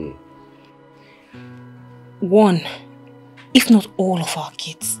 One, if not all of our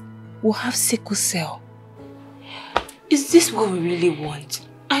kids, will have sickle cell. Is this what we really want?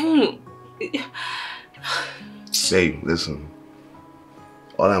 I don't know. Say, listen.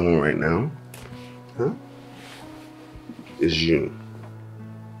 All I want right now, is you.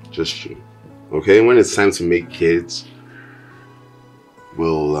 Just you. Okay? When it's time to make kids,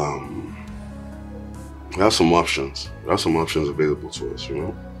 we'll have some options. We have some options available to us, you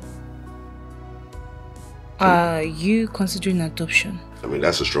know? Are you considering adoption? I mean,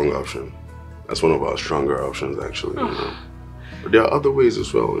 that's a strong option. That's one of our stronger options, actually, you know? But there are other ways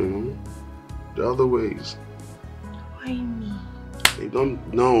as well, you know? There are other ways. Why me? Hey,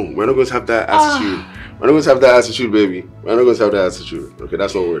 no, we're not going to have that attitude. We're not going to have that attitude, baby. We're not going to have that attitude. Okay,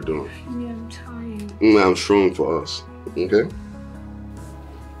 that's what we're doing. Yeah, I'm tired. I'm strong for us. Okay?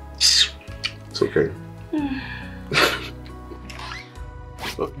 It's okay.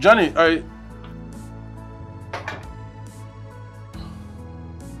 Johnny,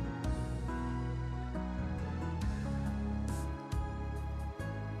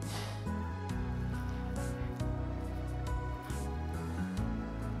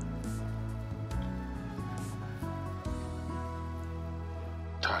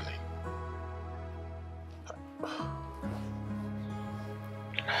 Darling.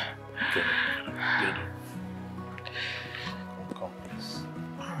 Okay. Come, please.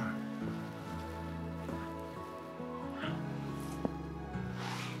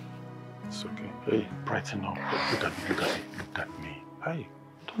 It's okay. Hey, brighten up. Look at me. Hey,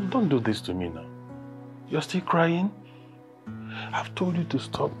 don't do this to me now. You're still crying? I've told you to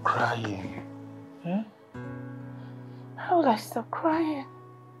stop crying. Eh? How will I stop crying?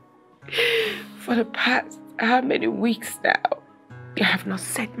 For the past how many weeks now, I have not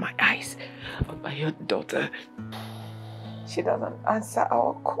set my eyes on my young daughter. She doesn't answer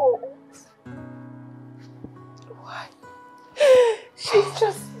our calls. Why? She's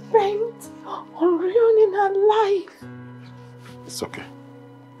just bent on ruining her life. It's okay.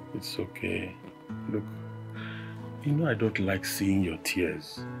 It's okay. Look, you know I don't like seeing your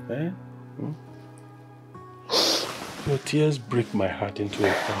tears. Eh? Your tears break my heart into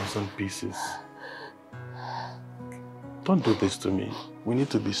 1,000 pieces. Don't do this to me. We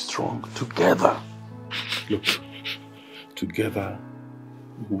need to be strong together. Look, together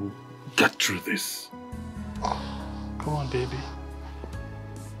we'll get through this. Come on, baby.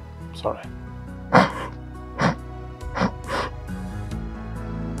 Sorry.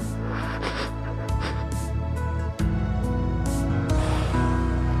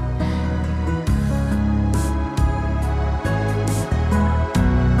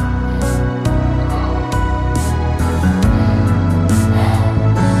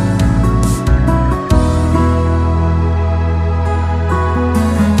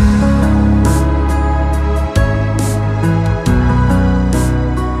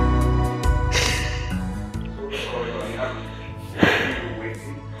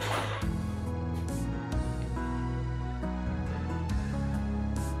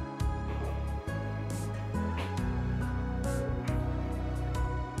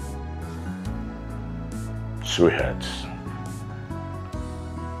 Sweetheart,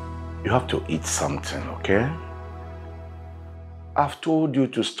 you have to eat something, okay? I've told you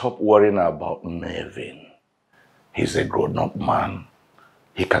to stop worrying about Melvin. He's a grown-up man.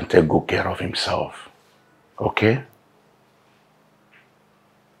 He can take good care of himself, okay?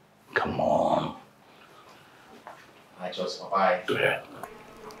 Come on. I just bye. Yeah.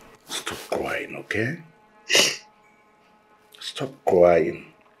 Stop crying, okay? Stop crying.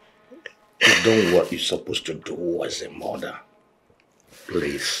 You've done what you're supposed to do as a mother.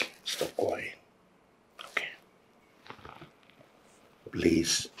 Please, stop crying. Okay?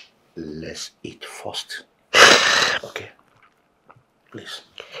 Please, let's eat first. Okay? Please,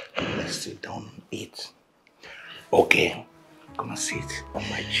 let's sit down and eat. Okay? Come and sit on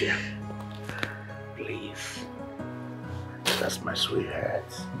my chair. Please. That's my sweetheart.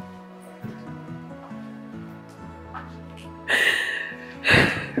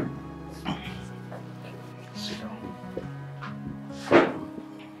 Sit down.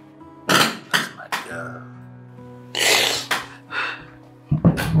 That's my girl.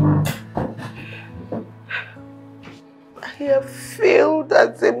 have failed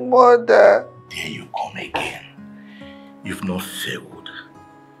as a mother. There you come again. You've not failed.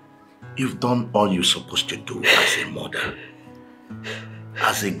 You've done all you're supposed to do as a mother.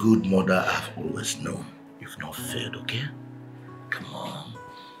 As a good mother, I've always known you've not failed, okay? Come on.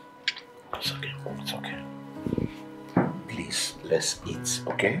 It's okay. It's okay. Please, let's eat,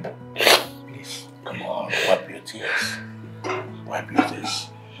 okay? Please, come on. Wipe your tears. Wipe your tears.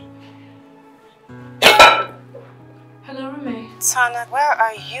 Hello, Rumi. Tana, where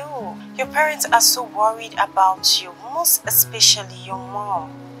are you? Your parents are so worried about you, most especially your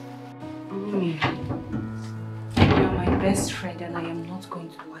mom. Rumi, you are my best friend and I am not going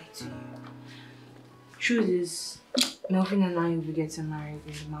to lie to you. Truth is, Melvin and I will be getting married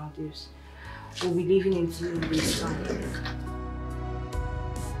in the Maldives. We'll be leaving in 2 weeks' time.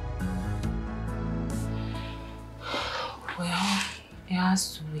 Well, it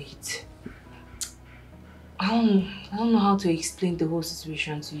has to wait. I don't know how to explain the whole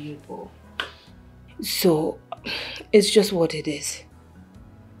situation to you, but so it's just what it is.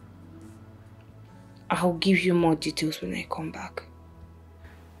 I'll give you more details when I come back.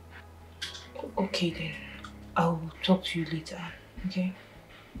 Okay then. I'll talk to you later, okay?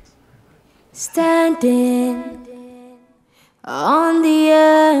 Standing on the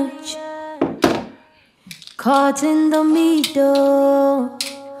edge, caught in the middle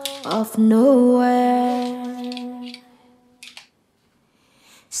of nowhere,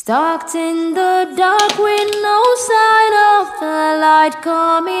 stuck in the dark with no sign of the light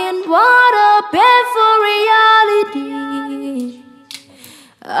coming. What a painful reality.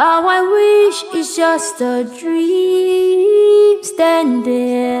 How I wish it's just a dream.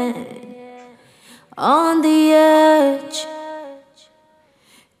 Standing on the edge,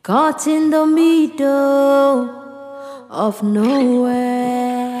 caught in the middle of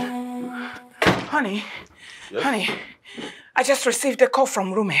nowhere. Honey, Yes? honey, I just received a call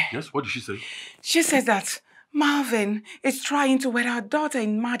from Rumi. Yes, what did she say? She says that Marvin is trying to wed our daughter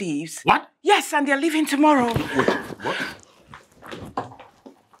in Maldives. What? Yes, and they're leaving tomorrow. Wait, what?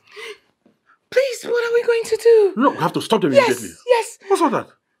 Please, what are we going to do? No, we have to stop them immediately. Yes. What's all that?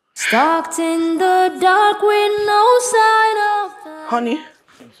 Stuck in the dark with no sign of the... Honey,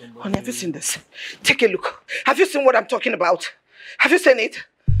 have you seen this? Take a look. Have you seen what I'm talking about? Have you seen it?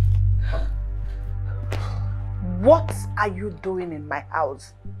 What are you doing in my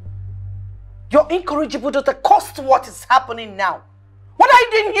house? Your incorrigible daughter caused what is happening now. What are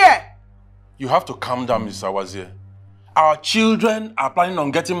you doing here? You have to calm down, Mr. Wazir. Our children are planning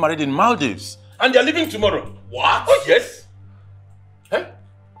on getting married in Maldives. And they're leaving tomorrow. What? Oh, yes. Huh?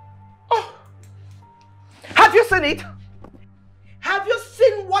 Oh. Have you seen it? Have you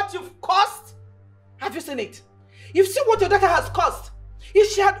seen what you've caused? Have you seen it? You've seen what your daughter has caused.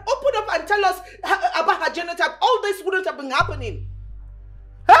 If she had opened up and tell us about her genotype, all this wouldn't have been happening.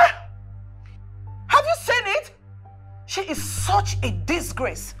 Huh? Have you seen it? She is such a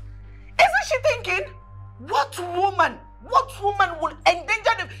disgrace. Isn't she thinking, what woman will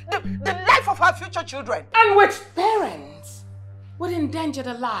endanger the life of her future children? And which parents would endanger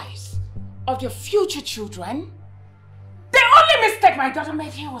the lives of their future children? The only mistake my daughter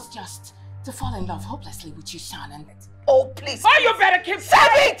made here was just to fall in love hopelessly with you, Shannon. Oh, please. Oh, you better keep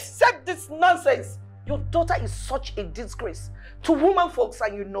quiet. Stop this nonsense. Your daughter is such a disgrace to woman folks,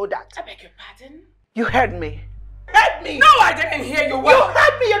 and you know that. I beg your pardon? You heard me. Heard me. No, I didn't hear you well. You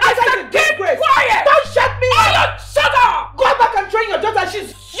heard me. Your daughter is a disgrace. Quiet. Don't shut me Oh, up. shut up. Go back and train your daughter.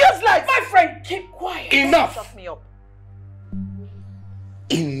 She's useless. My friend, keep quiet. Enough. Shut me up.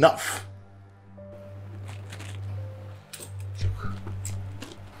 Enough.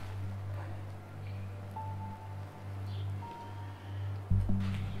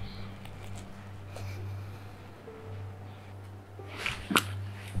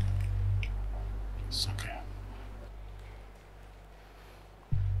 It's okay.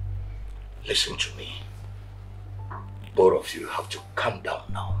 Listen to me. Both of you have to calm down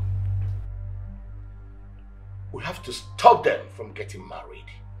now. We have to stop them from getting married.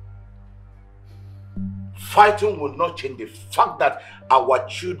 Fighting will not change the fact that our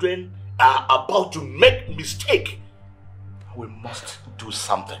children are about to make a mistake. We must do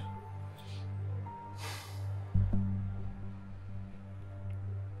something.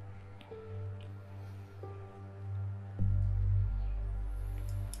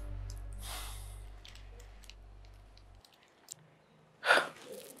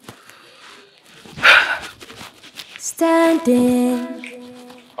 Standing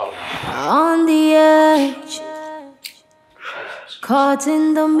on the edge, caught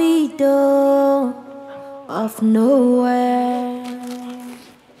in the middle of nowhere.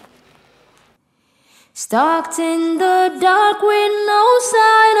 Stuck in the dark with no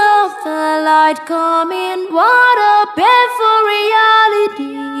sign of the light coming. What a painful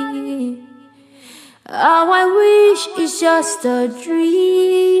reality. How I wish it's just a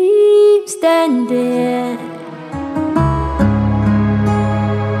dream standing.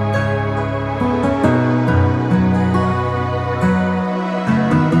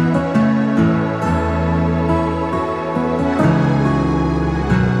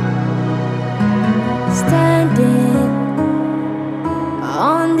 Standing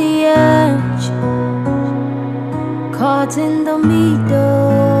on the edge, caught in the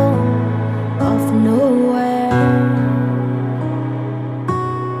middle of nowhere,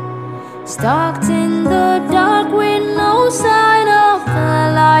 stuck in the dark with no sign of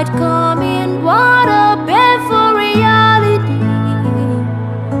the light coming. What a painful reality.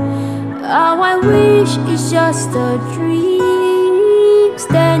 How I wish it's just a dream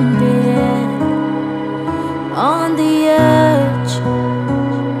standing on the edge,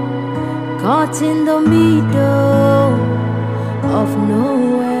 caught in the middle of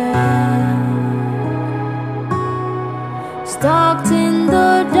nowhere, stuck in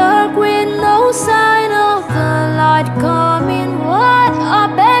the dark with no sign of the light coming. What a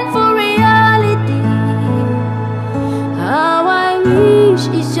painful reality. How I wish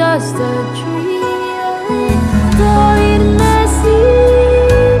it's just a dream. Though it may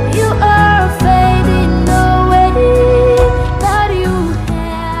seem you are fading away, that you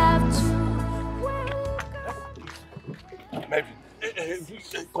have to.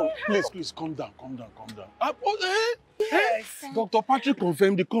 Melvin, please, calm down. Yes. Dr. Patrick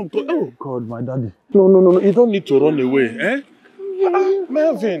confirmed the come. Oh God, my daddy. No. You don't need to run away, eh?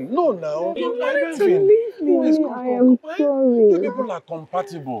 Melvin, no now. Melvin, please come. I am sorry. You people are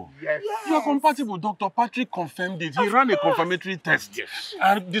compatible. Yes. You are compatible. Dr. Patrick confirmed it. He ran a confirmatory test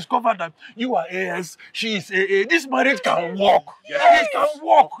and discovered that you are AS, she is AA. This marriage can work. Yes. It can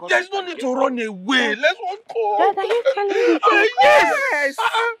work. There's no need to run away. Let's go. Dad, are you telling me? Yes.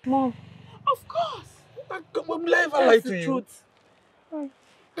 Mom. Of course. Will I ever lie to you?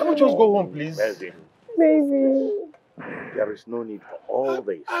 Can we just go home, please? Melvin, Baby. there is no need for all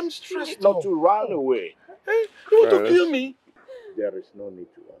this. I'm stressed Not out. to run away. Hey, you want to kill me? There is no need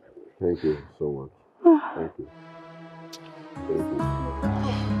to run away. Thank you so much. Thank you.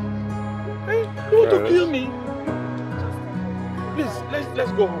 Hey, you want to kill me? Please,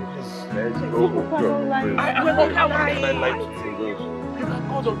 let's go home, please. Let's go home. I'm not lying to you. You can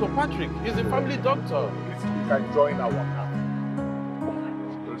call Dr. Patrick. He's a family doctor. You can join our camp.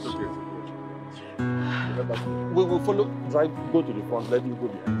 It's okay. We will follow, drive, go to the front, let you go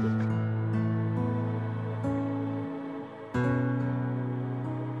behind them.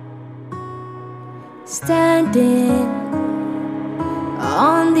 Standing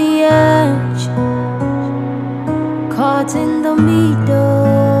on the edge, caught in the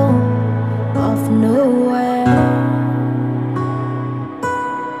middle of nowhere,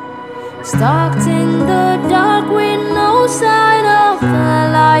 stuck in the dark with no sign of the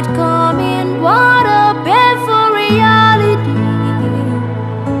light coming. What a painful reality.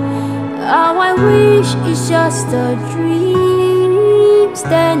 How I wish it's just a dream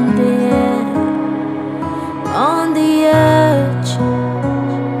standing on the edge,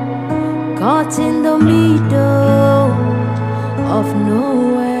 caught in the middle of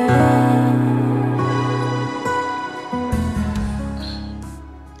nowhere.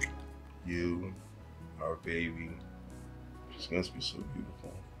 You, our baby, she's going to be so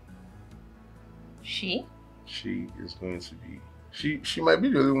beautiful. She? She is going to be. She might be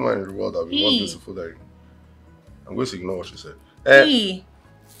the only woman in the world that will be more beautiful than you. I'm going to ignore what she said.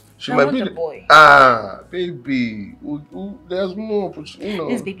 She might be the boy. Baby. There's more, you know.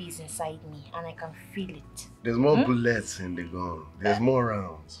 This baby is inside me and I can feel it. There's more bullets in the gun. There's more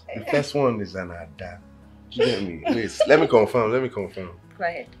rounds. The first one is an Ada. You get me? Wait, let me confirm. Go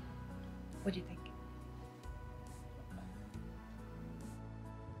ahead. What do you think?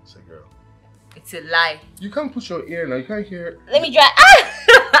 It's a girl. It's a lie. You can't put your ear now. You can't hear. Let me try.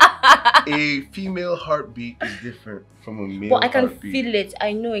 A female heartbeat is different from a male But I can heartbeat. feel it.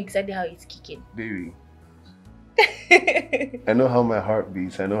 I know exactly how it's kicking. Baby. I know how my heart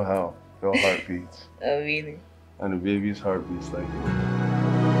beats. I know how your heart beats. Oh, really? And the baby's heart beats like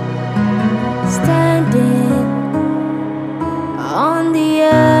Standing on the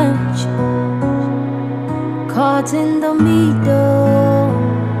edge, caught in the middle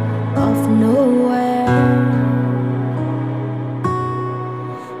of nowhere,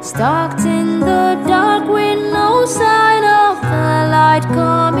 stuck in the dark with no sign of the light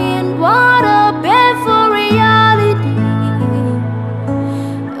coming. What a painful reality.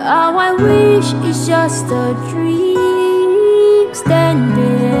 How I wish wish is just a dream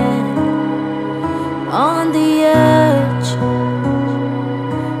standing on the edge,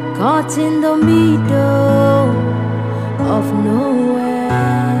 caught in the middle of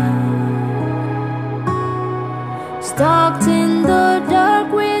nowhere, stuck in